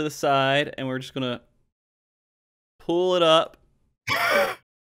go down to the side, and we're just gonna pull it up.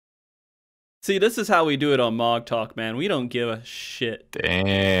 See, this is how we do it on MogTalk, man. We don't give a shit.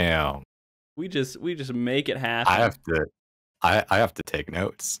 Damn. We just make it happen. I have to take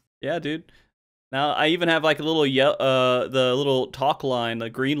notes. Yeah, dude. Now I even have like a little the little talk line, the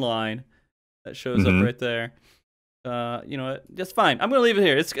green line that shows up right there. That's fine. I'm gonna leave it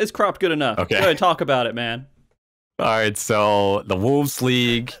here. It's cropped good enough. Okay. Go ahead and talk about it, man. All right. So the Wolves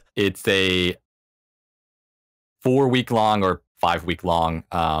League, it's a 4-week-long or 5-week-long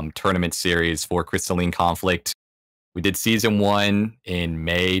tournament series for Crystalline Conflict. We did season 1 in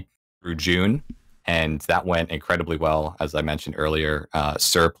May through June, and that went incredibly well. As I mentioned earlier,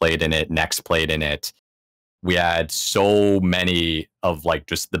 Suhr played in it, Next played in it. We had so many of like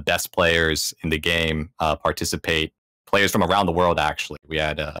just the best players in the game participate. Players from around the world, actually. We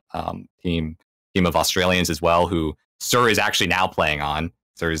had a team of Australians as well, who Suhr is actually now playing on.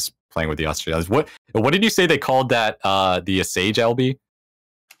 Suhr is playing with the Australians. What did you say they called that? The Sage LB?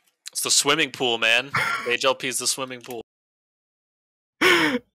 It's the swimming pool, man. Sage LP is the swimming pool.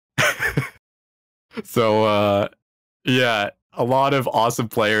 So yeah, a lot of awesome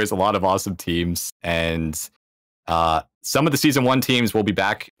players, a lot of awesome teams, and some of the season 1 teams will be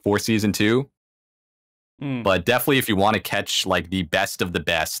back for season 2. But definitely, if you want to catch like the best of the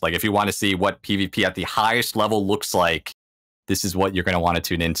best, like if you want to see what PvP at the highest level looks like, this is what you're going to want to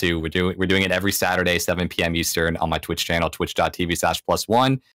tune into. We're doing it every Saturday, 7 p.m. Eastern on my Twitch channel,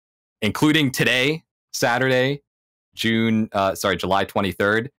 twitch.tv/+1, including today, Saturday, July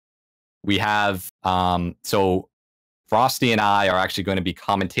 23rd. We have, so Frosty and I are actually going to be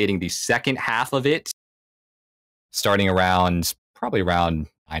commentating the second half of it, starting probably around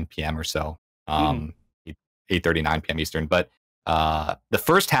 9 p.m. or so, 8:30, 9 p.m. Eastern. But the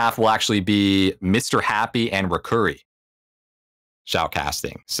first half will actually be Mr. Happy and Rakuri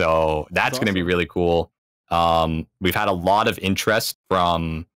shoutcasting. So that's going to be really cool. We've had a lot of interest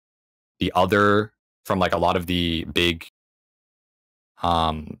from like a lot of the big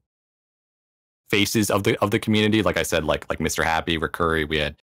faces of the community. Like I said, like Mr. Happy, Rakuri. We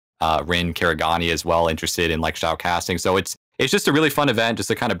had Rin Karagani as well interested in like shoutcasting. So it's just a really fun event just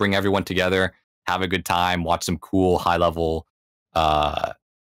to kind of bring everyone together, have a good time, watch some cool high level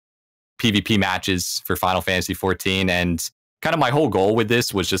PvP matches for Final Fantasy 14. And kind of my whole goal with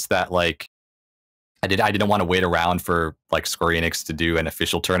this was just that like I didn't want to wait around for like Square Enix to do an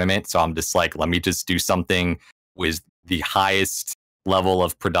official tournament. So I'm just like, let me just do something with the highest level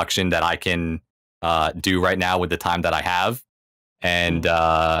of production that I can do right now with the time that I have. And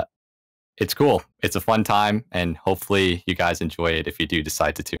it's cool. It's a fun time, and hopefully you guys enjoy it if you do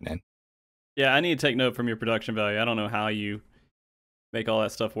decide to tune in. Yeah, I need to take note from your production value. I don't know how you make all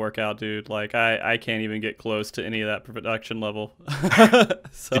that stuff work out, dude. Like, I can't even get close to any of that production level.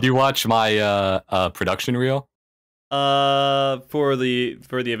 So, Did you watch my production reel? for the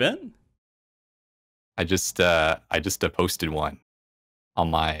event? I just posted one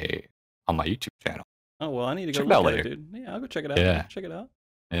on my YouTube channel. Oh well, I need to go Check it look out at later. it, dude. Yeah, I'll go check it out. Yeah. Check it out.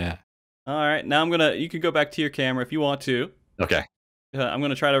 Yeah. All right, now you can go back to your camera if you want to. Okay. I'm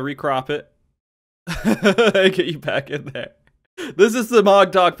gonna try to recrop it. Get you back in there. This is the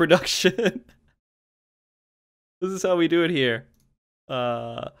MogTalk production. This is how we do it here.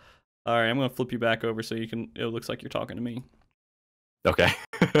 All right, I'm gonna flip you back over so you can. It looks like you're talking to me. Okay.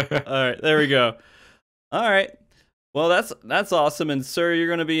 All right, there we go. All right. Well, that's awesome. And Suhr, you're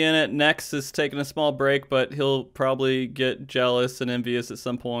gonna be in it. Next is taking a small break, but he'll probably get jealous and envious at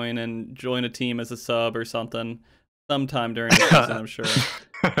some point and join a team as a sub or something sometime during the season, I'm sure.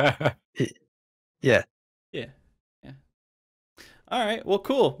 Yeah. Yeah. All right. Well,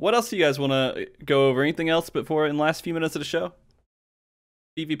 cool. What else do you guys want to go over? Anything else before in the last few minutes of the show?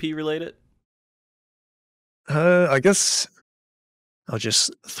 PvP related? I guess I'll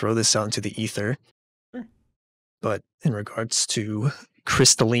just throw this out into the ether. Sure. But in regards to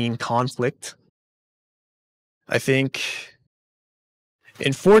Crystalline Conflict, I think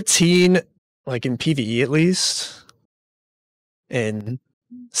in 14, like in PvE at least, in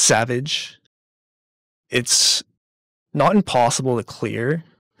Savage, it's not impossible to clear,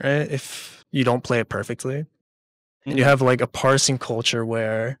 right? If you don't play it perfectly. And you have like a parsing culture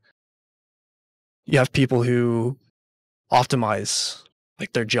where you have people who optimize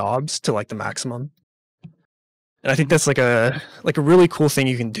like their jobs to like the maximum. And I think that's like a really cool thing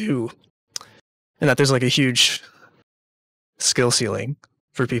you can do. And that there's like a huge skill ceiling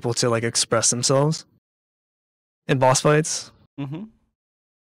for people to like express themselves in boss fights. Mm-hmm.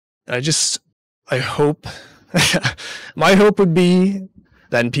 I hope my hope would be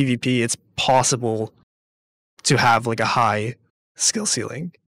that in PvP it's possible to have like a high skill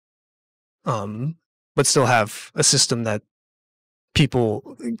ceiling, but still have a system that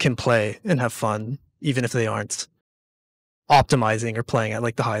people can play and have fun, even if they aren't optimizing or playing at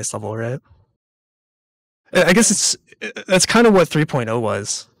like the highest level, right? I guess that's kind of what 3.0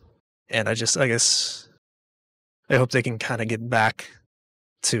 was, and I guess I hope they can kind of get back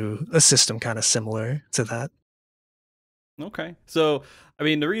to a system kind of similar to that. Okay. So, I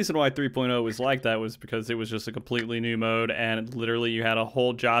mean, the reason why 3.0 was like that was because it was just a completely new mode, and literally you had a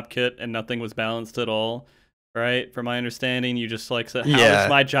whole job kit and nothing was balanced at all, right? From my understanding, you just like said, how is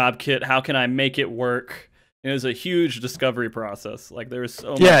my job kit? How can I make it work? And it was a huge discovery process. Like there was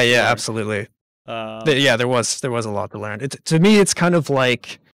so much. Yeah, absolutely. There was a lot to learn. To me, it's kind of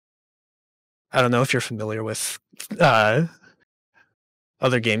like, I don't know if you're familiar with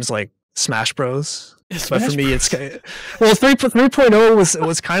other games like Smash Bros. But for me, it's 3.0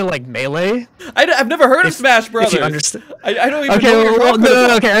 was kind of like Melee. I've never heard of Smash Brothers. If you understand, I don't even know what you're talking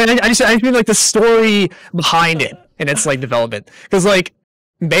about. Okay. I just mean like the story behind it and its like development, because like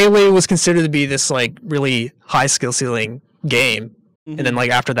Melee was considered to be this like really high skill ceiling game, and then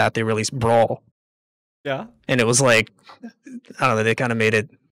like after that they released Brawl. Yeah, and it was like, I don't know, they kind of made it,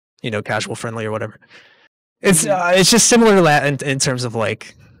 casual friendly or whatever. It's just similar to that in terms of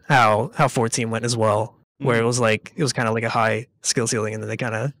like how 14 went as well, where it was kind of like a high skill ceiling, and then they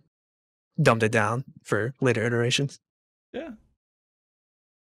kind of dumbed it down for later iterations. Yeah.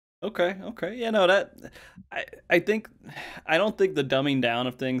 Okay. Yeah, no, I don't think the dumbing down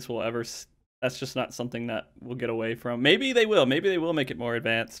of things will ever. That's just not something that we'll get away from. Maybe they will. Maybe they will make it more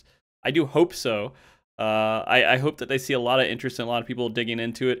advanced. I do hope so. I hope that they see a lot of interest in a lot of people digging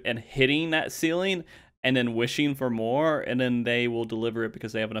into it and hitting that ceiling, and then wishing for more, and then they will deliver it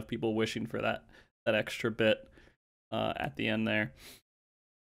because they have enough people wishing for that extra bit at the end there.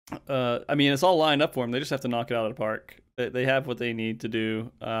 I mean, it's all lined up for them. They just have to knock it out of the park. They have what they need to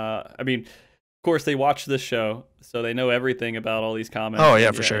do. I mean, of course, they watch this show, so they know everything about all these comments. Oh,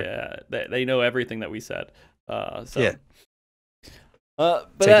 yeah, for sure. Yeah, they know everything that we said. So, yeah.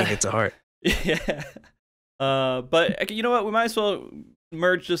 But taking it to heart. Yeah. But you know what? We might as well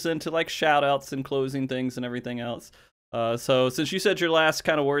merge this into like shout outs and closing things and everything else. So since you said your last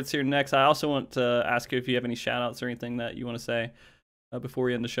kind of words here next, I also want to ask you if you have any shout outs or anything that you want to say before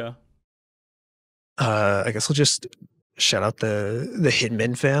we end the show. I guess we'll just shout out the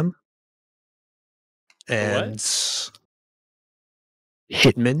Hitman fam. And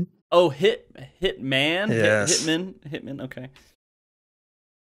Hitman. Oh, Hitman? Yes. Hitman, okay.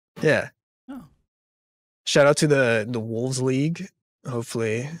 Yeah. Oh. Shout out to the Wolves League.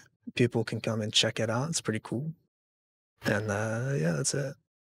 Hopefully people can come and check it out. It's pretty cool. And yeah, that's it.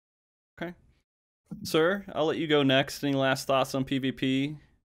 Okay. Sir, I'll let you go next. Any last thoughts on PvP?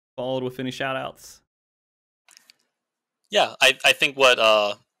 Followed with any shout-outs? Yeah, I think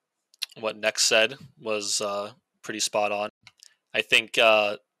what Nex said was pretty spot on. I think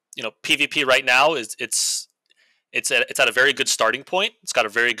PvP right now is it's at a very good starting point. It's got a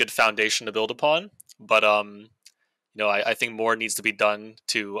very good foundation to build upon. But I think more needs to be done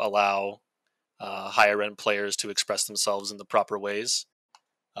to allow higher end players to express themselves in the proper ways.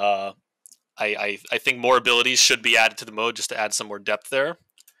 I think more abilities should be added to the mode just to add some more depth there.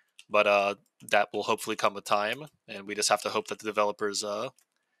 But that will hopefully come with time, and we just have to hope that the developers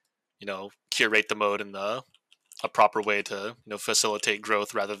curate the mode in a proper way to facilitate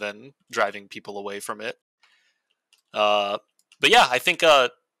growth rather than driving people away from it. But yeah, I think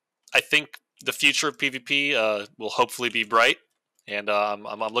the future of PvP will hopefully be bright, and I'm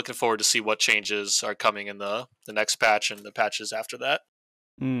looking forward to see what changes are coming in the next patch and the patches after that.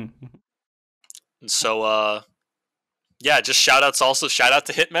 And so yeah, just shout outs also. Shout out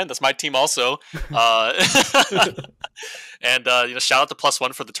to Hitmen. That's my team also. And shout out to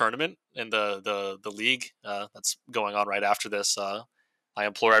 +1 for the tournament and the league that's going on right after this. I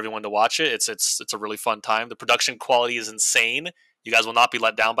implore everyone to watch it. It's a really fun time. The production quality is insane. You guys will not be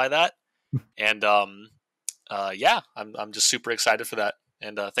let down by that. And yeah, I'm just super excited for that.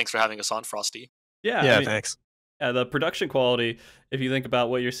 And thanks for having us on, Frosty. Yeah, thanks. The production quality, if you think about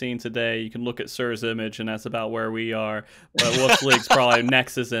what you're seeing today, you can look at Suhr's image, and that's about where we are. But Wolf's League's probably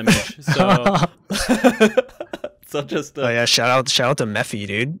Nex's image. So, so just yeah, shout out to Mephi,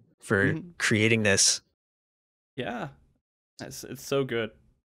 dude, for creating this. Yeah, it's so good.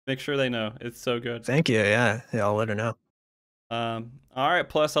 Make sure they know it's so good. Thank you. Yeah, I'll let her know. All right,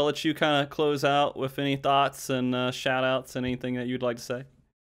 Plus, I'll let you kind of close out with any thoughts and shout outs and anything that you'd like to say.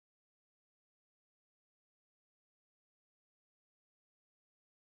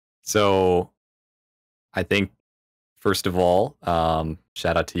 So I think, first of all,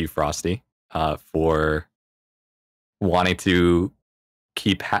 shout out to you, Frosty, for wanting to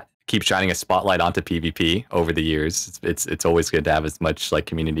keep shining a spotlight onto PvP over the years. It's always good to have as much like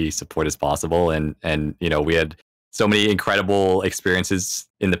community support as possible. And we had so many incredible experiences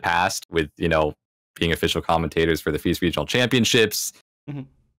in the past with, being official commentators for the Feast Regional Championships.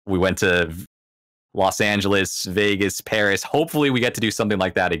 We went to Los Angeles, Vegas, Paris. Hopefully we get to do something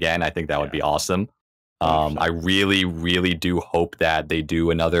like that again. I think that would be awesome. I really, really do hope that they do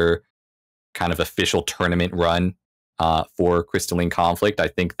another kind of official tournament run for Crystalline Conflict. I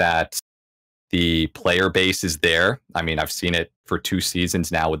think that the player base is there. I mean, I've seen it for 2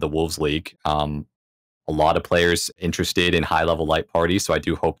 seasons now with the Wolves League. A lot of players interested in high-level light parties, so I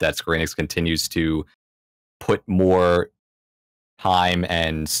do hope that Square Enix continues to put more time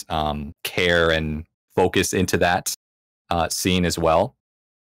and care and focus into that scene as well,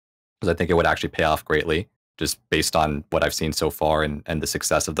 because I think it would actually pay off greatly, just based on what I've seen so far and the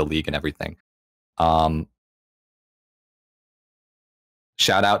success of the league and everything.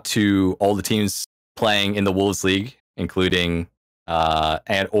 Shout out to all the teams playing in the Wolves League, including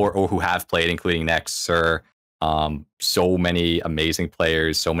or who have played, including Nex, Suhr. So many amazing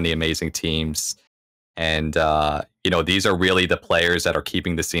players, so many amazing teams. And, these are really the players that are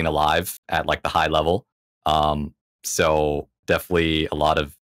keeping the scene alive at like the high level. So definitely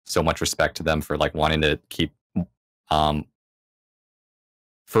so much respect to them for like wanting to keep,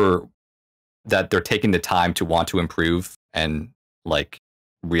 for that they're taking the time to want to improve and like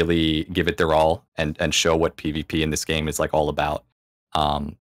really give it their all and show what PvP in this game is like all about.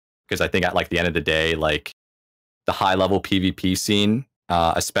 Because I think at like the end of the day, like the high level PvP scene,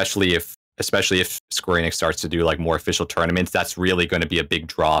 especially if Square Enix starts to do like more official tournaments, that's really going to be a big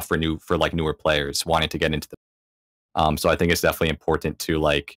draw for newer players wanting to get into them. So I think it's definitely important to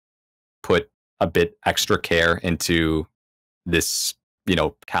like put a bit extra care into this,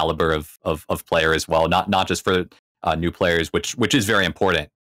 caliber of player as well. Not just for new players, which is very important,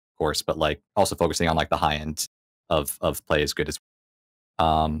 of course, but like also focusing on like the high end of play is good as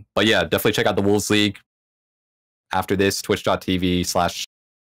well. But yeah, definitely check out the Wolves League after this,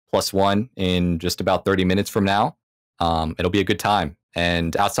 twitch.tv/+1 in just about 30 minutes from now. It'll be a good time.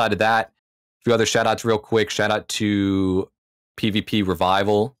 And outside of that, a few other shout outs real quick. Shout out to PvP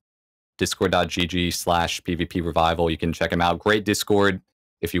Revival, discord.gg/PvP Revival. You can check them out. Great Discord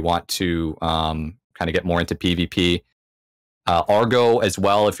if you want to kind of get more into PvP. Argo as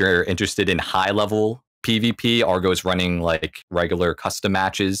well, if you're interested in high level PvP. Argo is running like regular custom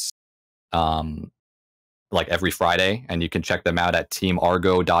matches like every Friday, and you can check them out at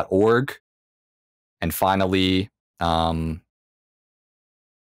teamargo.org. And finally, shout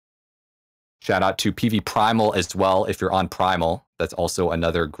out to PV Primal as well. If you're on Primal, that's also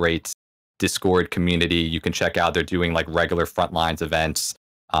another great Discord community you can check out. They're doing like regular Frontlines events.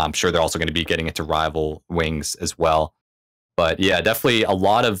 I'm sure they're also going to be getting into Rival Wings as well. But yeah, definitely a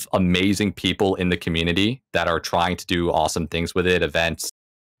lot of amazing people in the community that are trying to do awesome things with it, events,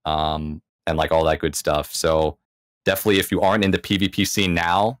 and like all that good stuff. So definitely, if you aren't in the PvP scene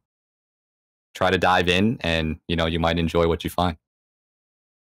now, try to dive in, and you might enjoy what you find.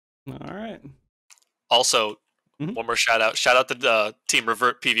 All right. Also, one more shout out. Shout out to Team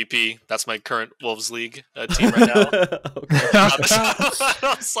Revert PvP. That's my current Wolves League team right now.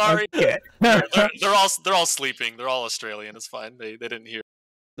 I'm sorry. Okay. They're all sleeping. They're all Australian. It's fine. They didn't hear.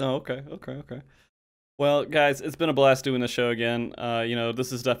 Oh, okay. Well, guys, it's been a blast doing this show again.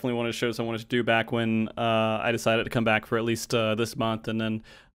 This is definitely one of the shows I wanted to do back when I decided to come back for at least this month, and then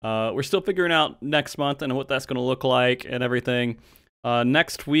we're still figuring out next month and what that's going to look like and everything.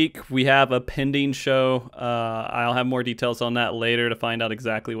 Next week, we have a pending show. I'll have more details on that later to find out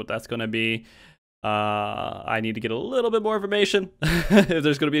exactly what that's going to be. I need to get a little bit more information if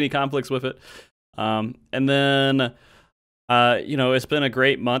there's going to be any conflicts with it. And then, it's been a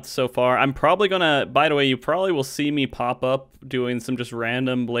great month so far. I'm probably going to, by the way, you probably will see me pop up doing some just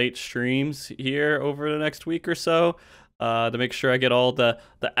random late streams here over the next week or so. To make sure I get all the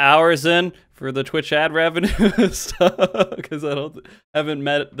hours in for the Twitch ad revenue stuff, because I haven't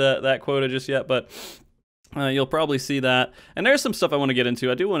met that quota just yet, but you'll probably see that. And there's some stuff I want to get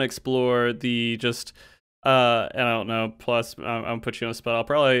into. I do want to explore the I don't know, plus I'm gonna put you on the spot. I'll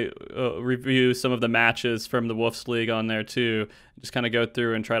probably review some of the matches from the Wolves League on there too. Just kind of go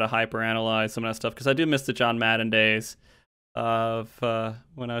through and try to hyper analyze some of that stuff, because I do miss the John Madden days of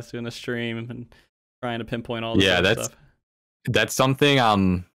when I was doing the stream and trying to pinpoint all this stuff. That's something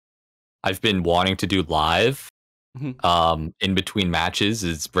I've been wanting to do live in between matches,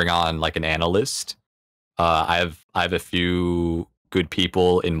 is bring on like an analyst. I have a few good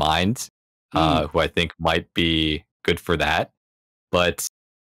people in mind who I think might be good for that. But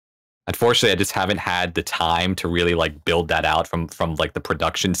unfortunately, I just haven't had the time to really like build that out from like the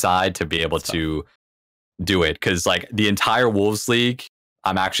production side to be able to do it, because like the entire Wolves League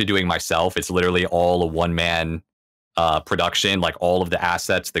I'm actually doing myself. It's literally all a one-man production, like all of the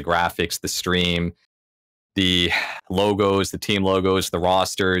assets, the graphics, the stream, the logos, the team logos, the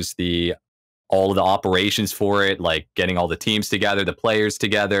rosters, all of the operations for it, like getting all the teams together, the players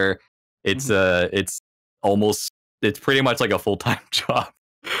together. It's it's pretty much like a full-time job,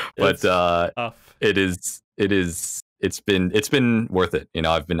 but it's been worth it.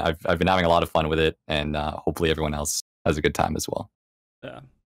 I've been having a lot of fun with it, and hopefully everyone else has a good time as well. Yeah.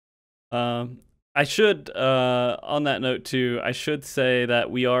 I should, on that note too, I should say that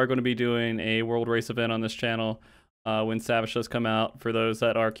we are going to be doing a World Race event on this channel when Savage does come out. For those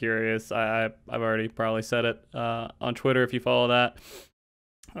that are curious, I've already probably said it on Twitter if you follow that.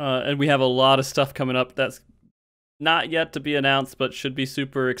 And we have a lot of stuff coming up that's not yet to be announced, but should be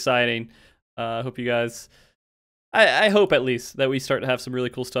super exciting. I hope you guys, I hope at least that we start to have some really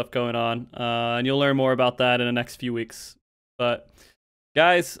cool stuff going on, and you'll learn more about that in the next few weeks. But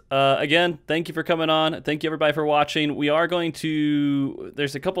guys, again, thank you for coming on. Thank you everybody for watching. We are going to,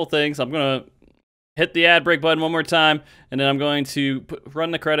 there's a couple things. I'm going to hit the ad break button one more time, and then I'm going to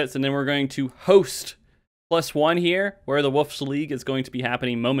run the credits, and then we're going to host +1 here, where the Wolves League is going to be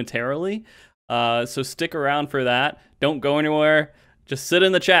happening momentarily. So stick around for that. Don't go anywhere. Just sit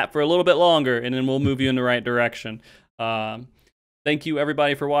in the chat for a little bit longer, and then we'll move you in the right direction. Thank you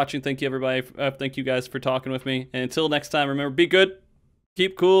everybody for watching. Thank you everybody. Thank you guys for talking with me. And until next time, remember, be good.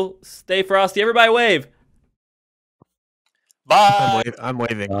 Keep cool. Stay frosty. Everybody wave. Bye. I'm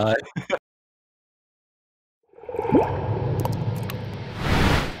waving. Bye.